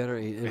gives him a better.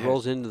 It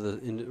rolls into the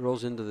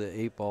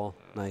 8-ball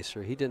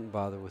nicer. He didn't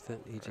bother with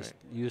it. He just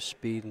used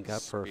speed and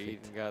got perfect. Speed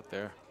and got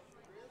there.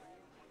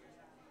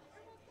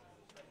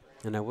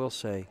 And I will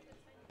say,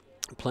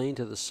 playing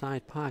to the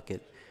side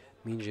pocket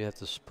means you have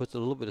to put a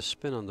little bit of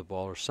spin on the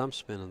ball or some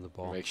spin on the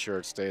ball. Make sure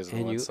it stays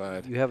on one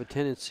side. You have a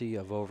tendency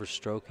of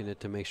overstroking it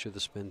to make sure the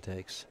spin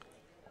takes.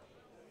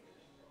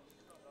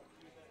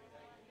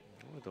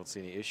 I don't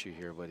see any issue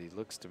here, but he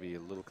looks to be a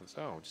little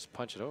concerned. Oh, just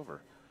punch it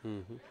over.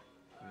 Mm-hmm.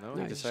 No, No,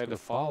 he he's decided to gonna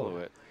follow follow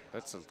it.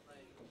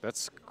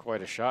 That's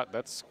quite a shot.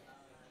 That's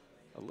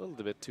a little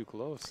bit too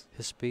close.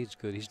 His speed's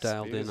good. He's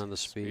dialed in on the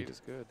speed. Speed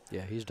is good.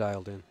 Yeah, he's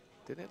dialed in.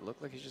 Didn't it look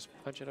like he just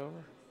punched it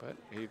over? But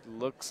he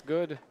looks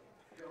good.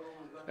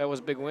 That was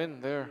a big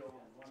win there.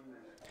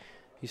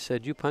 He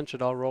said, "You punch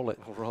it, I'll roll it."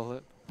 I'll roll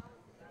it.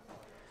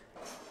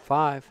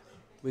 5.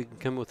 We can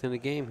come within a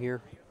game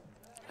here.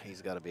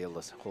 He's got to be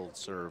able to hold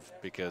serve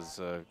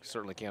because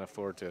certainly can't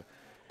afford to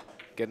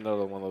get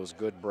another one of those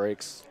good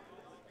breaks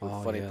with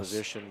funny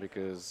position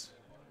because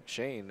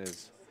Shane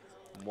is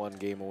one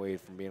game away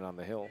from being on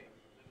the hill.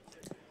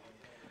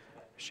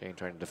 Shane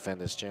trying to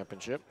defend his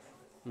championship.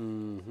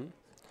 Mm-hmm.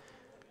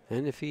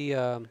 And if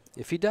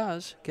he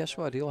does, guess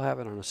what? He'll have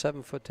it on a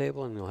 7-foot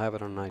table and he'll have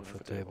it on a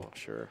 9-foot table.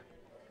 Sure.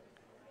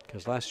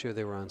 Because last year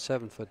they were on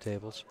 7-foot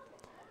tables.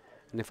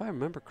 And if I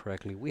remember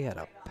correctly, we had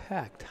a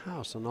packed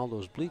house on all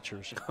those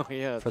bleachers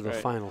for the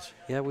finals.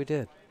 Yeah, we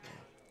did.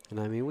 And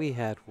I mean, we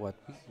had what?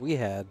 We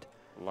had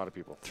a lot of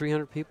people.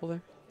 300 people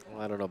there?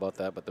 Well, I don't know about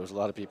that, but there was a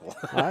lot of people.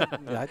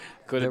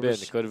 Could have been.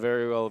 It could have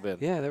very well been.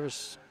 Yeah, there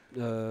was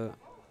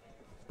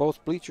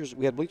both bleachers.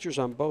 We had bleachers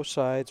on both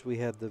sides. We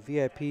had the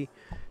VIP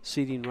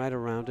seating right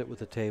around it with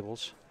the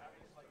tables.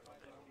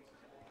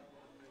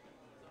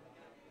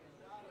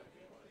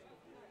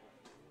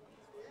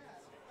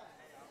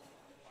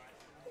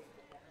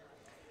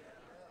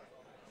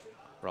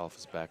 Ralf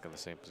is back in the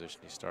same position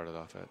he started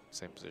off at.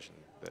 Same position.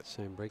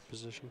 Same break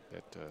position.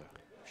 That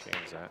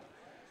Shane's at.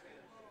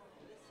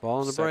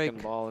 Ball in the break.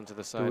 Second ball into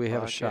the side. Do we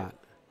have a shot?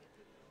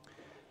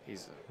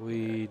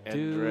 We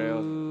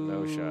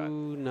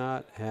do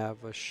not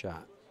have a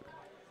shot.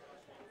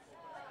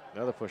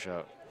 Another push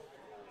out.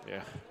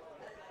 Yeah.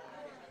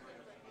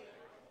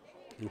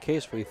 In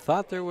case we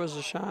thought there was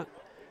a shot,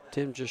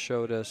 Tim just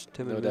showed us.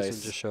 Tim and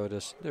Vincent just showed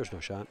us. There's no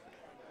shot.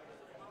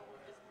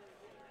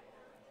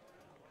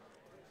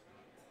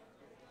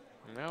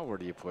 Now where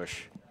do you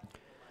push?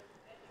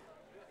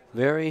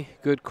 Very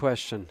good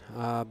question.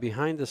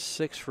 Behind the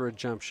 6 for a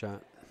jump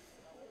shot.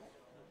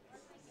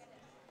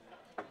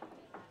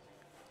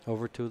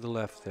 Over to the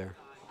left there.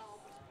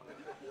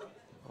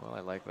 Well,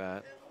 I like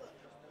that.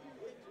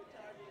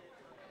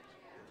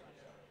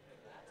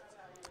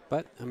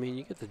 But, I mean,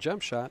 you get the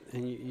jump shot,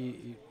 and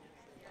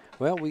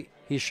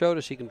he showed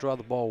us he can draw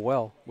the ball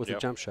well with a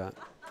jump shot.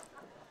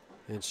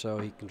 And so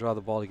he can draw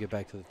the ball to get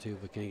back to the 2,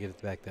 but can he get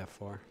it back that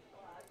far?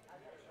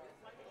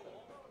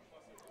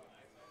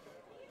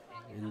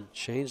 And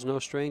Shane's no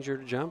stranger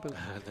to jumping.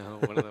 No,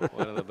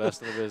 one of the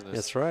best in the business.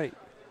 That's right.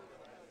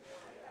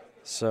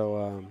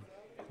 So,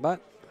 but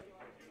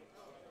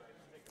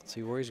let's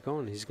see where he's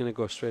going. He's going to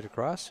go straight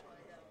across.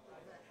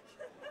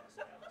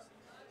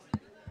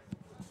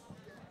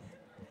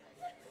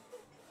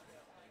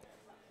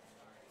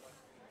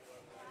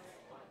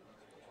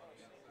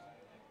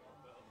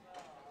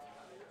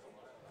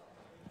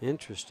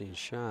 Interesting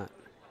shot.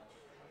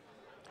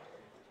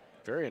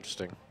 Very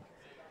interesting.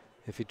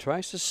 If he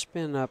tries to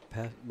spin up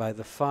by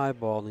the 5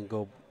 ball and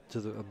go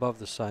to the above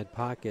the side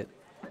pocket,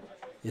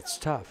 it's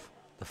tough.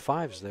 The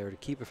 5's there to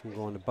keep it from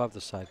going above the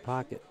side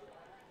pocket.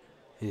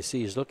 And you see,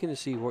 he's looking to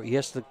see where he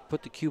has to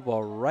put the cue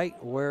ball right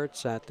where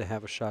it's at to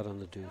have a shot on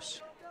the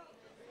deuce.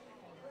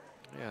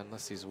 Yeah,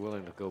 unless he's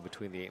willing to go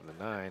between the 8 and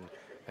the 9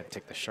 and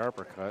take the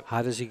sharper cut.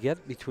 How does he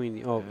get between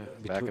the you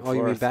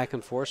mean back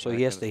and forth? So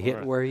he has to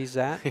hit where he's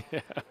at?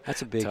 Yeah.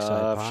 That's a big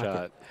side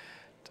pocket.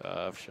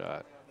 Tough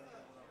shot.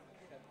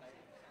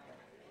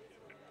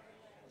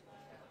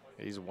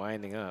 He's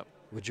winding up.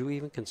 Would you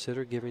even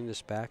consider giving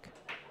this back?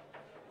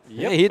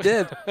 Yep. Yeah, he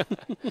did.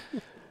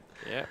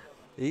 Yeah.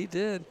 He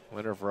did. I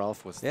wonder if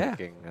Ralf was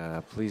thinking,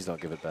 please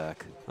don't give it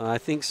back. I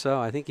think so.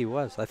 I think he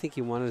was. I think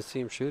he wanted to see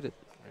him shoot it.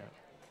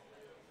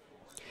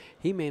 Yeah.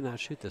 He may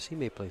not shoot this. He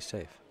may play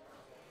safe.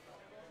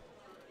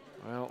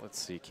 Well, let's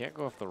see. Can't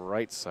go off the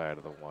right side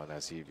of the 1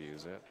 as he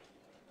views it,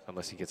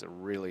 unless he gets it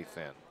really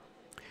thin.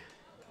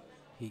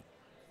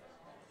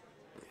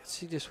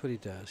 See just what he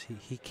does.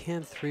 He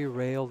can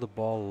 3-rail the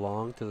ball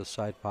long to the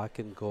side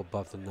pocket and go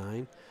above the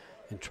 9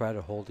 and try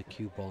to hold the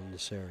cue ball in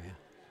this area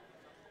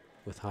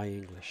with high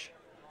English.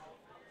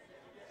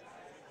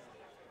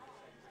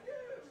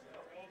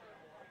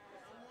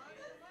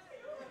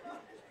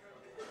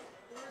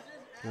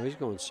 No, he's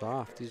going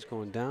soft. He's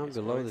going down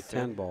below the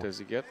 10 ball. Does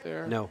he get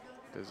there? No.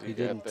 Does he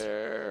get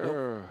there?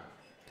 Nope.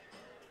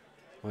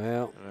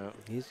 Well,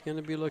 he's going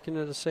to be looking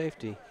at a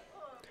safety.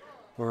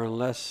 Or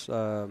unless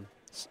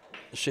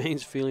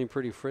Shane's feeling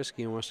pretty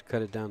frisky and wants to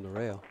cut it down the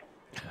rail.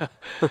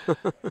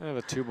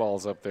 The 2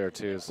 balls up there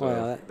too, so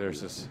Well,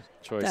 there's just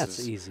choices.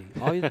 That's easy.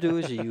 All you do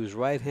is you use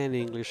right-hand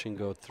English and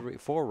go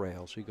 4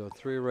 rails. You go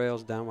 3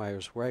 rails down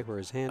right where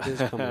his hand is,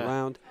 come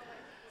around,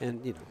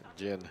 and, you know,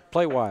 Gin.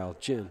 play wild,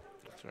 gin.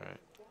 That's right.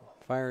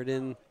 Fire it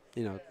in,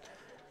 you know,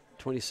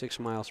 26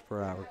 miles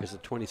per hour, because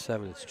at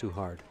 27 it's too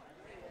hard.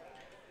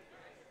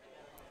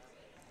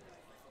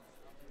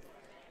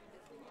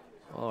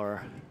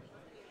 Or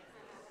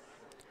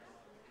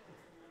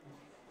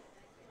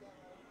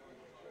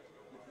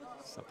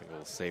something a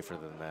little safer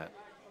than that.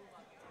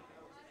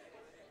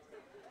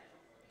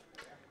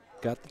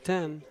 Got the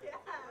 10.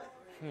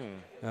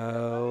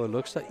 Oh, it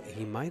looks like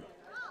he might.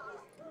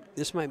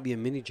 This might be a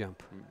mini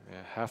jump. Yeah,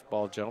 half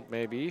ball jump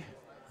maybe.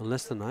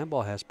 Unless the 9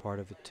 ball has part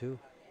of it too.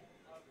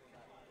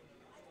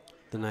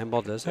 The 9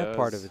 ball does have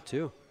part of it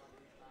too.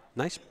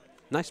 Nice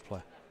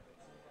play.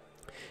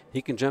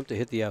 He can jump to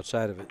hit the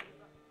outside of it.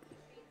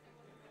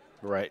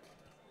 Right.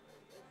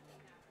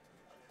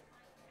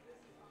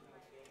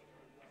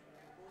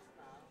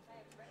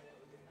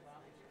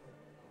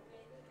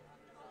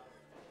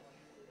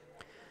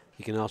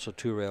 He can also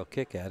 2-rail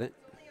kick at it.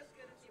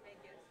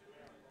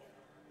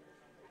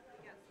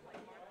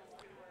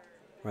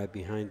 Right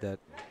behind that,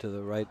 to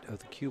the right of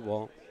the cue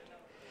ball.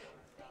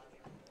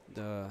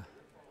 The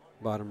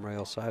bottom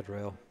rail, side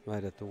rail,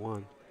 right at the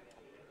 1.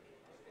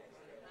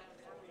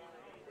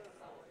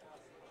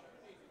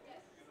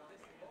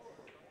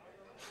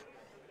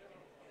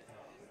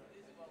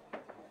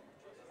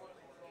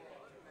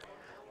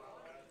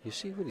 You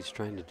see what he's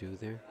trying to do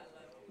there?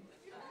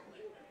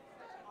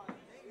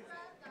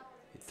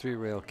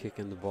 3-rail kick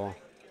in the ball.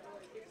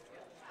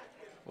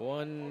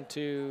 1,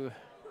 2.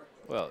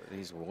 Well,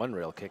 he's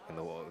 1-rail kick in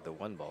the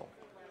 1 ball.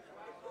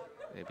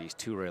 Maybe he's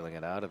 2-railing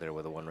it out of there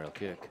with a 1-rail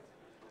kick.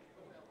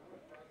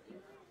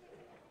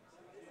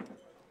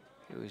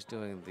 He was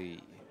doing the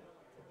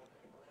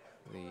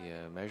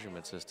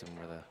measurement system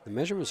where the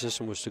measurement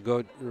system was to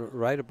go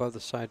right above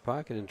the side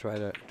pocket and try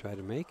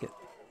to make it.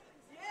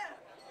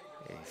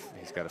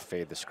 He's got to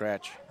fade the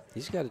scratch.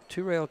 He's got a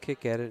 2-rail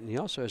kick at it, and he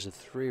also has a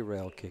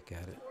 3-rail kick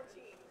at it.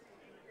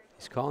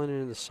 He's calling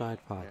it in the side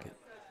pocket.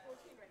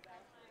 Yeah.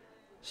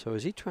 So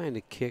is he trying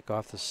to kick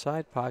off the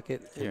side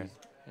pocket? And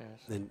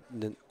yes.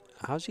 Then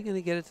how's he going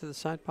to get it to the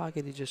side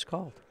pocket he just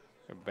called?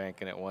 They're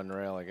banking at 1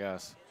 rail, I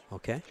guess.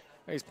 Okay.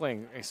 He's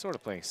sort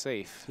of playing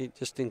safe.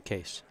 Just in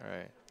case. All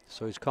right.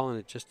 So he's calling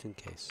it just in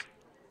case.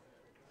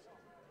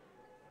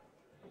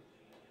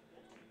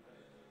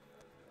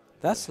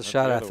 That's the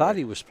shot I thought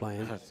he was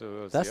playing.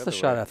 That's the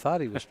shot I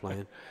thought he was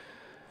playing.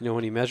 You know,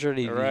 when he measured,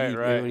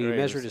 when he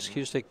measured his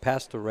cue stick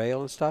past the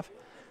rail and stuff,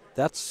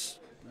 that's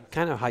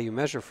kind of how you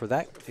measure for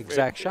that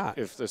exact shot.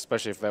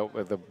 Especially if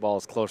the ball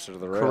is closer to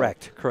the rail.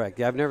 Correct.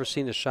 Yeah, I've never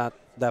seen a shot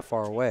that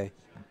far away.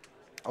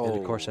 And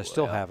of course, I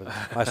still haven't.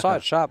 I saw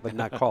it shot, but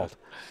not called.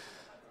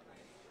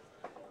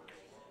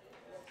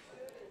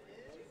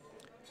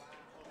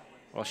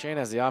 Well, Shane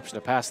has the option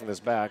of passing this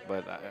back,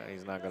 but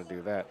he's not going to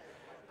do that.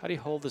 How do you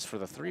hold this for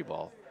the 3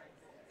 ball?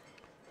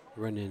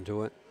 Run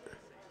into it.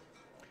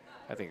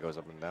 I think it goes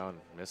up and down,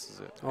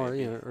 misses it. Or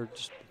or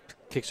just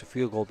kicks a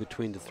field goal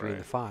between the 3 and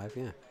the 5.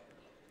 Yeah,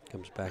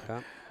 comes back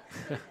up.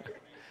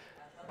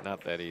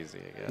 Not that easy,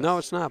 I guess. No,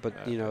 it's not.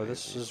 But you know,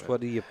 this is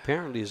what he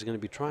apparently is going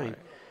to be trying. Right.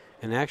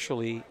 And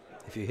actually,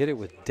 if you hit it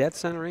with dead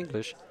center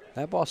English,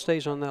 that ball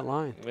stays on that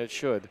line. It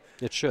should.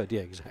 It should.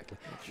 Yeah, exactly.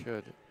 It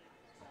should.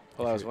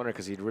 Well, I was wondering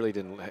because he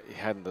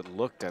hadn't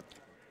looked at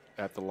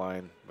the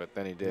line, but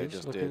then he did.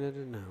 He's looking at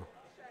it now.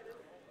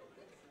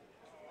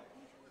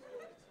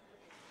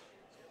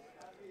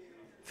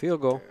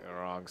 Field goal.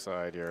 Wrong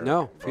side here.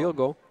 No, field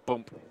goal.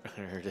 Boom.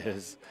 There it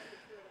is.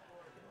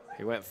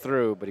 He went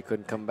through, but he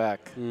couldn't come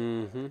back.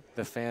 Mm-hmm.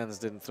 The fans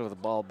didn't throw the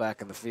ball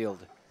back in the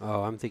field.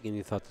 Oh, I'm thinking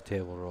you thought the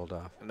table rolled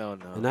off. No.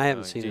 And I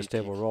haven't seen this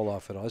table roll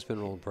off at all. It's been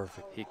rolling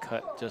perfect. He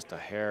cut just a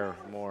hair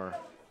more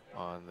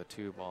on the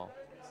 2 ball.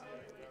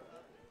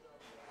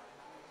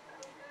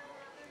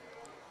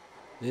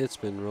 It's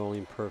been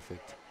rolling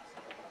perfect.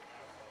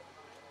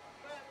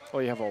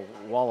 Well, you have a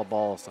wall of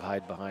balls to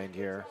hide behind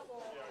here.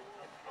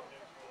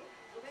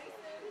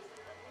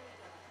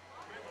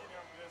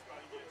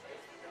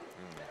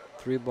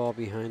 Three ball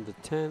behind the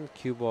 10,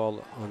 cue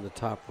ball on the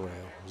top rail.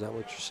 Is that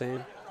what you're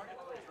saying?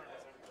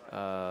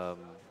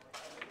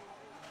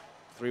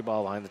 3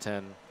 ball behind the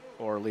 10,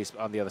 or at least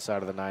on the other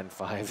side of the 9-5.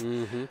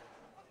 Mm-hmm.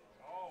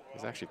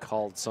 He's actually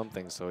called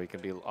something so he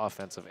can be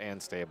offensive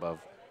and stay above.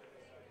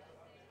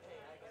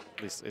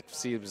 At least it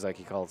seems like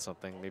he called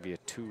something, maybe a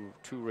two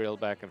rail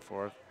back and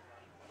forth.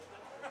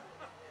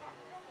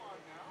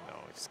 No,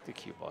 the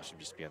cue ball should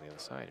just be on the other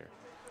side here.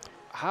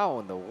 How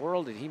in the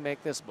world did he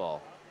make this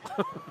ball?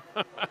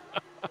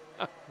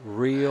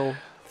 Real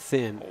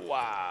thin.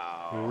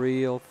 Wow.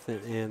 Real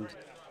thin. And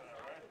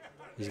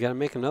he's got to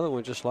make another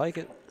one just like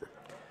it.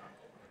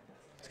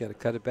 He's got to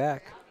cut it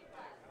back.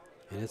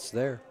 And it's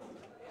there.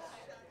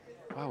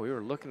 Wow, we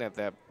were looking at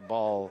that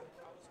ball.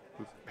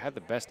 We had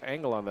the best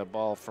angle on that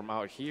ball from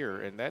out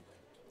here, and that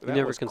You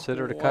never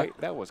considered a cut?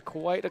 That was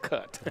quite a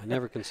cut. I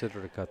never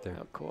considered a cut there.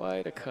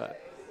 Quite a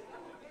cut.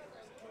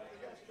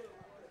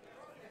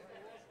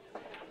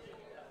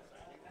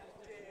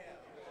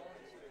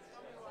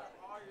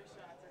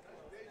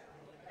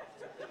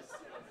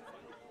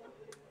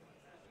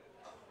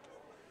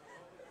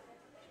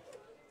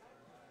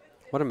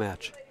 What a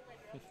match.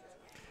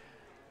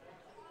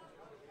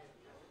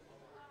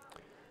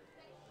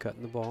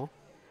 Cutting the ball.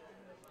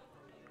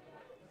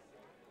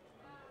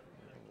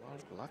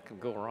 A lot can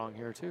go wrong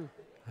here, too.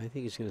 I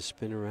think he's going to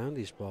spin around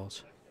these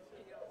balls.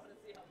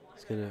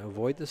 He's going to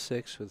avoid the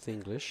 6 with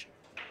English.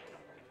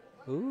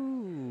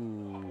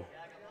 Ooh.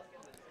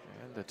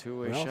 And the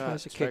two-way Ralf shot.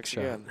 has a kick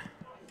shot. Again.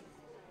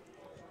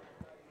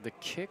 The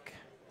kick?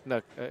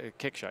 No,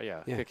 kick shot,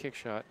 yeah. The kick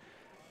shot.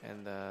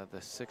 And the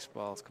 6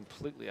 ball is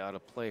completely out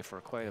of play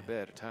for quite a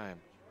bit of time.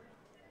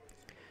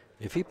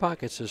 If he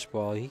pockets this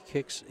ball, he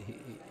kicks,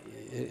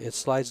 it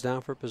slides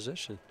down for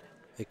position.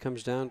 It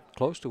comes down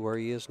close to where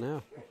he is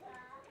now,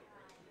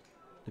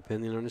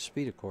 depending on his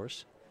speed, of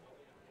course,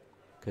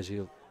 because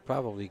he'll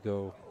probably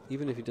go,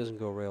 even if he doesn't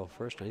go rail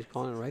first, now he's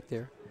calling it right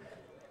there.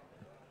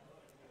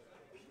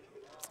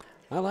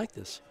 I like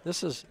this.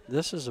 This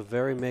is a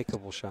very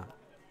makeable shot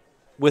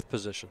with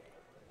position.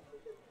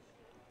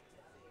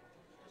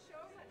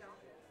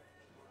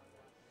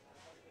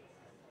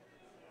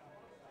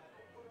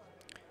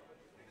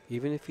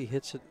 Even if he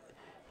hits it,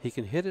 he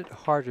can hit it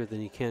harder than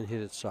he can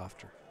hit it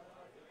softer.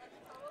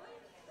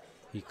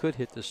 He could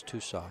hit this too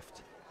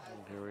soft. And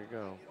here we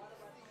go.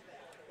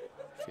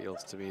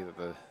 Feels to me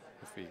that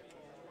if he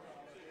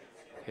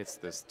hits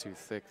this too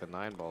thick, the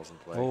 9 ball's in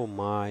play. Oh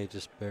my,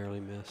 just barely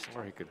missed.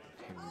 Or he could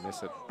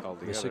miss it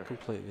altogether. Miss it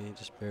completely, he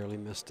just barely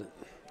missed it.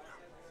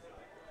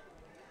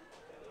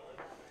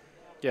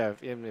 Yeah,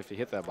 even if he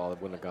hit that ball,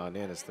 it wouldn't have gone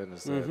in as thin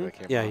as that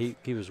came Yeah, off.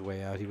 he was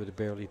way out. He would have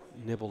barely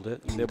nibbled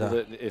it. Nibbled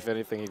it. If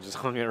anything, he just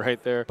hung it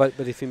right there. But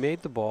if he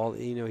made the ball,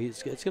 you know,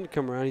 it's going to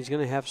come around. He's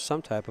going to have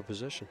some type of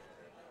position.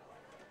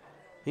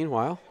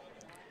 Meanwhile,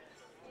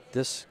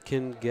 this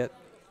can get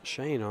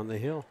Shane on the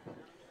hill,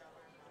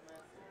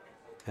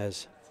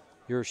 as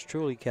yours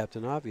truly,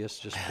 Captain Obvious,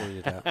 just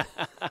pointed out.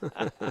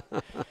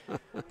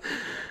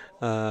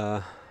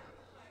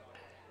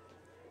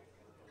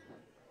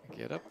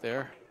 Get up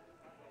there.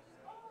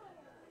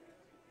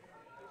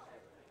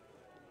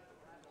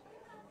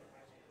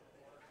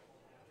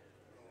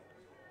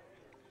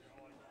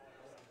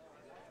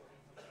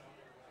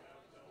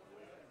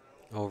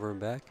 Over and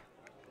back.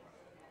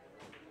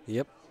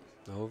 Yep,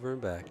 over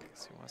and back.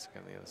 So he wants to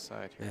get on the other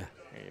side here. Yeah.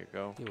 There you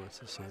go. He wants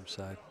the same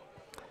side.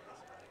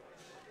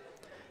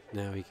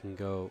 Now he can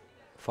go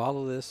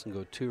follow this and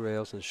go 2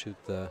 rails and shoot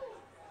the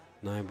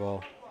 9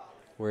 ball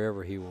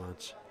wherever he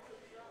wants.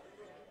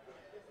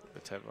 The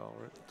 10 ball,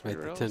 right?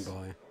 The 10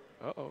 ball,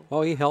 yeah. Uh-oh.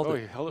 Oh, he held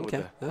it. He held it okay,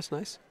 with the that's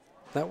nice.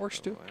 That works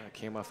too. Well, it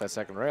came off that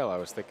second rail. I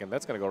was thinking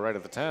that's going to go right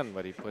at the 10,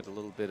 but he put a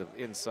little bit of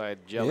inside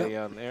jelly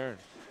on there.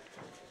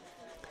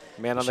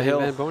 Man on the hill.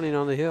 Van Boening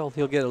on the hill.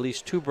 He'll get at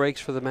least 2 breaks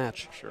for the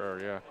match.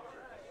 Sure, yeah.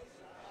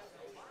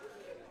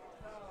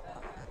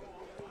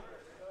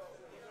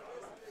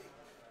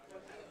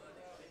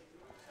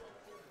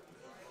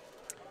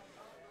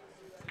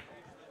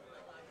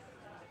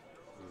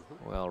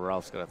 Well,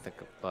 Ralph's got to think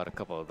about a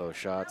couple of those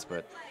shots,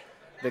 but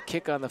the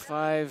kick on the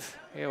 5,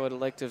 yeah, I would have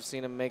liked to have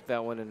seen him make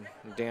that one and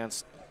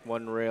dance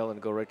 1 rail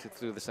and go right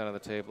through the center of the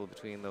table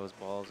between those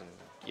balls and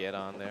get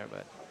on there,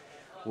 but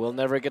we'll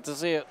never get to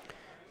see it.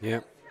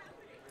 Yep.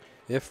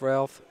 If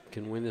Ralf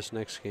can win this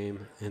next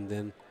game and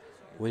then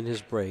win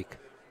his break,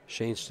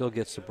 Shane still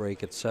gets the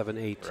break at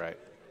 7-8 right.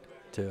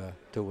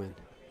 to win.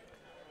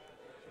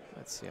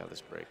 Let's see how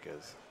this break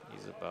is.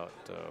 He's about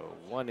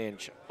 1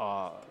 inch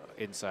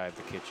inside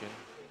the kitchen.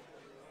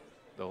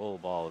 The whole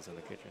ball is in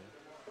the kitchen.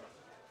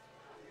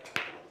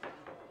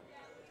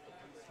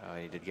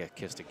 He did get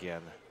kissed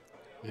again.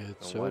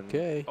 It's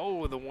okay.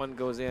 Oh, the 1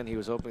 goes in. He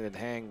was hoping it'd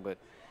hang, but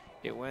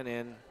it went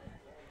in.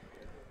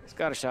 He's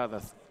got a shot in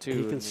the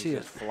 2. He can see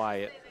it. Fly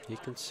it. He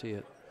can see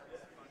it.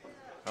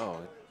 Oh,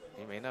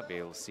 he may not be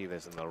able to see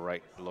this in the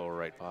lower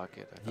right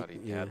pocket. I thought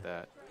he had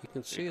that. He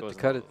can see it goes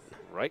to cut it.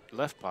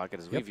 Left pocket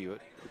as we view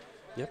it.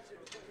 Yep.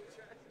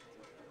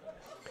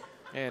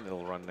 And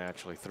it'll run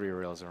naturally 3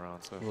 rails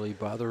around. So Will he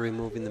bother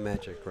removing the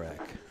magic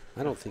rack?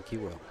 I don't think he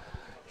will.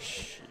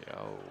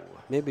 Yo.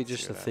 Maybe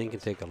just to think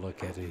and take a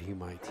look at it, he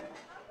might.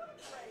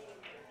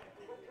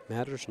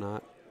 Matters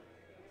not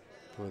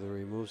whether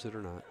he removes it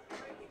or not.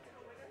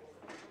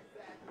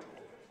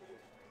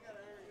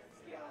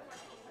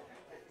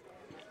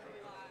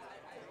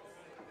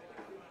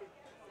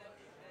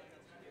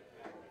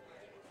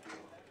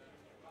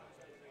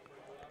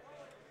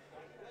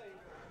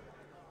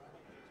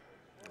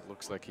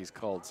 Looks like he's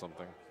called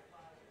something.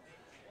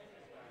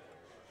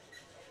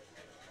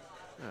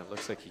 It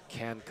looks like he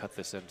can cut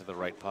this into the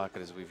right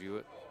pocket as we view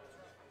it.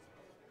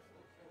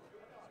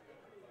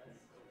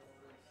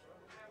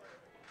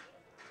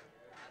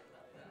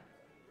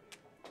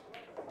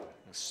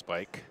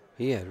 Spike.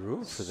 He had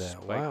room for that.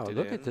 Spiked Wow, it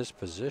look in. at this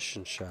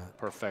position shot.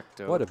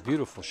 Perfecto. What a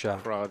beautiful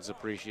shot. Crowd's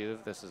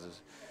appreciative. This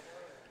is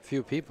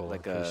Few people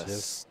like are a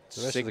appreciative.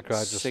 The rest of the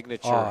crowd just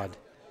signature, awed.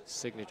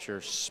 signature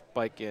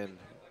spike in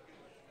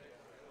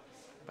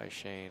by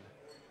Shane.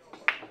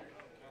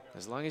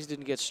 As long as he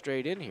didn't get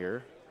straight in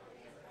here.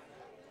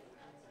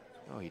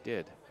 Oh, he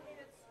did.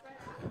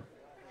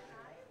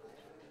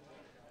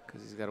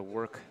 Because he's got to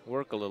work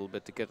a little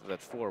bit to get to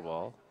that 4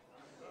 ball.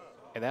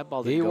 And that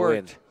ball didn't go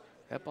in.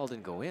 That ball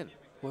didn't go in.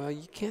 Well,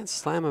 you can't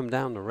slam them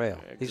down the rail.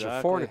 Exactly. These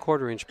are 4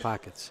 1/4 inch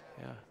pockets.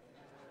 Yeah.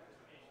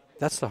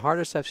 That's the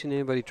hardest I've seen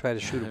anybody try to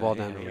shoot a ball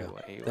down the rail.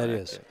 That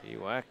is. He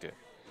whacked it.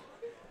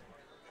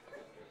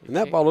 And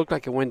that ball looked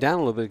like it went down a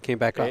little bit and came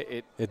back up.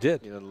 It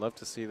did. You'd love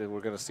to see that.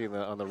 We're going to see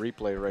on the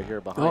replay right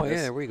here behind us. Oh,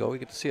 yeah, there we go. We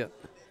get to see it.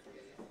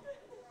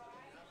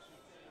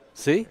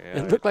 See?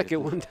 Yeah, it looked like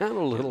it went down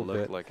a little bit. It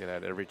looked like it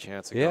had every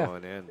chance of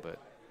going in, but.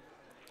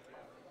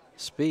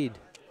 Speed.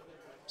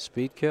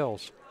 Speed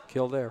kills.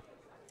 Kill there.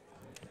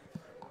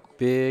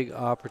 Big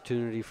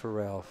opportunity for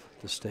Ralf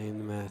to stay in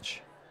the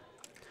match.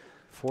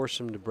 Force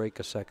him to break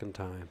a second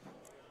time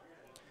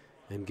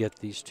and get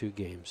these 2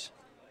 games.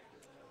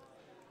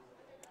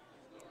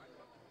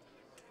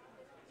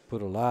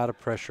 Put a lot of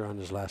pressure on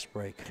his last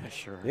break.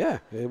 Sure. Yeah,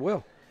 it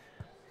will.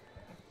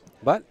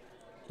 But,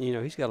 you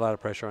know, he's got a lot of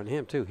pressure on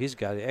him, too. He's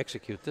got to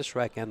execute this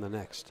rack and the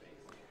next.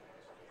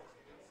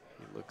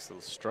 He looks a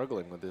little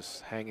struggling with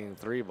this hanging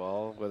 3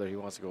 ball, whether he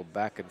wants to go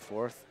back and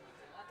forth,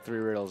 3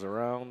 rails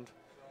around,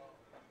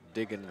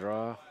 dig and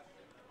draw.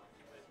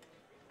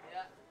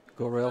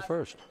 Go rail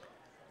first.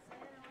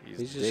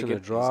 He's just going to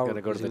draw. He's going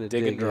to go to the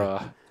dig and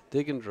draw. Yeah.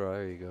 Dig and draw.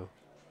 There you go.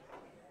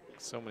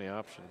 So many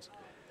options.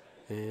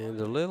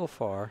 And a little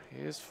far.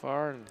 He is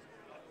far.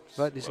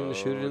 But he's going to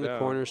shoot it in the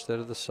corner instead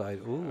of the side.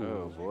 Ooh.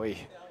 Oh, boy.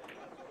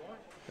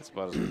 That's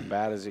about as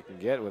bad as you can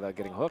get without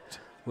getting hooked.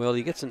 Well,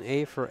 he gets an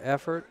A for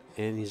effort,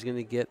 and he's going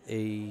to get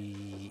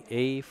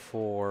A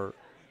for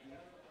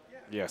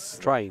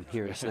trying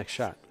here his next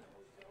shot.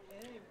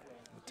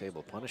 The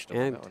table punished him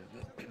on that one.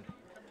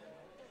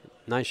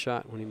 Nice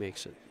shot when he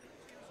makes it.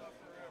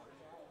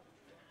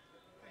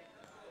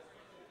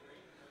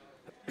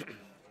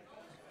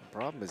 The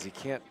problem is he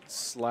can't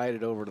slide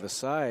it over to the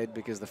side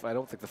because I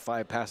don't think the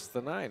 5 passes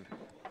the 9.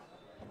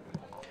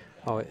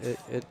 Oh,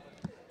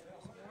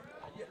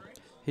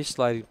 he's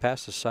sliding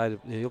past the side.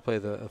 He'll play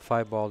the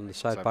 5 ball in the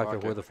side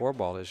pocket where the 4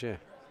 ball is, yeah.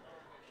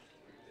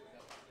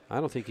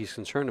 I don't think he's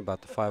concerned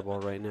about the 5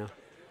 ball right now.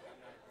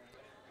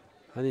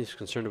 I think he's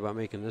concerned about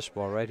making this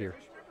ball right here.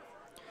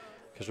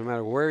 Because no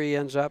matter where he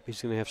ends up,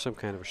 he's going to have some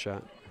kind of a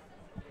shot.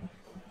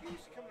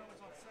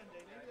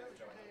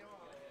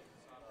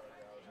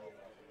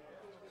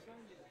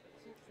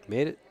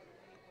 Made it.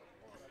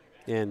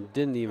 And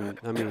didn't even,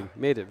 I mean,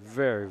 made it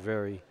very,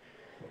 very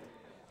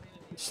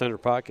center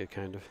pocket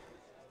kind of.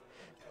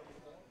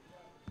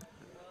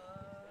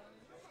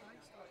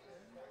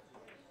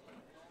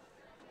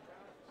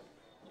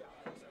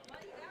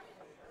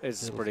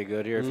 It's pretty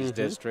good here. If he's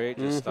dead straight,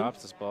 just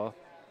stops this ball.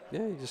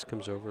 Yeah, he just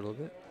comes over a little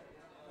bit.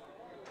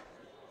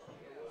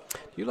 Do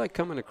you like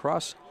coming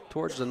across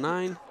towards the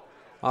 9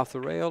 off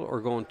the rail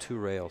or going 2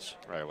 rails?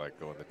 I like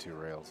going the 2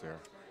 rails here.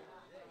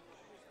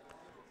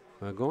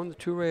 Going the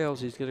 2 rails,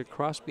 he's going to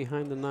cross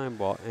behind the 9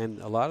 ball, and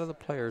a lot of the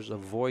players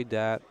avoid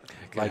that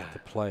like the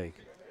plague.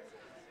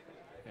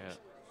 Yeah.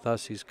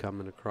 Thus, he's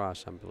coming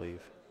across, I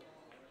believe.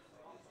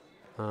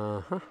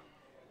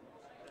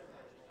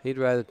 He'd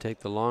rather take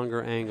the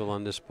longer angle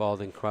on this ball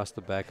than cross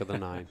the back of the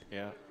 9.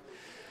 Yeah.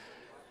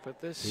 But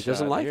this he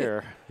doesn't like here,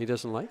 it. He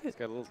doesn't like it. It's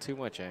got a little too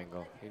much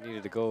angle. He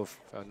needed to go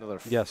another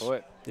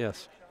foot.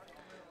 Yes.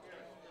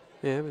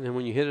 Yeah, and then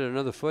when you hit it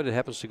another foot, it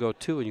happens to go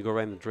 2, and you go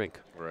right in the drink.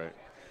 Right.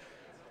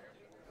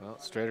 Well,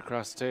 straight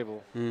across the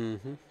table.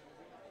 Mm-hmm.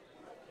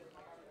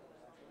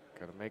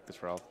 Got to make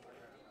this, Ralf.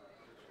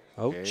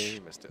 Ouch. Okay, he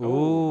missed it. Ooh,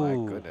 oh,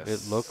 my goodness.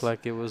 It looked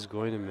like it was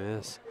going to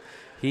miss.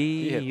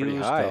 He hit pretty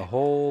used high. the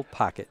whole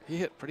pocket. He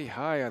hit pretty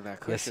high on that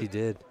cushion. Yes, he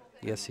did.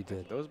 Yes, he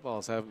did. Those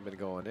balls haven't been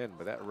going in,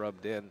 but that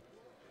rubbed in.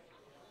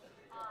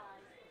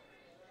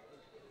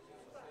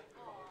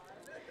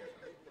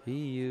 He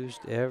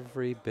used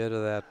every bit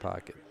of that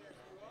pocket.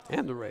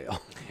 And the rail.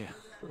 Yeah.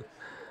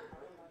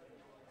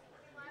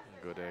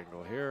 Good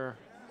angle here.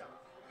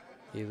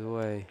 Either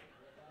way.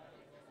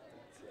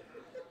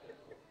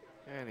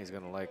 And he's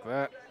going to like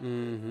that.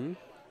 Mm-hmm.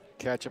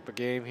 Catch up a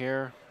game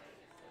here.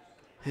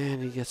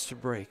 And he gets to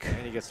break.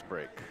 And he gets to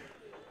break.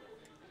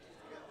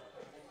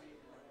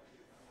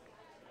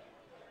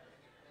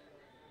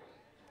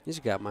 He's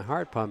got my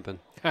heart pumping.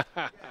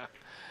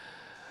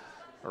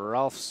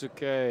 Ralf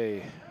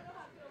Souquet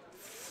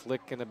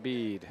flicking a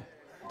bead.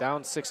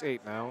 Down 6-8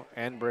 now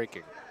and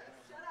breaking.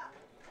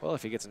 Well,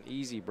 if he gets an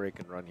easy break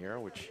and run here,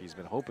 which he's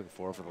been hoping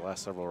for the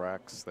last several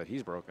racks that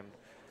he's broken.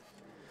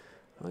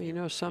 Well, you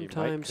know,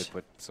 sometimes he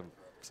might could put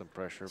some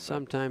pressure.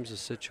 Sometimes the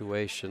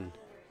situation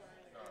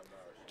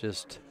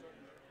just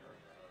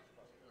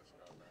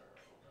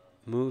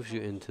moves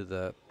you into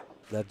that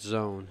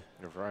zone.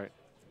 You're right.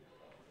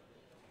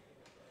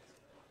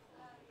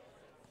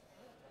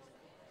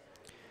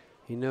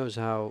 He knows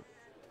how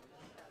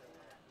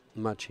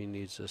much he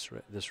needs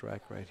this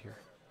rack right here.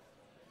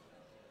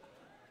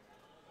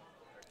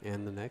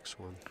 And the next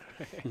one.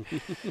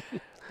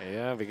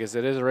 Yeah, because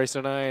it is a race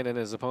to 9 and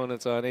his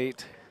opponent's on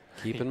 8.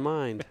 Keep in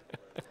mind,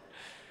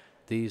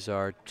 these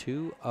are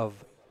 2 of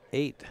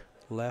 8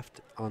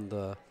 left on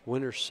the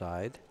winner's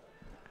side.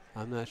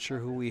 I'm not sure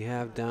who we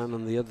have down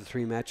on the other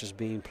 3 matches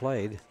being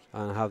played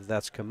on how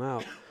that's come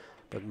out.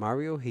 But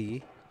Mario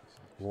He,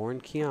 Warren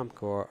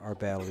Kiamko are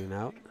battling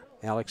out.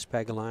 Alex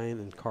Pagalayan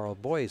and Carl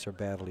Boyes are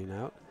battling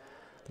out.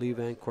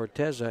 Levan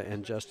Corteza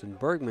and Justin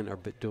Bergman are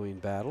doing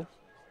battle.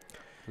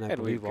 And I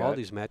believe all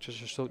these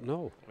matches are still,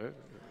 no.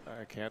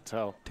 I can't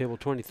tell. Table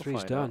 23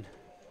 is done.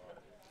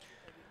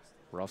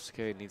 Ralf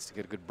Souquet needs to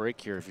get a good break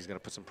here if he's going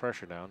to put some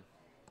pressure down.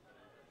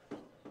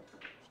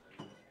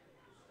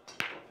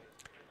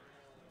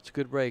 It's a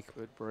good break.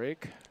 Good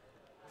break.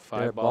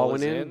 Ball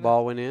went in.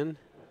 Ball went in.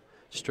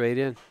 Straight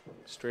in.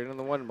 Straight on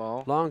the 1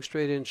 ball. Long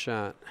straight in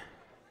shot.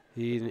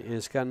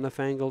 He's got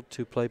enough angle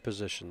to play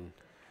position.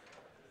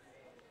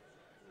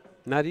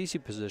 Not easy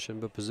position,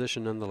 but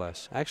position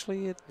nonetheless.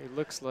 Actually, it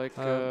looks like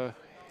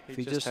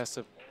he just has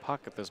to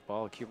pocket this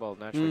ball. The cue ball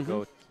naturally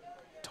go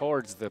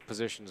towards the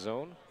position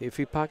zone. If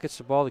he pockets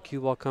the ball, the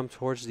cue ball comes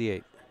towards the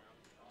 8.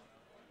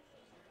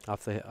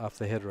 Off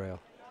the head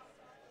rail.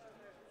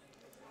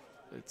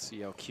 Let's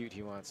see how cute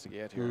he wants to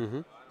get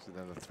here. So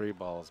then the 3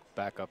 ball's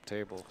back up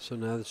table. So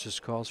now this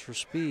just calls for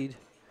speed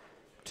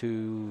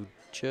to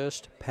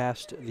just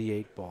past the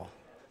 8 ball,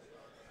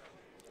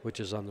 which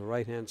is on the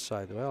right-hand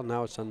side. Well,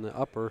 now it's on the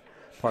upper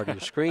part of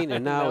the screen,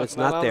 and now it's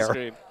not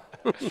there.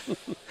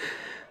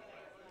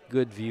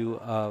 Good view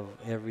of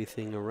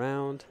everything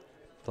around.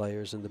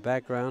 Players in the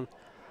background,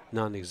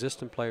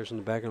 non-existent players in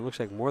the background. Looks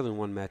like more than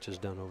 1 match is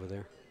done over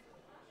there.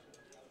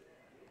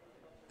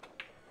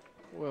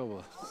 Well,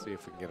 we'll see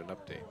if we can get an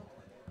update.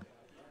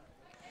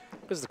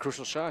 This is the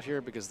crucial shot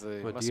here because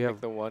they must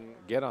make the 1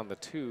 get on the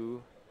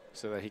 2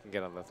 so that he can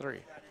get on the 3.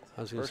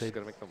 I was going to say, he's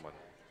going to make the 1.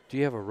 Do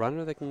you have a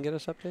runner that can get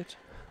us updates?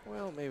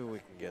 Well, maybe we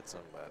can get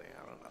somebody.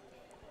 I don't know.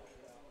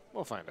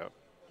 We'll find out.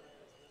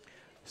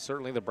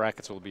 Certainly the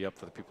brackets will be up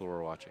for the people who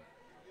are watching.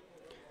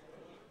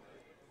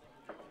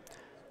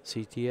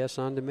 CTS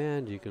on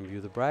demand. You can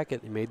view the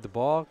bracket. He made the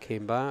ball,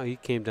 came by. He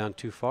came down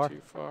too far.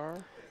 Too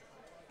far.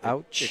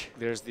 Ouch.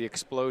 There's the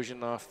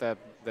explosion off that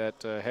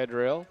head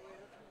rail.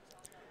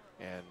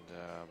 And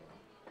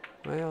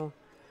well,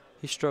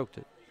 he stroked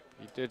it.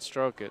 He did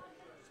stroke it.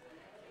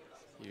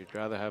 You'd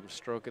rather have him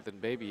stroke it than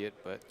baby it,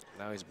 but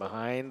now he's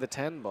behind the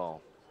 10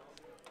 ball.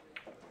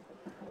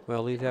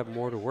 Well, he'd have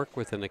more to work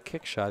with than a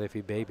kick shot if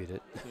he babied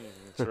it.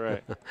 That's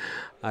right.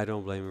 I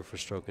don't blame him for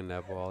stroking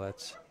that ball.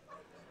 That's,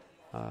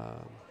 you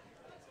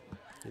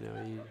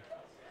know,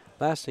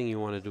 last thing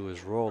you want to do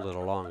is roll it a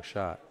long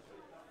shot.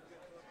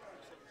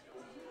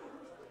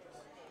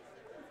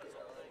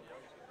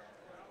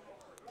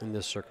 In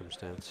this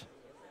circumstance.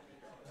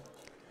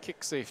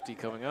 Kick safety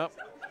coming up.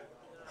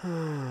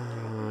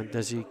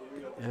 Does he?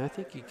 I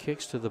think he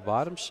kicks to the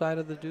bottom side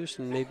of the deuce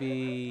and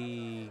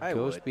maybe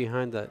goes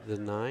behind the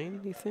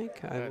 9, you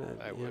think?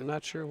 I'm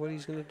not sure what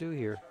he's going to do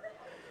here.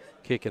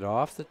 Kick it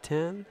off the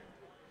 10.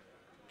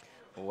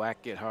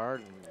 Whack it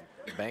hard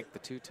and bank the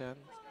 2-10.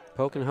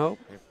 Poke and hope?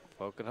 Yep,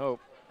 poke and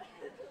hope.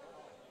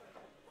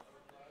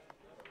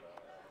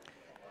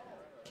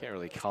 Can't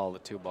really call the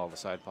 2 ball in the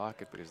side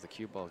pocket because the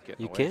cue ball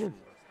getting away.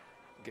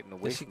 Getting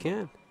away. Yes, you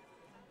can.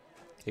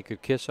 It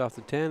could kiss off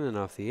the 10 and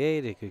off the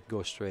 8. It could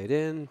go straight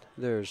in.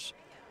 There's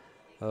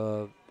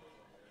a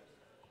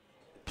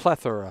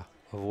plethora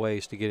of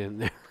ways to get in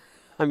there.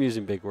 I'm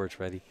using big words,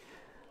 Freddie.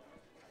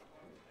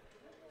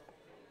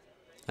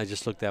 I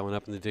just looked that one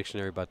up in the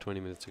dictionary about 20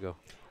 minutes ago.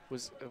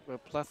 Was a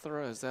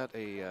plethora, is that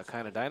a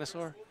kind of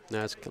dinosaur?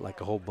 No, it's like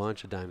a whole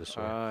bunch of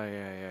dinosaurs. Oh,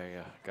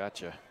 yeah.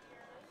 Gotcha.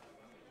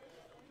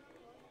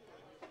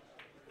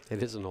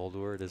 It is an old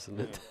word, isn't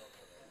it?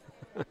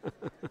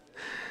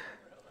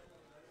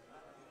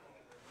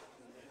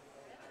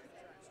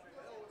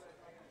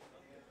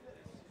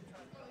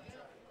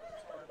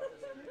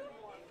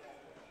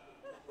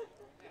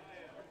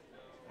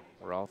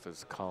 Ralf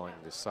is calling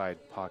the side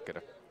pocket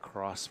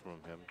across from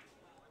him.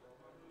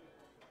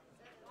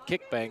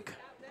 Kick bank.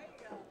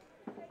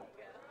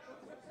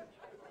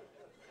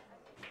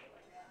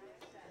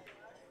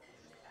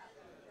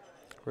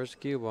 Where's the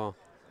cue ball?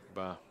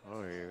 Oh,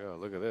 here you go.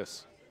 Look at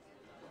this.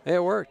 Hey,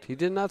 it worked. He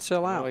did not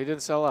sell out. No, he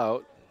didn't sell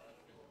out.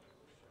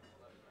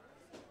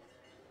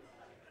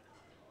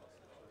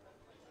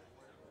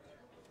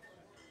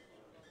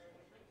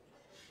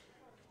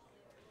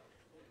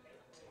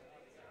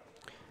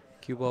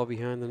 Cue ball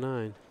behind the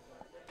 9.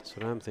 That's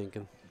what I'm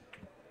thinking.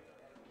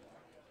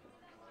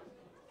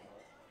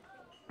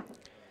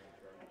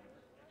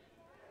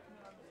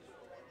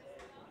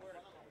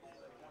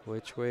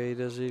 Which way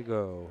does he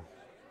go?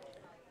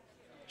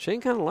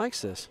 Shane kind of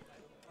likes this.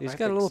 He's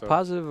got a little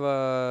positive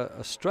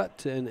a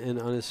strut on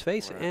his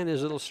face and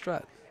his little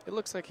strut. It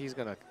looks like he's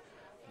going to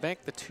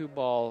bank the 2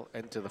 ball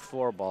into the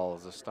 4 ball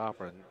as a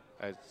stopper, and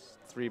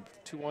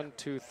Two, 1,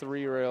 2,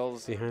 3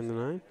 rails. Behind the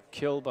 9?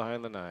 Kill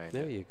behind the 9.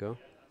 There you go.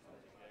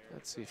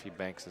 Let's see if he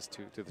banks this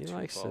to the He 2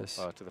 likes ball, this.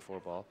 to the 4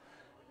 ball.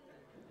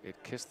 It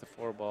kissed the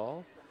 4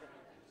 ball.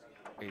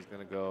 He's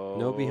going to go.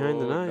 No behind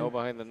the 9. No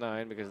behind the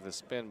 9 because of the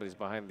spin, but he's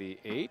behind the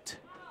 8.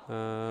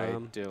 I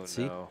don't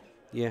know.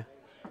 Yeah.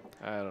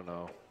 I don't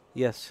know.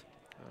 Yes.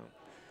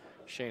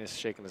 Shane is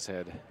shaking his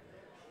head.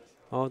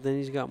 Oh, then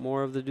he's got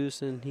more of the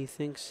deuce than he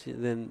thinks,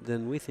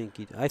 than we think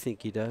I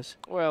think he does.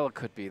 Well, it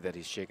could be that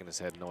he's shaking his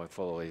head knowing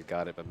full well he's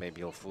got it, but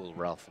maybe he'll fool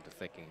Ralph into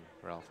thinking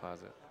Ralph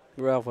has it.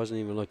 Ralph wasn't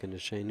even looking at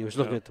Shane. He was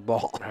looking at the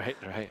ball.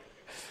 Right.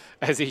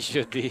 As he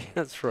should be.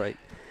 That's right.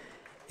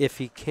 If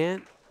he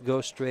can't go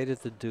straight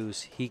at the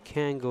deuce, he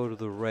can go to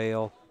the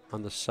rail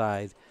on the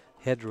side,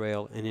 head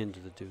rail, and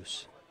into the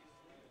deuce.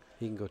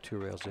 He can go 2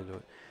 rails into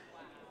it.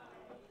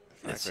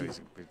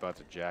 He's about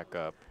to jack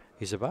up.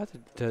 He's about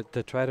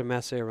to try to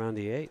masse around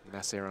the 8.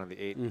 Masse around the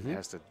 8 and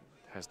has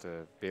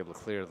to be able to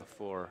clear the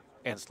 4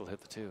 and still hit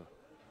the 2.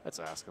 That's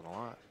asking a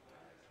lot.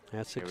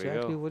 That's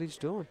exactly what he's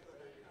doing.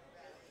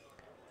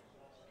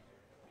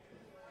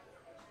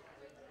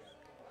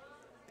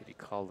 Did he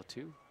call the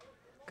 2?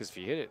 Because if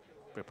he hit it,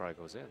 it probably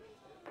goes in.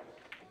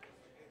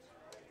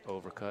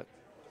 Overcut,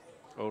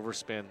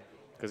 overspin,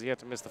 because he had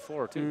to miss the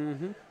 4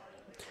 too.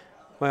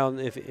 Well,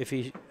 if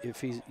he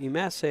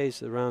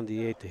masses around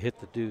the 8 to hit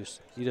the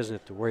deuce, he doesn't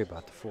have to worry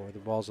about the 4. The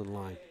ball's in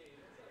line.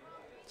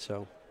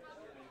 So,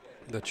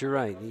 but you're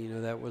right. You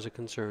know, that was a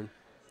concern.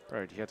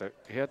 Right. He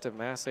had to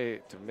masse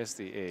to miss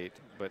the 8,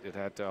 but it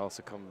had to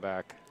also come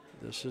back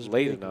This is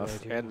late big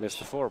enough right and miss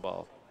the 4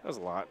 ball. That was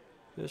a lot.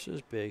 This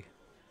is big.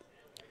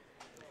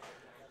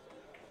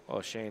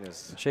 Well, Shane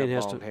has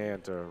to in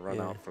hand to run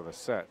out for the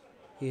set.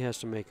 He has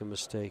to make a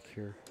mistake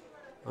here,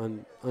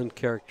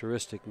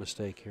 uncharacteristic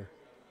mistake here.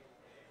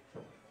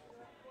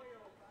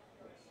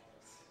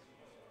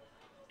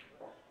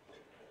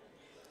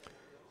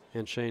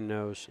 And Shane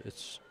knows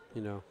it's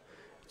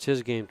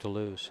his game to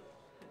lose.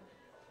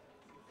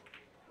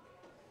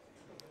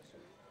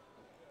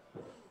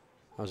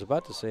 I was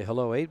about to say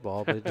hello 8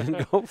 ball, but it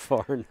didn't go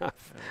far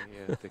enough. He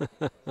had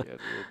a little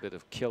bit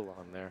of kill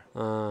on there.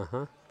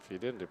 If he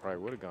didn't, it probably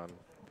would have gone.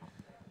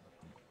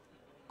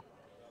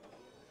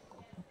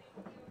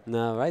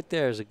 No, right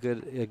there is a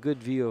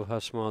good view of how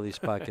small these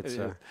pockets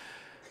are.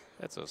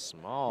 That's a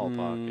small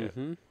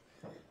pocket.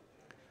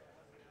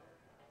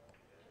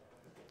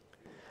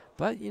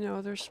 But, you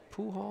know, there's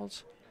pool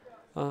halls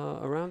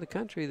around the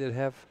country that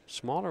have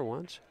smaller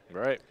ones.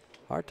 Right.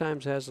 Hard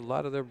Times has a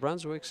lot of their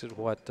Brunswicks at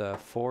what,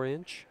 4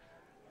 inch?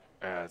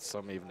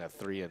 Some even at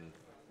 3 and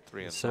 7/8.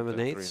 3 and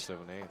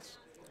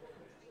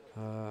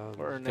 7/8.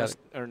 Or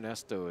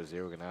Ernesto is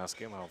here. We're going to ask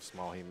him how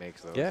small he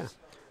makes those. Yeah.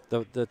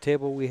 The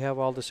table we have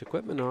all this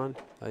equipment on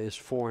is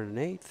 4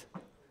 1/8.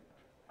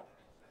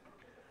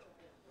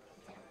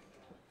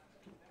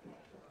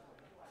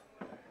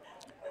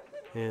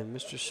 And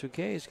Mr.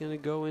 Souquet is going to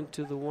go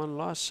into the 1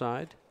 loss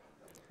side.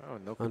 Oh,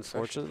 no concession.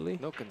 Unfortunately.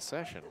 No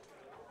concession.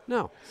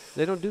 No,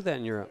 they don't do that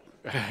in Europe.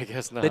 I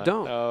guess not. They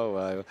don't.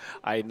 Oh,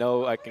 I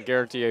know. I can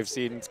guarantee I've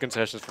seen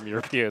concessions from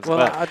Europeans. Well,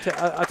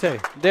 I'll tell you.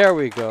 There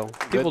we go.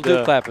 People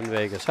do clap in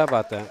Vegas. How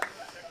about that?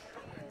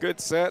 Good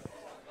set.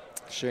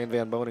 Shane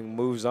Van Boening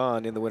moves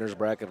on in the winner's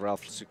bracket.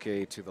 Ralf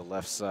Souquet to the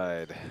left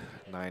side,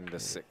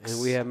 9-6.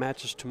 And we have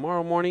matches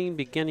tomorrow morning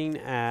beginning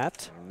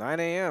at 9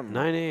 a.m.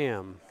 9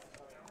 a.m.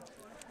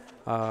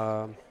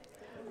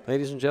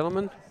 Ladies and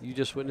gentlemen, you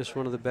just witnessed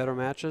one of the better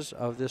matches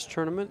of this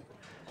tournament.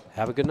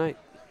 Have a good night.